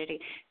 because I read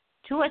it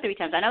 2 or 3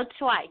 times. I know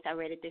twice I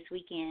read it this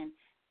weekend,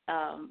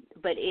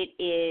 but it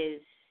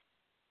is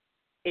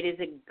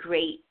a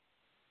great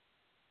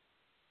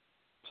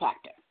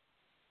chapter.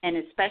 And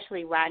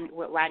especially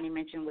what Rodney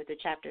mentioned with the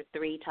chapter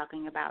 3,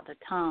 talking about the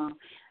tongue,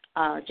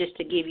 just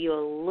to give you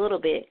a little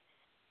bit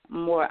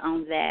more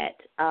on that.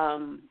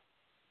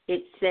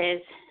 It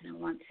says, and I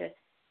want to,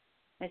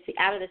 let's see,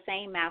 out of the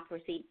same mouth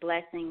proceed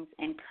blessings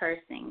and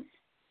cursings.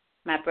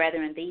 My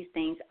brethren, these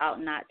things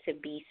ought not to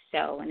be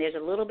so. And there's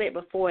a little bit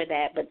before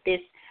that, but this,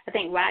 I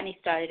think Rodney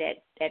started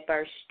at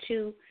verse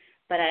 2,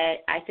 but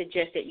I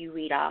suggest that you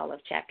read all of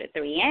chapter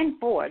 3 and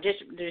 4,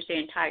 just the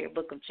entire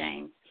book of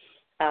James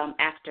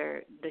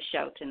after the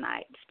show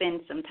tonight.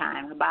 Spend some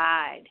time,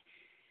 abide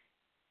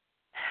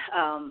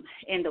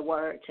in the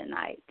Word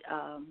tonight,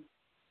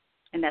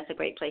 and that's a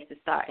great place to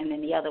start. And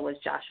then the other was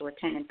Joshua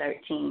 10 and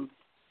 13.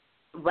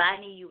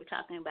 Rodney, you were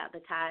talking about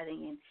the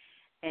tithing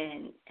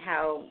and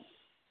how,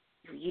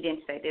 you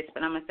didn't say this,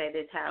 but I'm going to say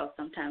this, how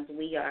sometimes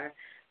we are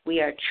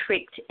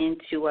tricked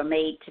into or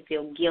made to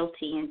feel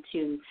guilty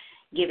into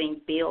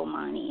giving bill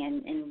money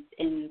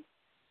and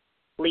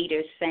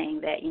leaders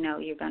saying that,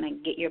 you're going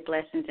to get your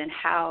blessings, and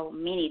how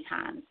many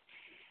times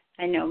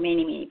I know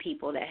many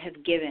people that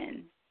have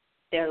given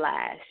their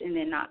last and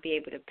then not be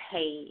able to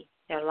pay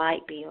their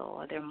light bill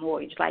or their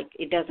mortgage, like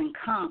it doesn't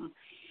come.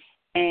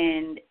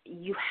 And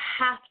we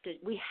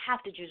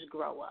have to just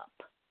grow up.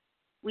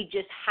 We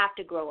just have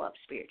to grow up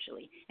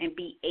spiritually and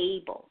be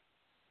able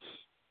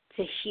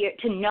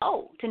to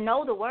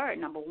know the word,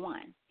 number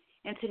one,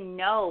 and to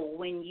know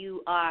when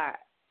you are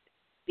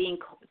being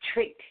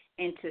tricked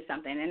into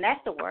something. And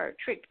that's the word,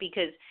 tricked,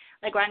 because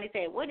like Rodney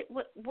said,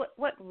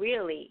 what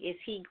really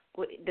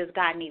does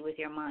God need with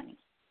your money?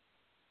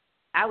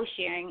 I was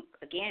sharing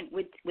again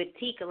with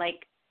Tika,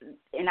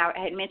 and I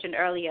had mentioned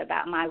earlier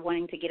about my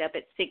wanting to get up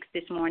at 6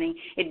 this morning.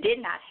 It did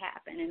not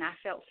happen, and I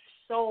felt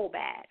so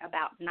bad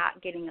about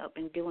not getting up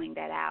and doing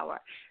that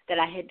hour that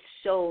I had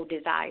so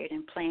desired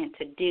and planned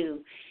to do.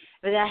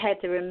 But I had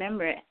to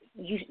remember,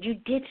 you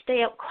did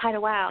stay up quite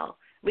a while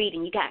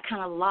reading. You got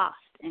kind of lost,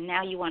 and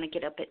now you want to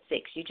get up at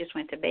 6. You just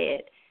went to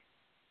bed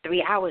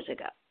 3 hours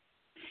ago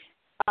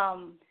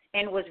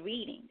and was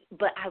reading.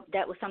 But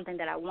that was something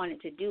that I wanted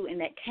to do, and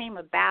that came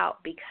about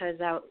because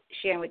I was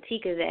sharing with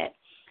Tika that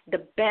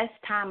the best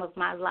time of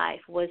my life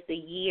was the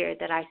year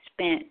that I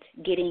spent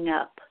getting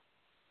up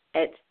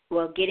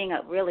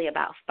really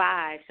about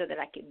 5 so that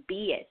I could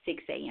be at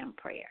 6 a.m.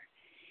 prayer.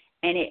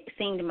 And it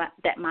seemed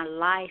that my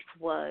life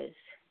was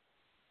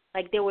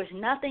like there was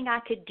nothing I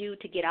could do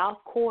to get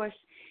off course,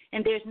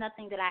 and there's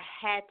nothing that I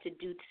had to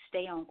do to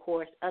stay on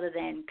course other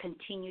than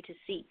continue to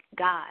seek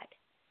God.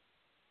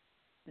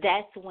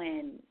 That's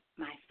when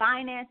my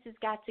finances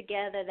got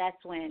together.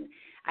 That's when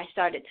I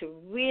started to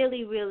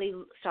really, really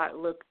start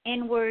look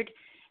inward.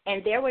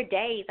 And there were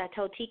days, I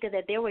told Tika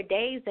that there were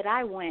days that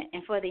I went,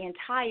 and for the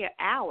entire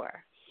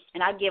hour,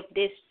 and I give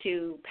this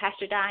to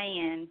Pastor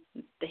Diane,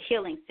 the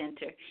Healing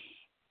Center,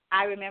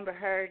 I remember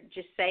her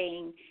just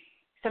saying,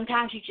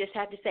 sometimes you just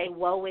have to say,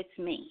 woe, it's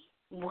me.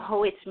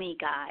 Woe, it's me,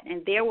 God.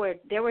 And there were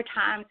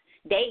times,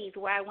 days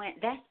where I went,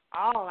 that's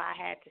all I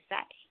had to say.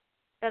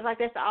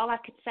 That's all I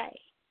could say.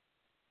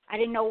 I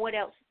didn't know what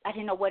else. I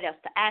didn't know what else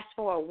to ask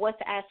for or what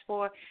to ask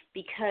for,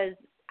 because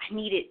I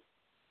needed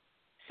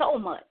so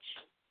much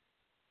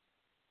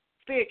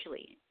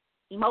spiritually,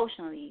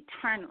 emotionally,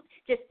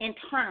 just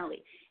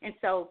internally. And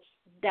so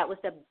that was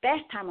the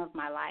best time of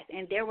my life.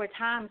 And there were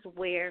times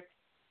where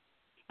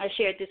I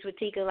shared this with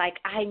Tika,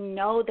 I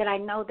know that I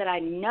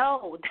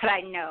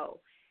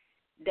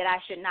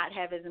should not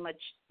have as much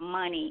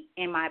money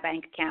in my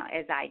bank account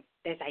as I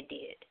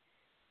did.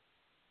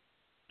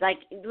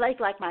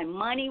 Like my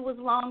money was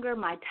longer,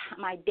 my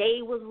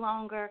day was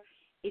longer.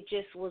 It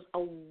just was a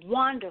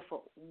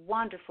wonderful,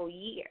 wonderful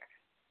year.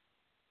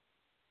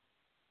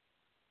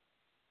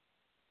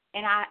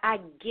 And I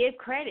give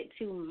credit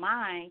to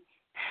my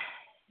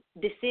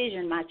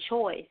decision, my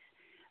choice,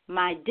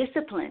 my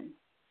discipline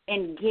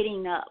in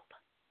getting up,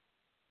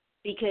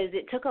 because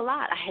it took a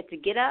lot. I had to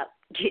get up,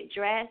 get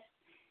dressed,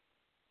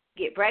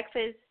 get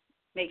breakfast,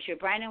 make sure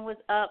Brandon was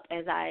up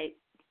as I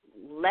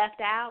left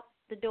out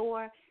the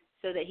door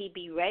so that he'd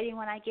be ready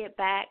when I get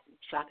back,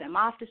 drop him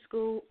off to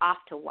school, off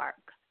to work.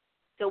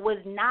 So it was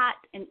not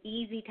an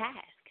easy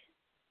task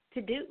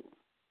to do.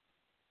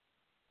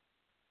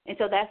 And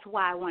so that's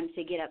why I wanted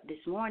to get up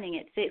this morning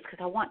at 6, because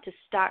I want to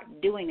start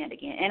doing that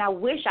again. And I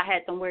wish I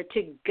had somewhere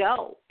to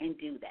go and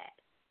do that,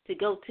 to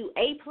go to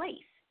a place,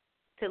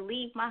 to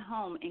leave my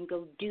home and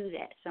go do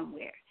that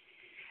somewhere.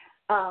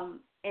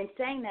 And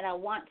saying that, I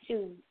want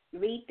to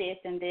read this,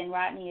 and then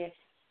Rodney, if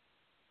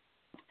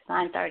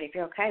 9:30. If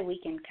you're okay, we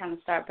can kind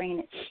of start bringing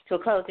it to a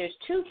close. There's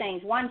two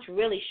things. One's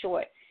really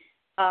short,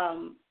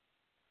 and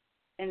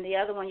the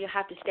other one you'll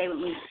have to stay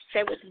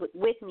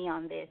with me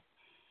on this.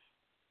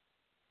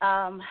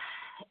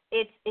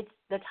 It's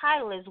the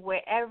title is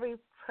Where Every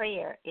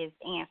Prayer is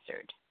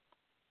Answered.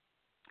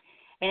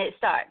 And it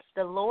starts,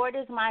 the Lord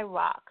is my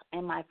rock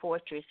and my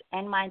fortress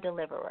and my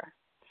deliverer,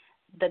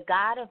 the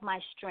God of my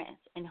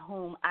strength in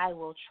whom I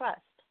will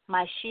trust,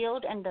 my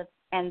shield and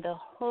the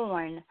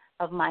horn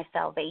of my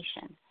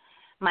salvation,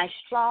 my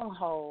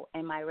stronghold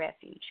and my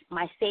refuge,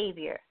 my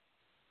Savior.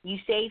 You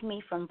save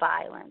me from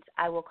violence.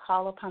 I will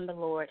call upon the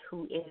Lord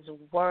who is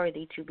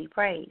worthy to be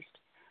praised.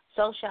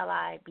 So shall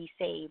I be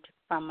saved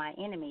from my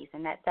enemies.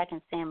 And that's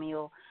 2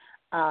 Samuel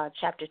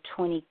chapter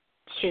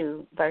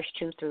 22, verse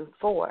 2 through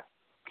 4.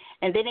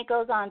 And then it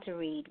goes on to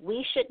read,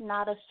 we should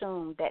not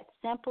assume that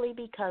simply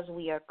because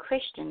we are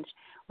Christians,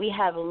 we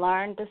have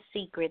learned the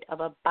secret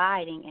of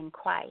abiding in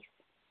Christ.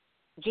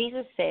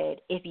 Jesus said,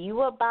 if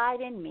you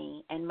abide in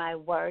me and my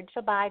words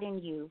abide in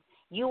you,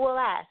 you will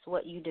ask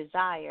what you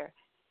desire,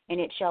 and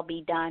it shall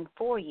be done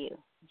for you.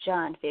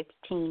 John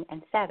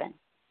 15:7.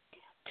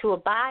 To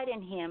abide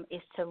in him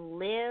is to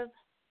live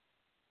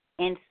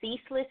in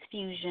ceaseless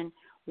fusion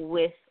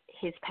with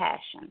his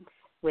passions.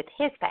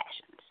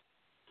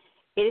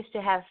 It is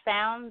to have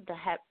found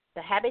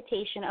the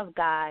habitation of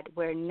God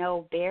where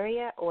no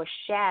barrier or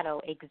shadow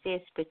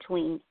exists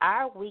between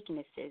our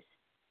weaknesses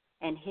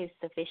and his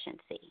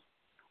sufficiency,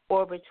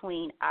 or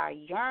between our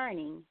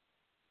yearning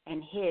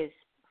and his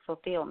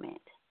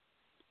fulfillment.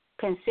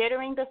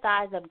 Considering the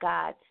size of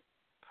God's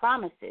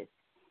promises,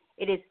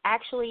 it is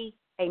actually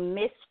a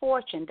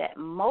misfortune that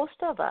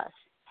most of us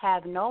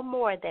have no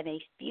more than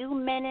a few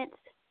minutes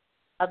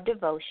of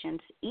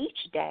devotions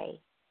each day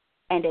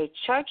and a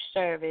church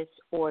service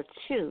or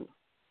two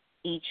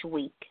each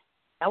week.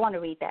 I want to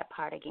read that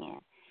part again.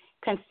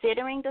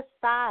 Considering the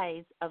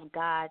size of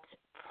God's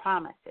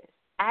promises,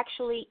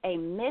 actually a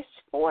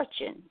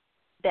misfortune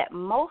that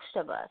most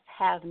of us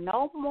have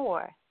no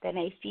more than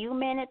a few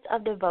minutes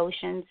of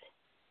devotions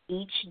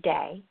each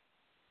day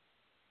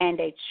and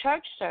a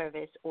church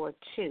service or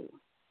two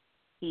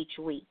each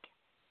week.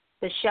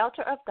 The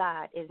shelter of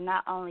God is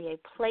not only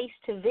a place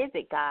to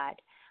visit God,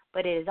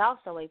 but it is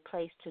also a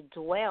place to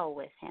dwell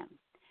with him.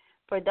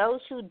 For those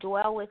who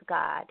dwell with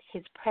God,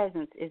 his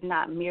presence is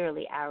not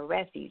merely our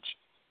refuge.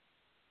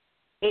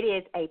 It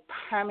is a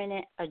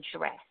permanent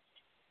address.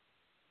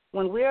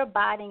 When we're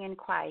abiding in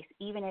Christ,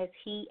 even as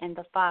he and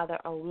the Father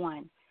are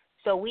one,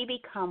 so we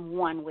become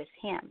one with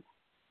him.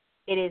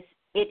 It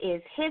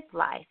is his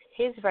life,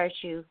 his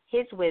virtue,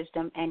 his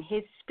wisdom, and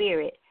his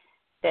spirit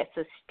that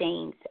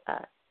sustains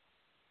us.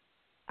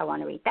 I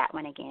want to read that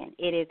one again.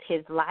 It is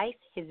his life,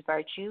 his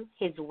virtue,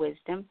 his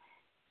wisdom,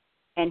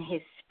 and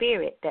his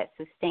spirit that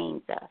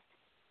sustains us.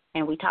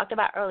 And we talked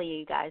about earlier,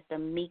 you guys, the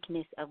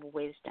meekness of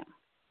wisdom.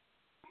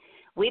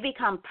 We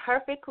become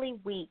perfectly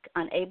weak,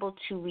 unable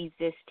to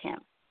resist him,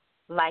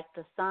 like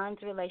the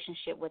son's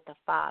relationship with the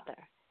father.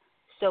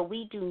 So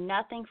we do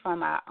nothing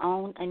from our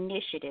own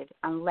initiative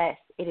unless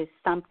it is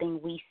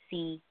something we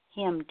see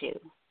him do.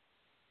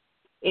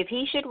 If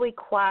he should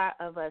require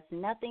of us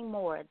nothing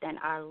more than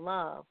our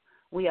love,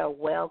 we are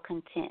well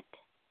content.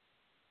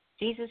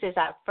 Jesus is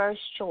our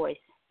first choice,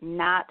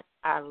 not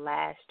our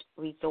last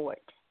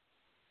resort.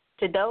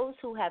 To those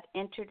who have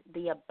entered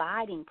the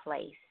abiding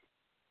place,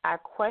 our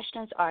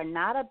questions are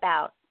not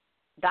about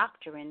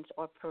doctrines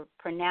or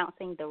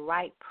pronouncing the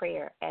right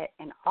prayer at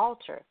an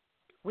altar.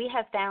 We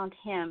have found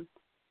him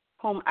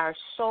whom our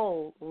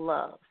soul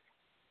loves.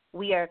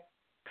 We are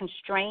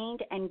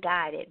constrained and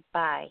guided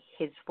by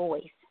his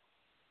voice,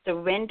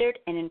 surrendered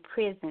and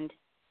imprisoned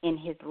in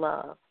his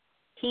love.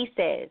 He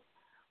says,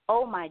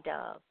 "O my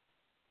dove,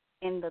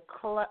 in the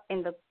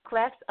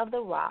clefts of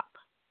the rock,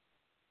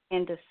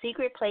 in the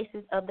secret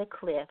places of the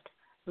cliff,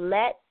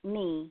 let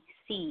me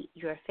see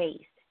your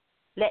face.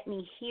 Let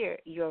me hear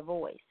your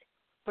voice.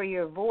 For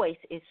your voice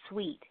is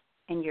sweet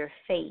and your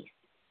face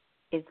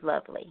is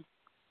lovely."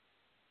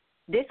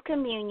 This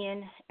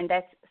communion, and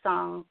that's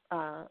Song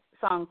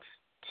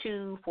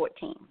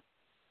 2:14.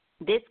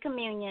 This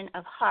communion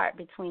of heart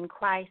between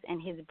Christ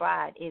and his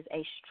bride is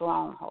a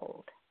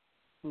stronghold.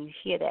 And you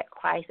hear that,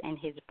 Christ and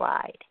his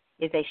bride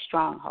is a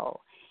stronghold.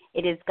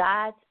 It is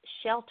God's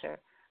shelter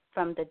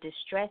from the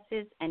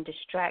distresses and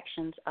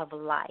distractions of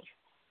life.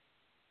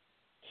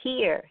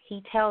 Here,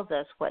 he tells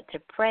us what to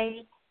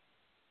pray.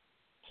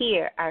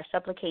 Here, our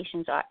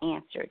supplications are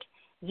answered.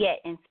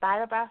 Yet, in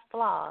spite of our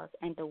flaws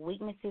and the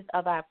weaknesses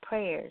of our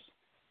prayers,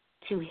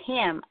 to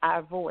him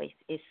our voice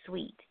is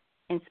sweet.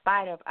 In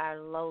spite of our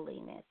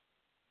lowliness,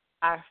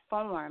 our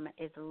form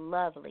is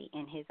lovely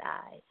in his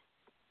eyes.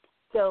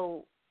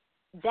 So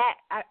that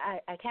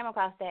I came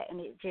across that, and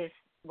it just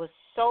was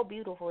so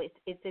beautiful.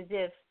 It's as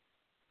if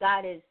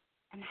God is,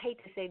 and I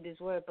hate to say this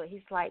word, but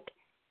he's like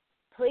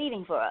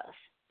pleading for us.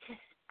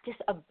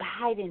 Just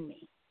abide in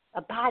me.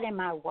 Abide in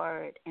my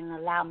word and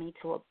allow me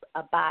to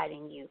abide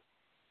in you.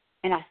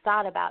 And I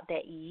thought about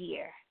that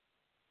year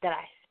that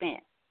I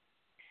spent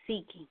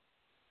seeking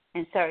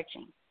and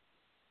searching.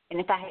 And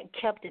if I had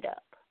kept it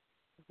up,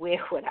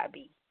 where would I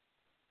be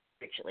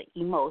spiritually,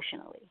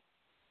 emotionally?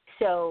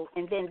 So,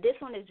 and then this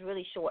one is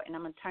really short, and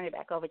I'm going to turn it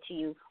back over to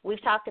you.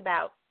 We've talked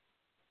about,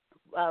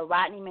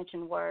 Rodney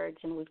mentioned words,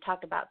 and we've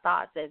talked about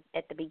thoughts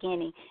at the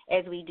beginning,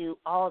 as we do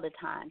all the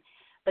time.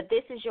 But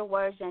this is your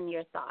words and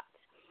your thoughts.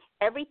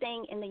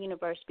 Everything in the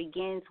universe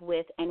begins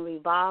with and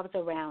revolves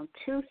around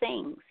two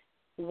things,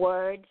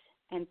 words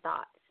and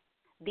thoughts.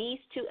 These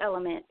two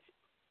elements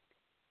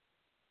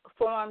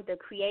form the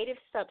creative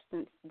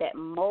substance that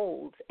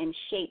molds and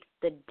shapes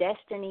the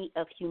destiny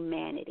of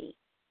humanity.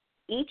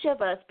 Each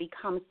of us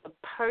becomes the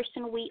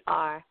person we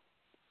are,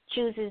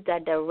 chooses the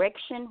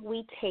direction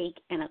we take,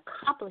 and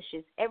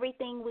accomplishes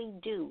everything we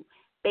do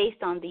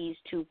based on these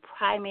two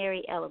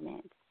primary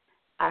elements.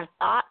 Our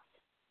thoughts,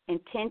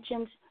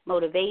 intentions,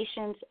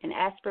 motivations, and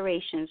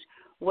aspirations,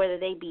 whether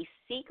they be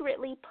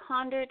secretly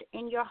pondered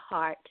in your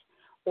heart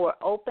or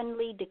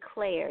openly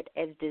declared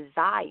as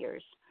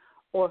desires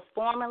or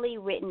formally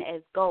written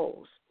as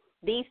goals,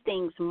 these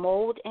things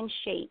mold and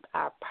shape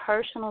our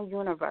personal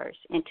universe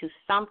into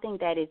something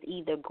that is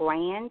either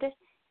grand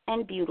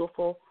and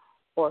beautiful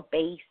or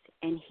base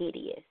and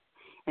hideous.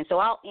 And so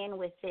I'll end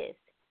with this.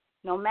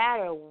 No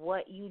matter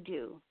what you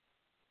do,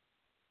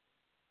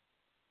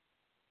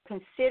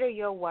 consider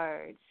your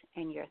words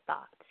and your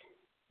thoughts.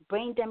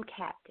 Bring them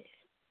captive.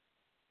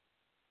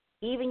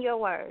 Even your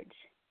words.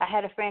 I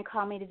had a friend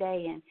call me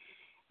today,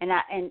 and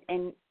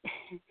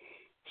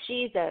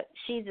she's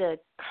a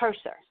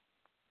cursor.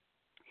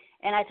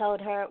 And I told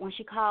her when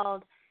she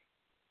called,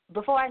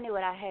 before I knew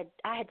it, I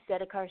had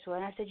said a curse word,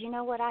 and I said, you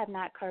know what? I have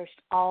not cursed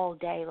all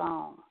day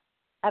long.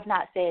 I've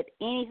not said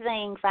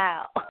anything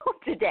foul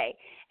today.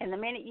 And the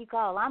minute you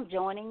call, I'm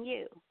joining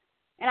you.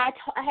 And I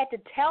had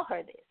to tell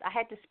her this. I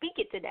had to speak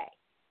it today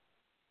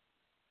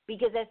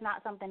because that's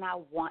not something I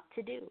want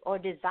to do or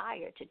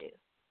desire to do.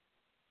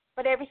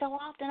 But every so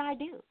often I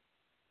do.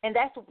 And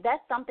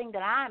that's something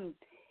that I'm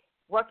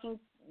working,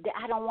 that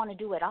I don't want to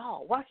do at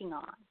all, working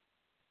on.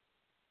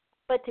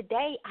 But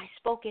today I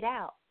spoke it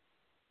out.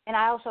 And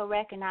I also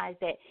recognize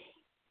that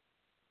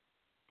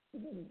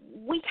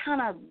we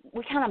kind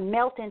of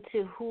melt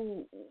into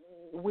who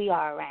we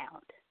are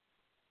around.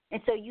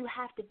 And so you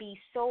have to be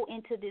so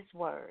into this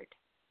word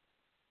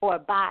or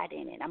abide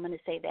in it. I'm going to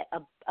say that,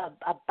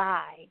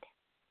 abide.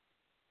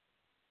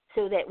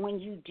 So that when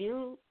you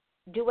do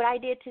what I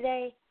did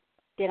today,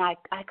 then I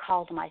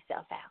called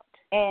myself out.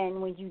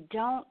 And when you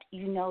don't,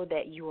 you know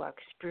that you are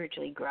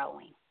spiritually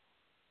growing.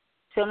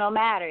 So no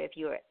matter if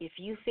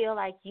you feel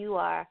like you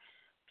are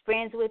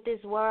friends with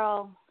this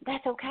world,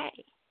 that's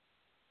okay.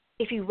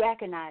 If you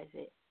recognize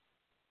it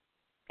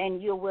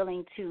and you're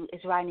willing to,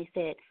 as Rodney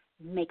said,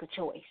 make a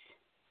choice.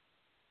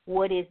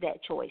 What is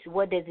that choice?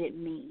 What does it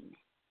mean?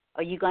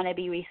 Are you going to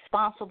be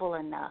responsible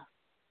enough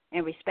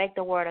and respect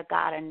the word of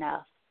God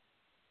enough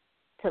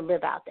to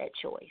live out that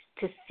choice,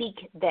 to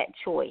seek that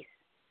choice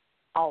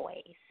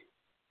always?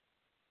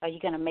 Are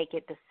you going to make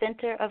it the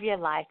center of your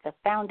life, the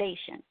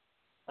foundation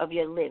of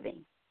your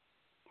living?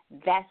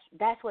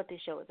 That's what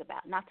this show is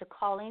about, not to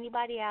call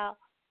anybody out,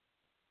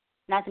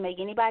 not to make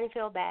anybody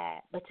feel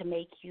bad, but to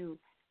make you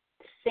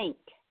think,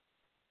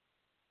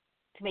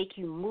 to make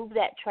you move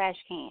that trash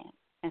can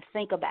and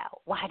think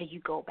about, why do you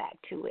go back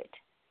to it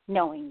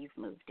knowing you've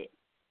moved it?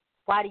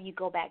 Why do you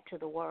go back to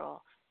the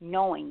world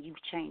knowing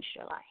you've changed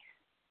your life,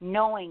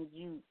 knowing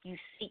you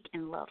seek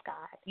and love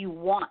God, you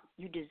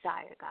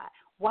desire God?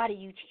 Why do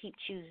you keep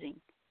choosing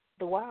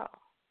the world?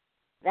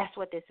 That's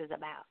what this is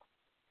about.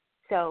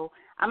 So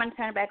I'm going to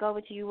turn it back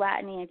over to you,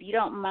 Rodney. If you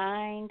don't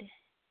mind,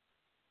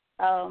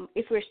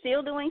 if we're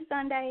still doing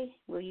Sunday,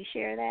 will you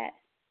share that,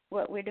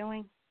 what we're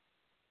doing?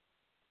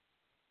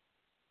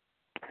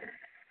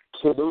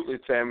 Absolutely,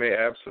 Tammy,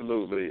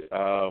 absolutely.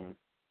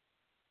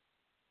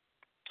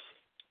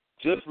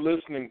 Just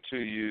listening to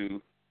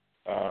you,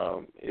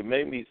 it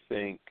made me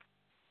think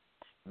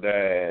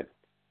that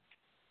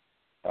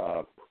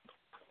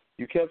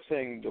you kept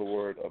saying the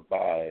word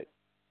abide,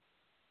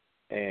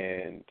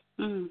 and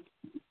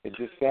it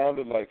just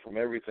sounded like from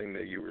everything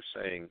that you were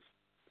saying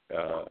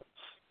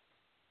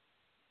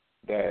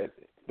that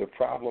the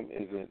problem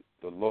isn't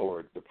the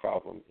Lord, the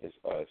problem is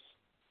us.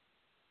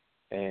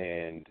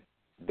 And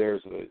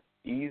there's an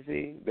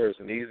easy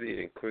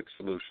and quick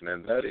solution,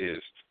 and that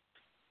is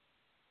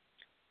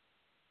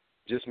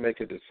just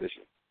make a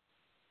decision.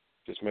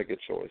 Just make a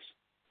choice.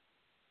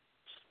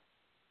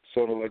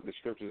 Sort of like the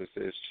scripture that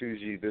says, choose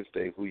ye this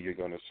day who you're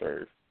going to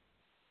serve.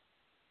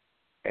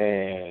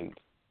 And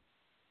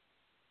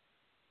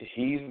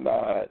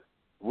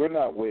we're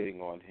not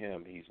waiting on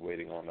him, he's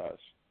waiting on us.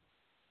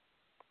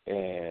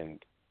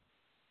 And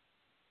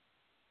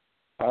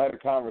I had a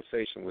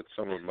conversation with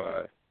some of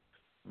my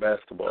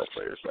basketball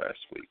players last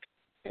week,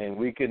 and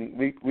we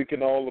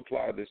can all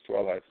apply this to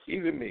our life,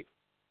 even me,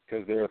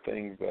 because there are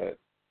things that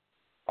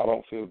I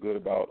don't feel good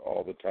about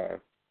all the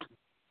time.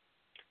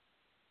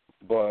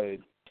 But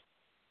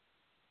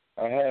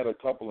I had a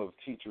couple of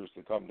teachers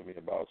to come to me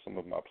about some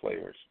of my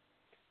players.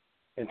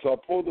 And so I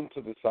pulled them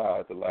to the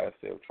side the last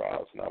day of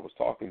trials, and I was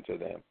talking to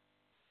them.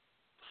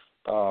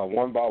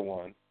 one by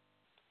one,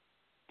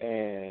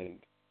 and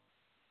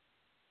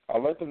I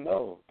let them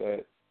know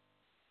that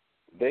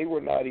they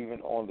were not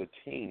even on the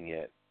team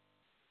yet,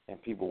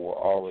 and people were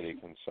already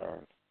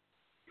concerned.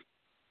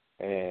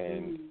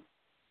 And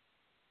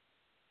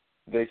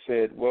they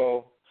said,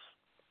 well,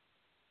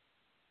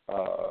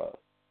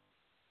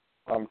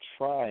 I'm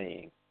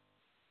trying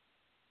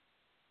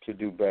to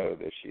do better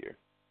this year.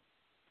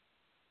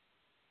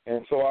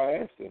 And so I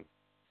asked them,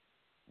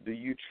 do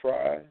you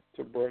try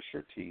to brush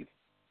your teeth,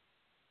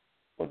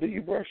 or do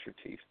you brush your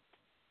teeth?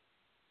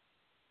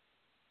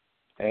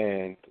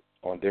 And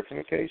on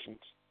different occasions,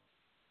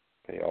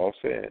 they all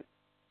said,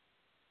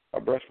 I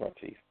brush my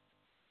teeth.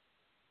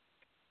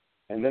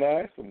 And then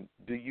I asked them,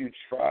 do you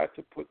try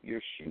to put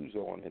your shoes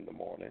on in the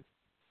morning,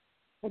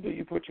 or do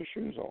you put your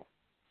shoes on?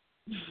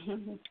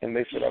 And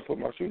they said, I put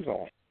my shoes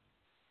on.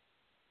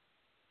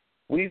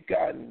 We've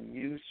gotten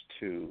used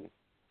to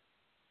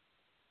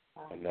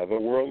another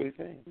worldly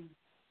thing,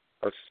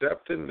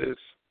 accepting this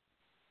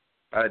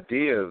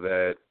idea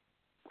that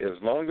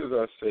as long as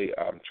I say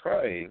I'm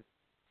trying,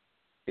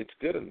 it's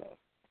good enough.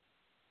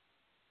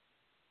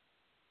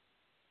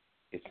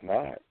 It's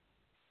not.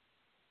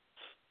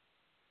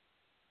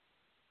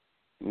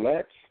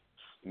 Let's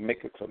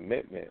make a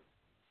commitment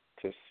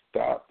to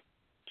stop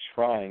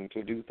trying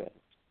to do things.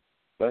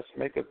 Let's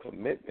make a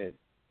commitment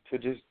to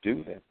just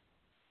do them.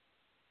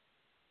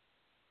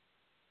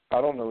 I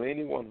don't know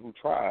anyone who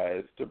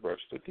tries to brush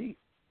their teeth.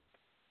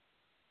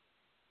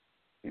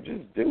 You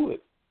just do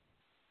it.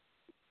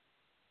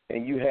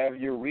 And you have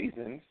your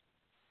reasons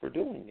for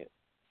doing it.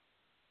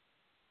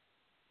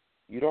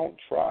 You don't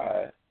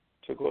try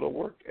to go to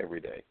work every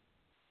day.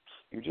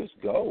 You just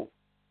go.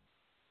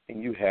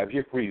 And you have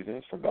your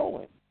reasons for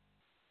going.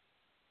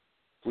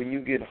 When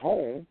you get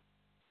home,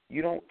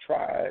 you don't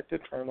try to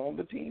turn on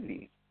the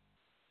TV.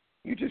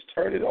 You just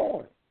turn it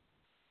on.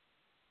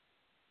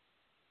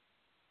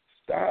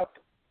 Stop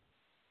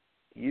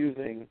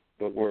using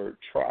the word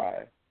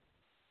try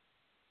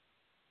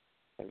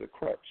as a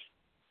crutch,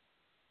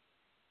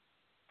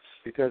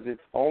 because it's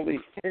only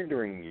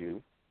hindering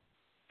you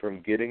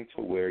from getting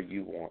to where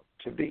you want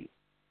to be.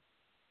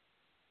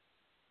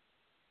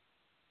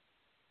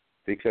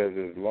 Because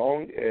as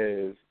long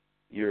as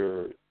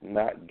you're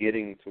not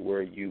getting to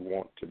where you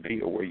want to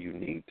be or where you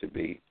need to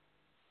be,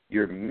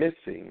 you're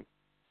missing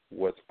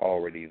what's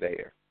already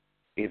there.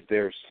 If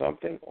there's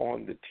something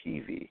on the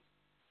TV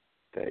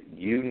that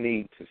you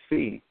need to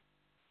see,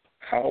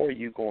 how are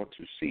you going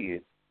to see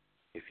it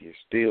if you're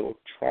still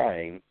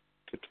trying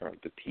to turn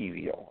the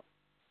TV on?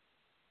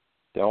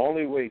 The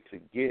only way to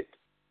get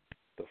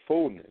the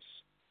fullness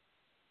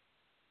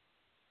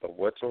of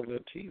what's on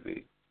the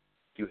TV,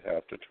 you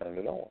have to turn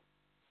it on.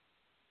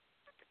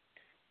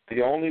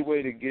 The only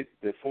way to get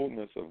the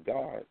fullness of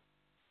God,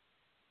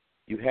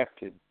 you have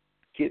to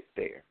get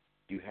there.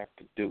 You have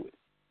to do it.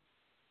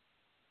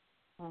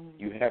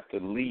 You have to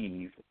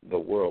leave the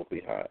world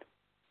behind.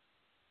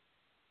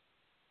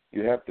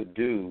 You have to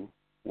do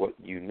what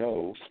you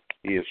know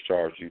He has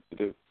charged you to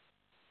do.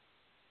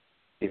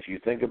 If you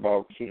think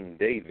about King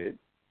David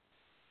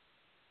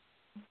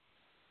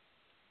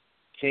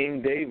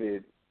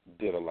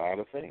did a lot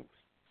of things.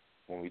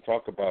 When we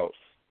talk about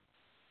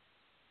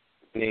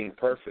being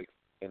perfect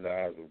in the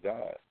eyes of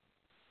God,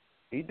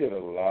 he did a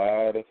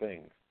lot of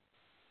things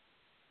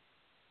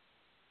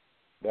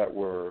that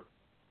were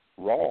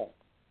wrong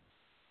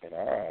in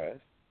our eyes,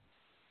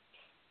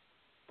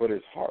 but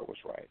his heart was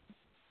right.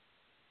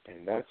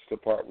 And that's the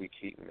part we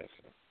keep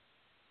missing.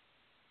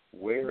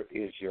 Where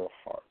is your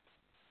heart?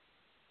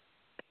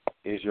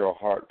 Is your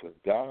heart with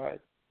God,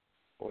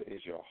 or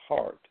is your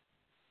heart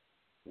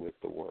with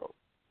the world?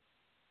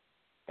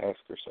 Ask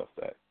yourself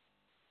that.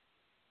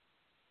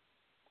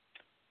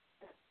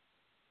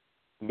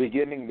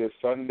 Beginning this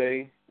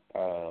Sunday,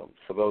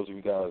 for those of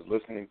you guys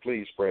listening,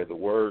 please spread the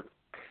word.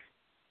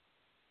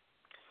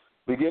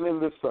 Beginning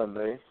this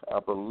Sunday, I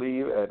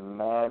believe at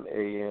 9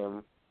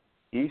 a.m.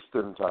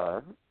 Eastern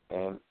Time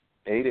and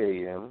 8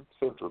 a.m.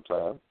 Central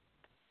Time,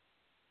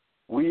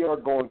 we are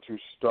going to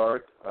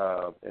start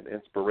an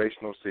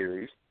inspirational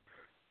series.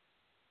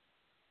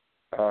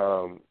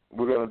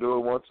 We're going to do it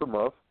once a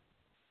month.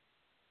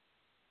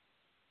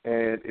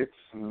 And it's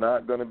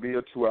not going to be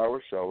a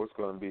 2-hour show. It's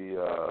going to be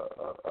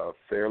a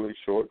fairly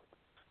short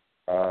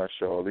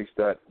show. At least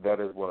that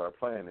is what our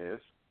plan is.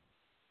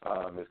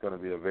 It's going to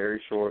be a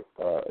very short,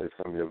 it's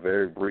going to be a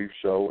very brief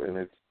show, and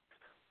it's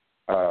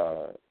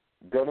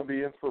going to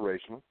be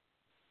inspirational.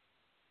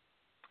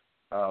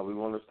 We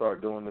want to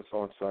start doing this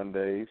on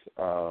Sundays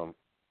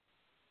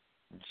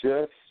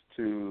just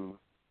to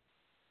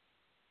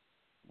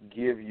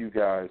give you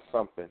guys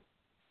something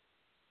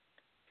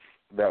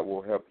that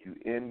will help you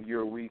end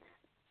your week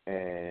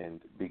and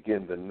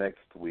begin the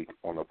next week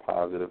on a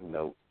positive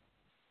note.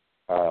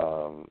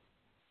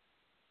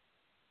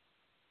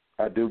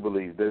 I do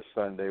believe this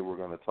Sunday we're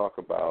going to talk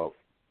about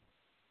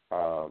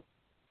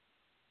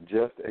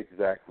just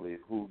exactly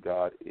who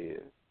God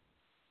is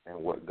and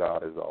what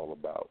God is all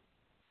about.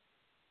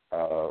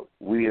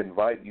 We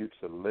invite you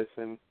to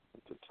listen,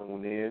 to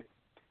tune in,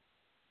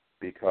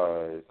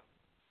 because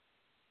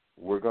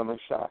we're going to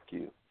shock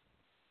you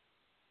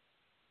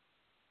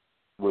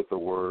with the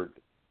word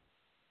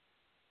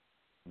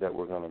that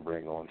we're going to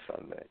bring on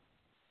Sunday.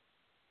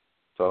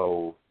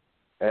 So,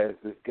 as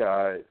this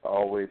guy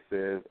always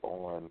says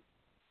on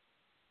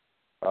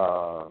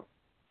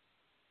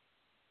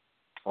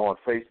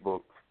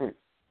Facebook,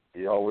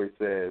 he always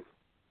says,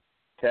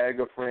 tag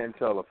a friend,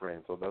 tell a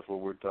friend. So that's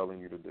what we're telling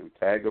you to do.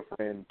 Tag a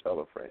friend, tell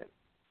a friend.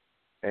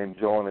 And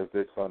join us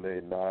this Sunday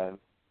at 9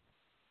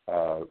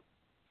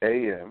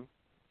 a.m.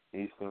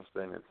 Eastern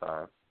Standard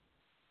Time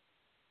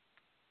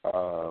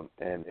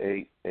and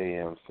 8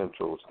 a.m.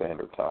 Central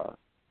Standard Time.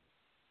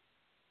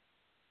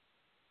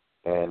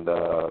 And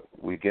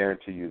we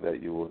guarantee you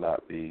that you will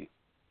not be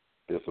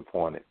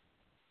disappointed.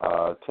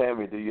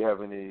 Tammy, do you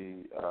have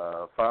any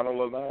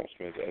final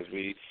announcements as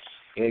we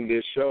end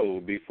this show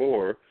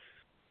before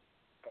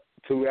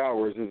 2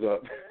 hours is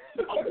up?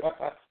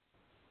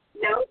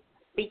 No,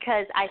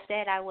 because I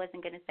said I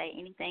wasn't going to say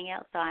anything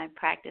else, so I'm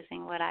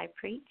practicing what I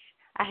preach.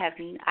 I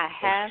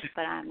have,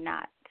 but I'm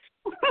not.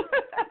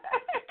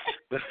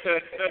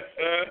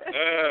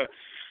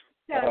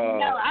 So,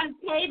 no, I'm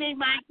taming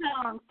my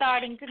tongue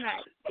starting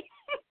tonight.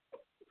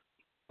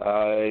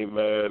 I ain't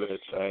mad at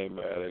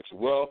you.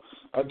 Well,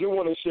 I do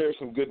want to share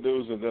some good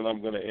news, and then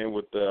I'm going to end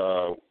with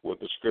the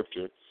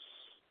scripture.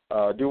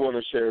 I do want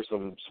to share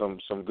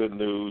some good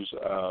news.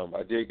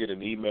 I did get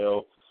an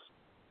email.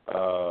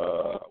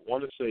 I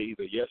want to say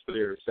either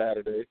yesterday or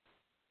Saturday.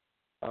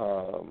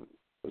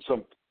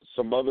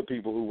 Some other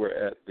people who were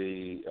at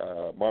the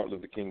Martin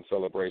Luther King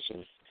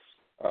celebration,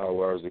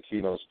 where I was the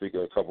keynote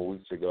speaker a couple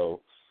weeks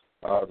ago.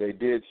 They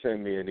did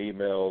send me an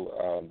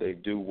email. They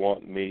do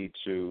want me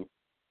to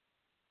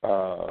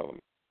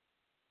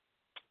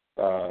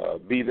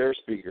be their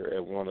speaker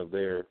at one of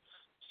their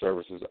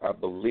services. I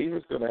believe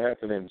it's going to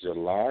happen in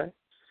July.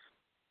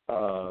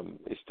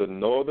 It's the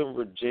Northern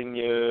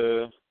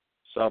Virginia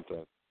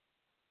something.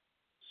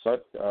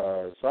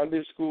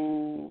 Sunday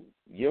School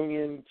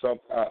Union,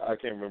 I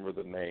can't remember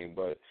the name,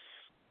 but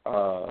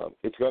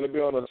it's going to be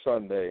on a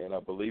Sunday, and I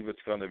believe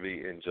it's going to be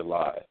in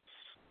July.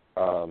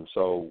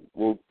 So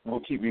we'll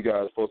keep you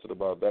guys posted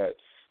about that.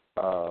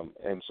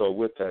 And so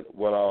with that,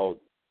 what I'll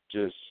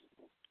just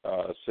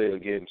say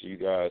again to you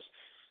guys,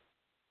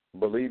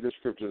 believe the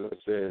scripture that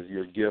says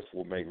your gift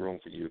will make room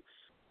for you,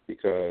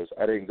 because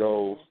I didn't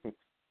go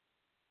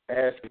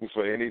asking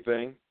for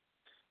anything.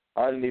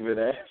 I didn't even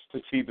ask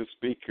to be the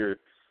speaker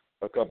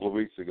a couple of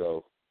weeks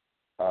ago.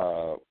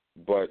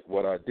 But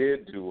what I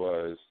did do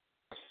was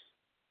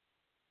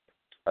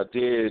I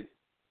did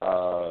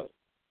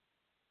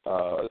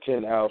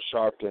attend Al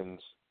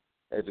Sharpton's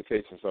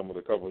Education Summit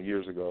a couple of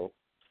years ago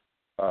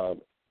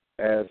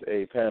as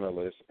a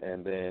panelist,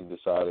 and then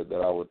decided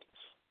that I would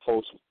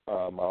host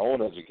my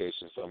own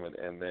Education Summit,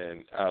 and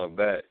then out of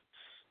that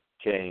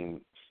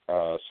came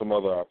some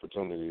other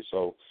opportunities.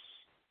 So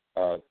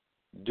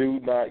do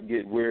not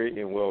get weary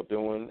in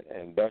well-doing,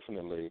 and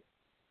definitely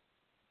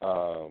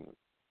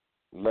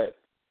let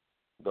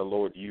the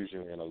Lord use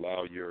you and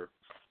allow your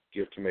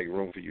gift to make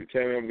room for you.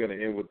 Tammy, I'm going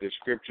to end with this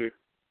scripture,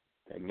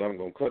 and then I'm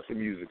going to cut the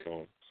music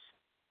on.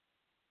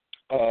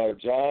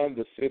 John,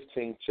 the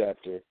 15th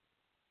chapter,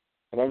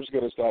 and I'm just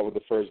going to start with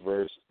the first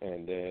verse,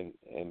 and then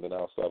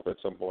I'll stop at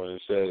some point.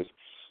 It says,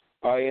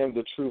 I am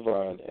the true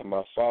vine, and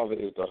my Father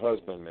is the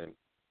husbandman.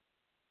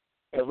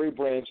 Every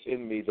branch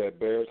in me that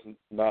beareth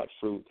not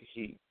fruit,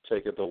 he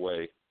taketh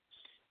away.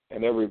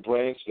 And every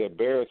branch that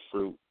beareth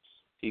fruit,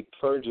 he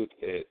purgeth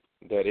it,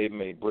 that it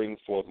may bring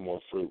forth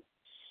more fruit.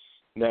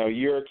 Now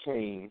ye are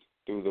clean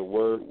through the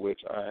word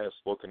which I have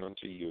spoken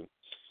unto you.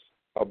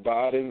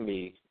 Abide in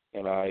me,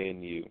 and I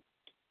in you.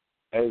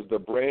 As the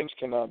branch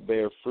cannot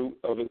bear fruit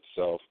of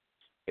itself,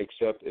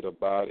 except it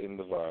abide in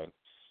the vine,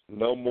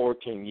 no more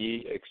can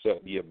ye,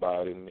 except ye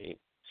abide in me.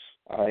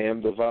 I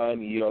am the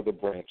vine, ye are the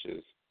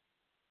branches.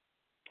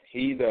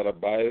 He that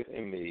abideth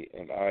in me,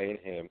 and I in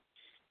him,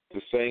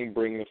 the same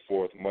bringeth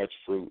forth much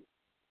fruit.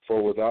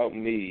 For without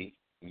me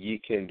ye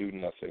can do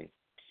nothing.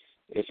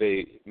 If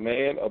a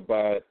man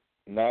abide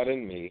not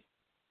in me,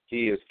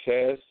 he is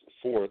cast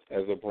forth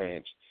as a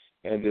branch,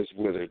 and is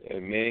withered,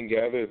 and men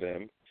gather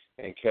them,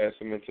 and cast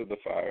them into the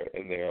fire,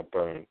 and they are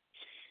burned.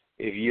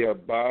 If ye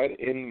abide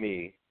in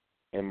me,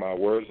 and my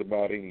words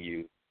abide in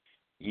you,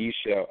 ye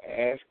shall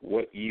ask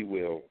what ye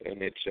will,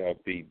 and it shall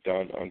be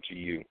done unto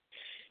you.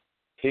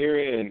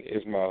 Herein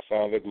is my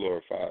Father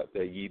glorified,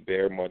 that ye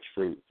bear much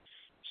fruit.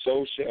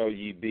 So shall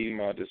ye be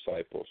my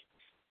disciples.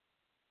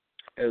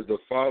 As the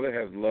Father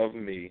hath loved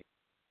me,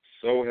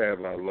 so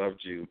have I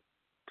loved you.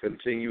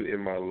 Continue in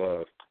my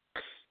love.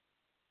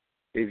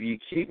 If ye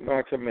keep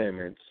my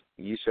commandments,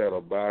 ye shall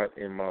abide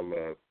in my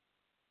love,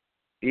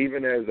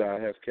 even as I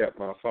have kept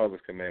my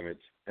Father's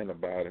commandments and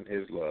abide in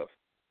his love.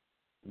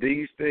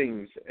 These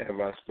things have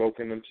I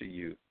spoken unto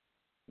you,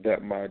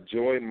 that my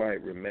joy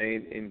might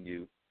remain in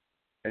you,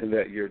 and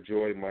that your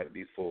joy might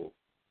be full.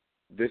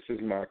 This is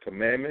my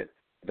commandment,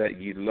 that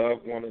ye love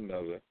one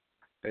another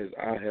as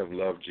I have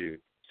loved you.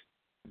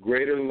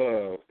 Greater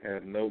love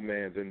hath no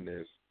man than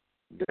this,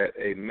 that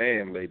a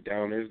man lay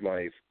down his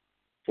life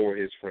for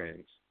his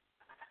friends.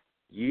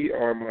 Ye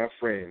are my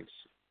friends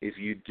if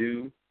you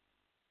do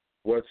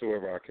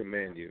whatsoever I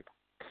command you.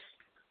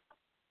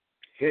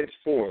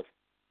 Henceforth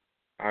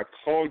I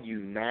call you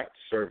not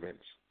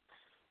servants,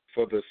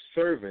 for the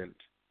servant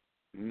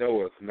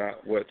knoweth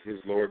not what his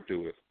Lord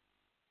doeth.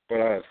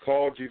 But I have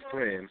called you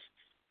friends,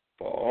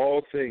 for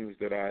all things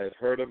that I have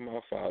heard of my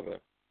Father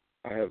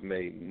I have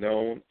made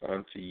known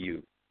unto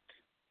you.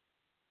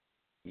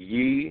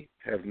 Ye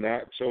have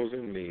not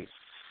chosen me,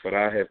 but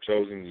I have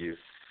chosen you,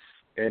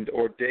 and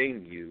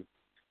ordained you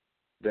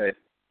that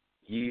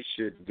ye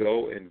should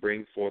go and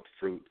bring forth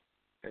fruit,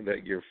 and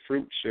that your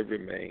fruit should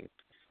remain,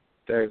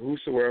 that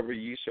whosoever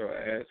ye shall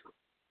ask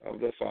of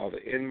the Father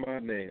in my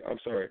name,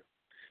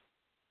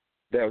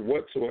 that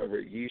whatsoever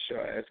ye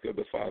shall ask of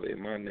the Father in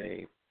my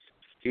name,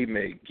 he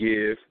may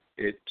give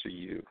it to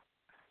you.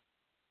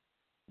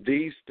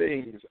 These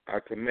things I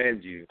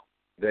command you,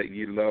 that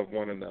ye love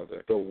one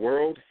another. The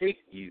world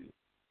hate you.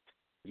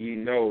 Ye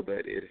know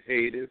that it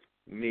hateth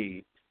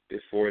me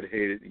before it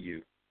hated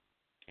you.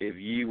 If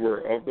ye were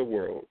of the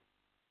world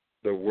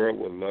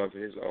would love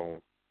his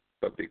own.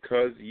 But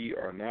because ye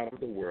are not of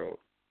the world,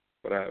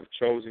 but I have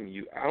chosen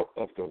you out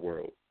of the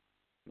world,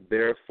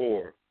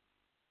 therefore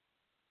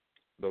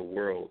the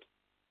world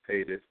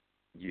hateth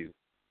you.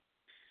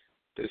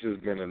 This has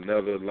been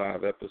another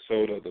live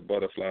episode of the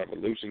Butterfly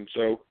Evolution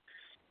Show.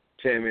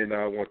 Tammy and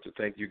I want to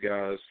thank you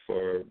guys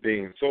for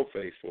being so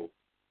faithful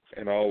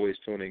and always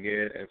tuning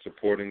in and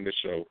supporting the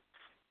show.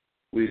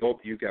 We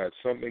hope you got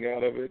something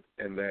out of it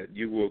and that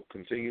you will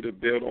continue to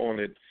build on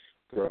it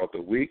throughout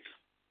the week.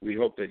 We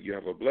hope that you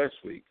have a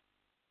blessed week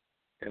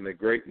and a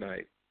great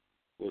night.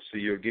 We'll see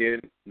you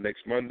again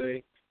next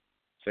Monday,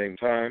 same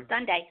time,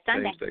 Sunday.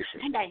 same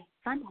station.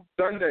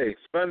 Sunday.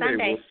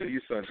 We'll see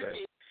you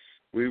Sunday.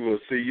 We will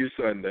see you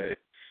Sunday,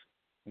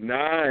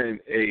 9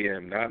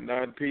 a.m., not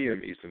 9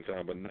 p.m. Eastern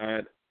Time, but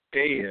 9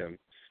 a.m.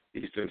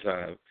 Eastern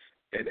Time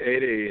and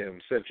 8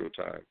 a.m. Central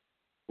Time.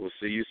 We'll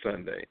see you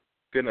Sunday.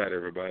 Good night,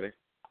 everybody.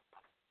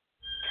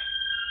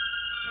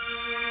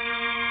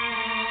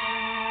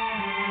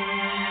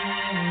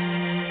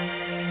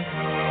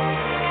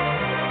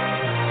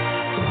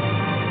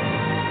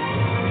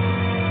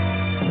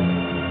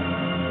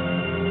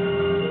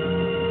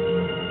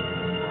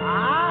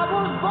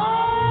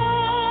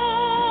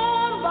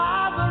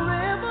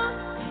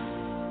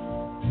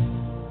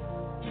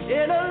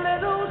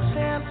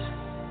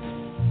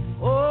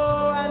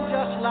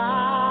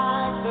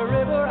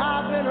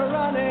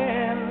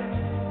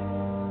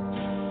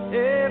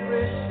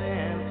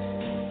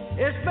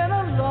 It's been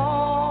a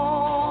long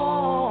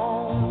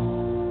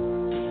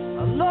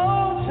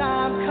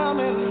time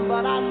coming,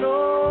 but I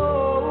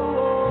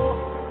know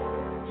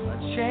a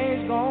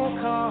change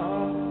gonna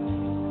come.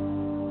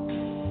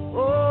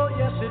 Oh,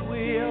 yes it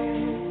will.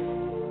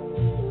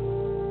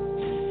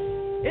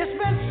 It's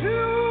been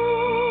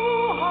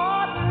too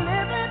hard to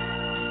live it,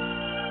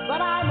 but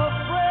I'm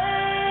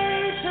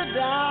afraid to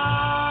die.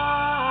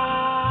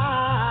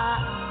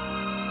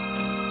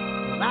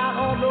 I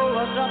don't know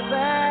what's up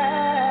there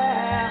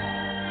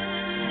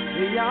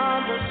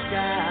beyond the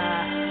sky.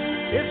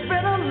 It's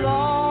been a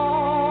long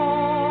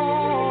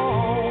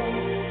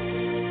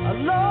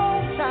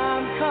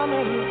time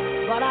coming,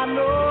 but I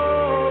know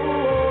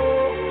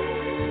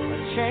a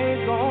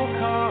change gonna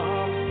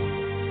come.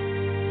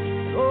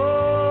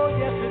 Oh,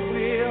 yes it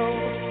will.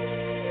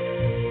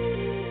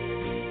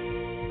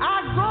 I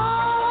go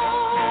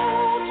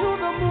to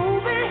the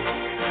movie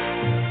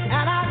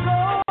and I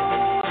go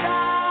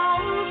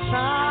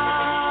downtown.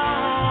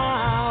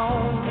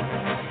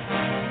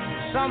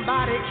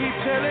 Somebody keep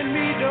telling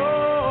me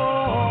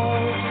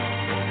don't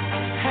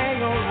hang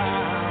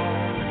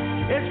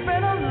around. It's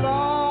been a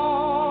long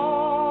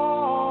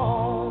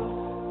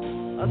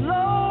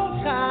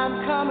time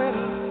coming,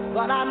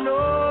 but I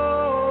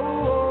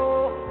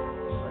know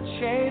a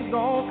change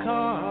gonna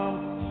come.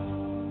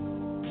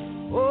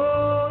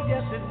 Oh,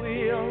 yes it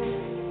will.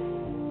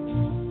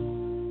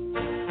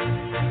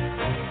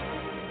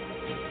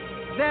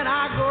 Then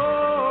I go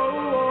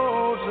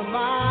to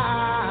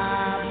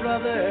my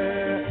brother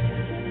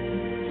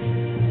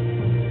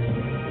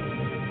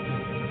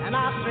and I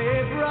say,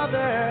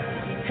 brother,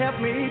 help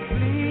me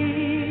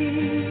please.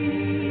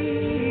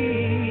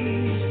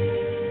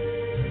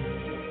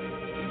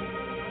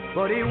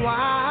 But he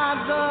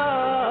winds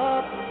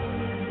up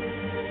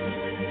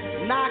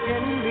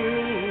knocking me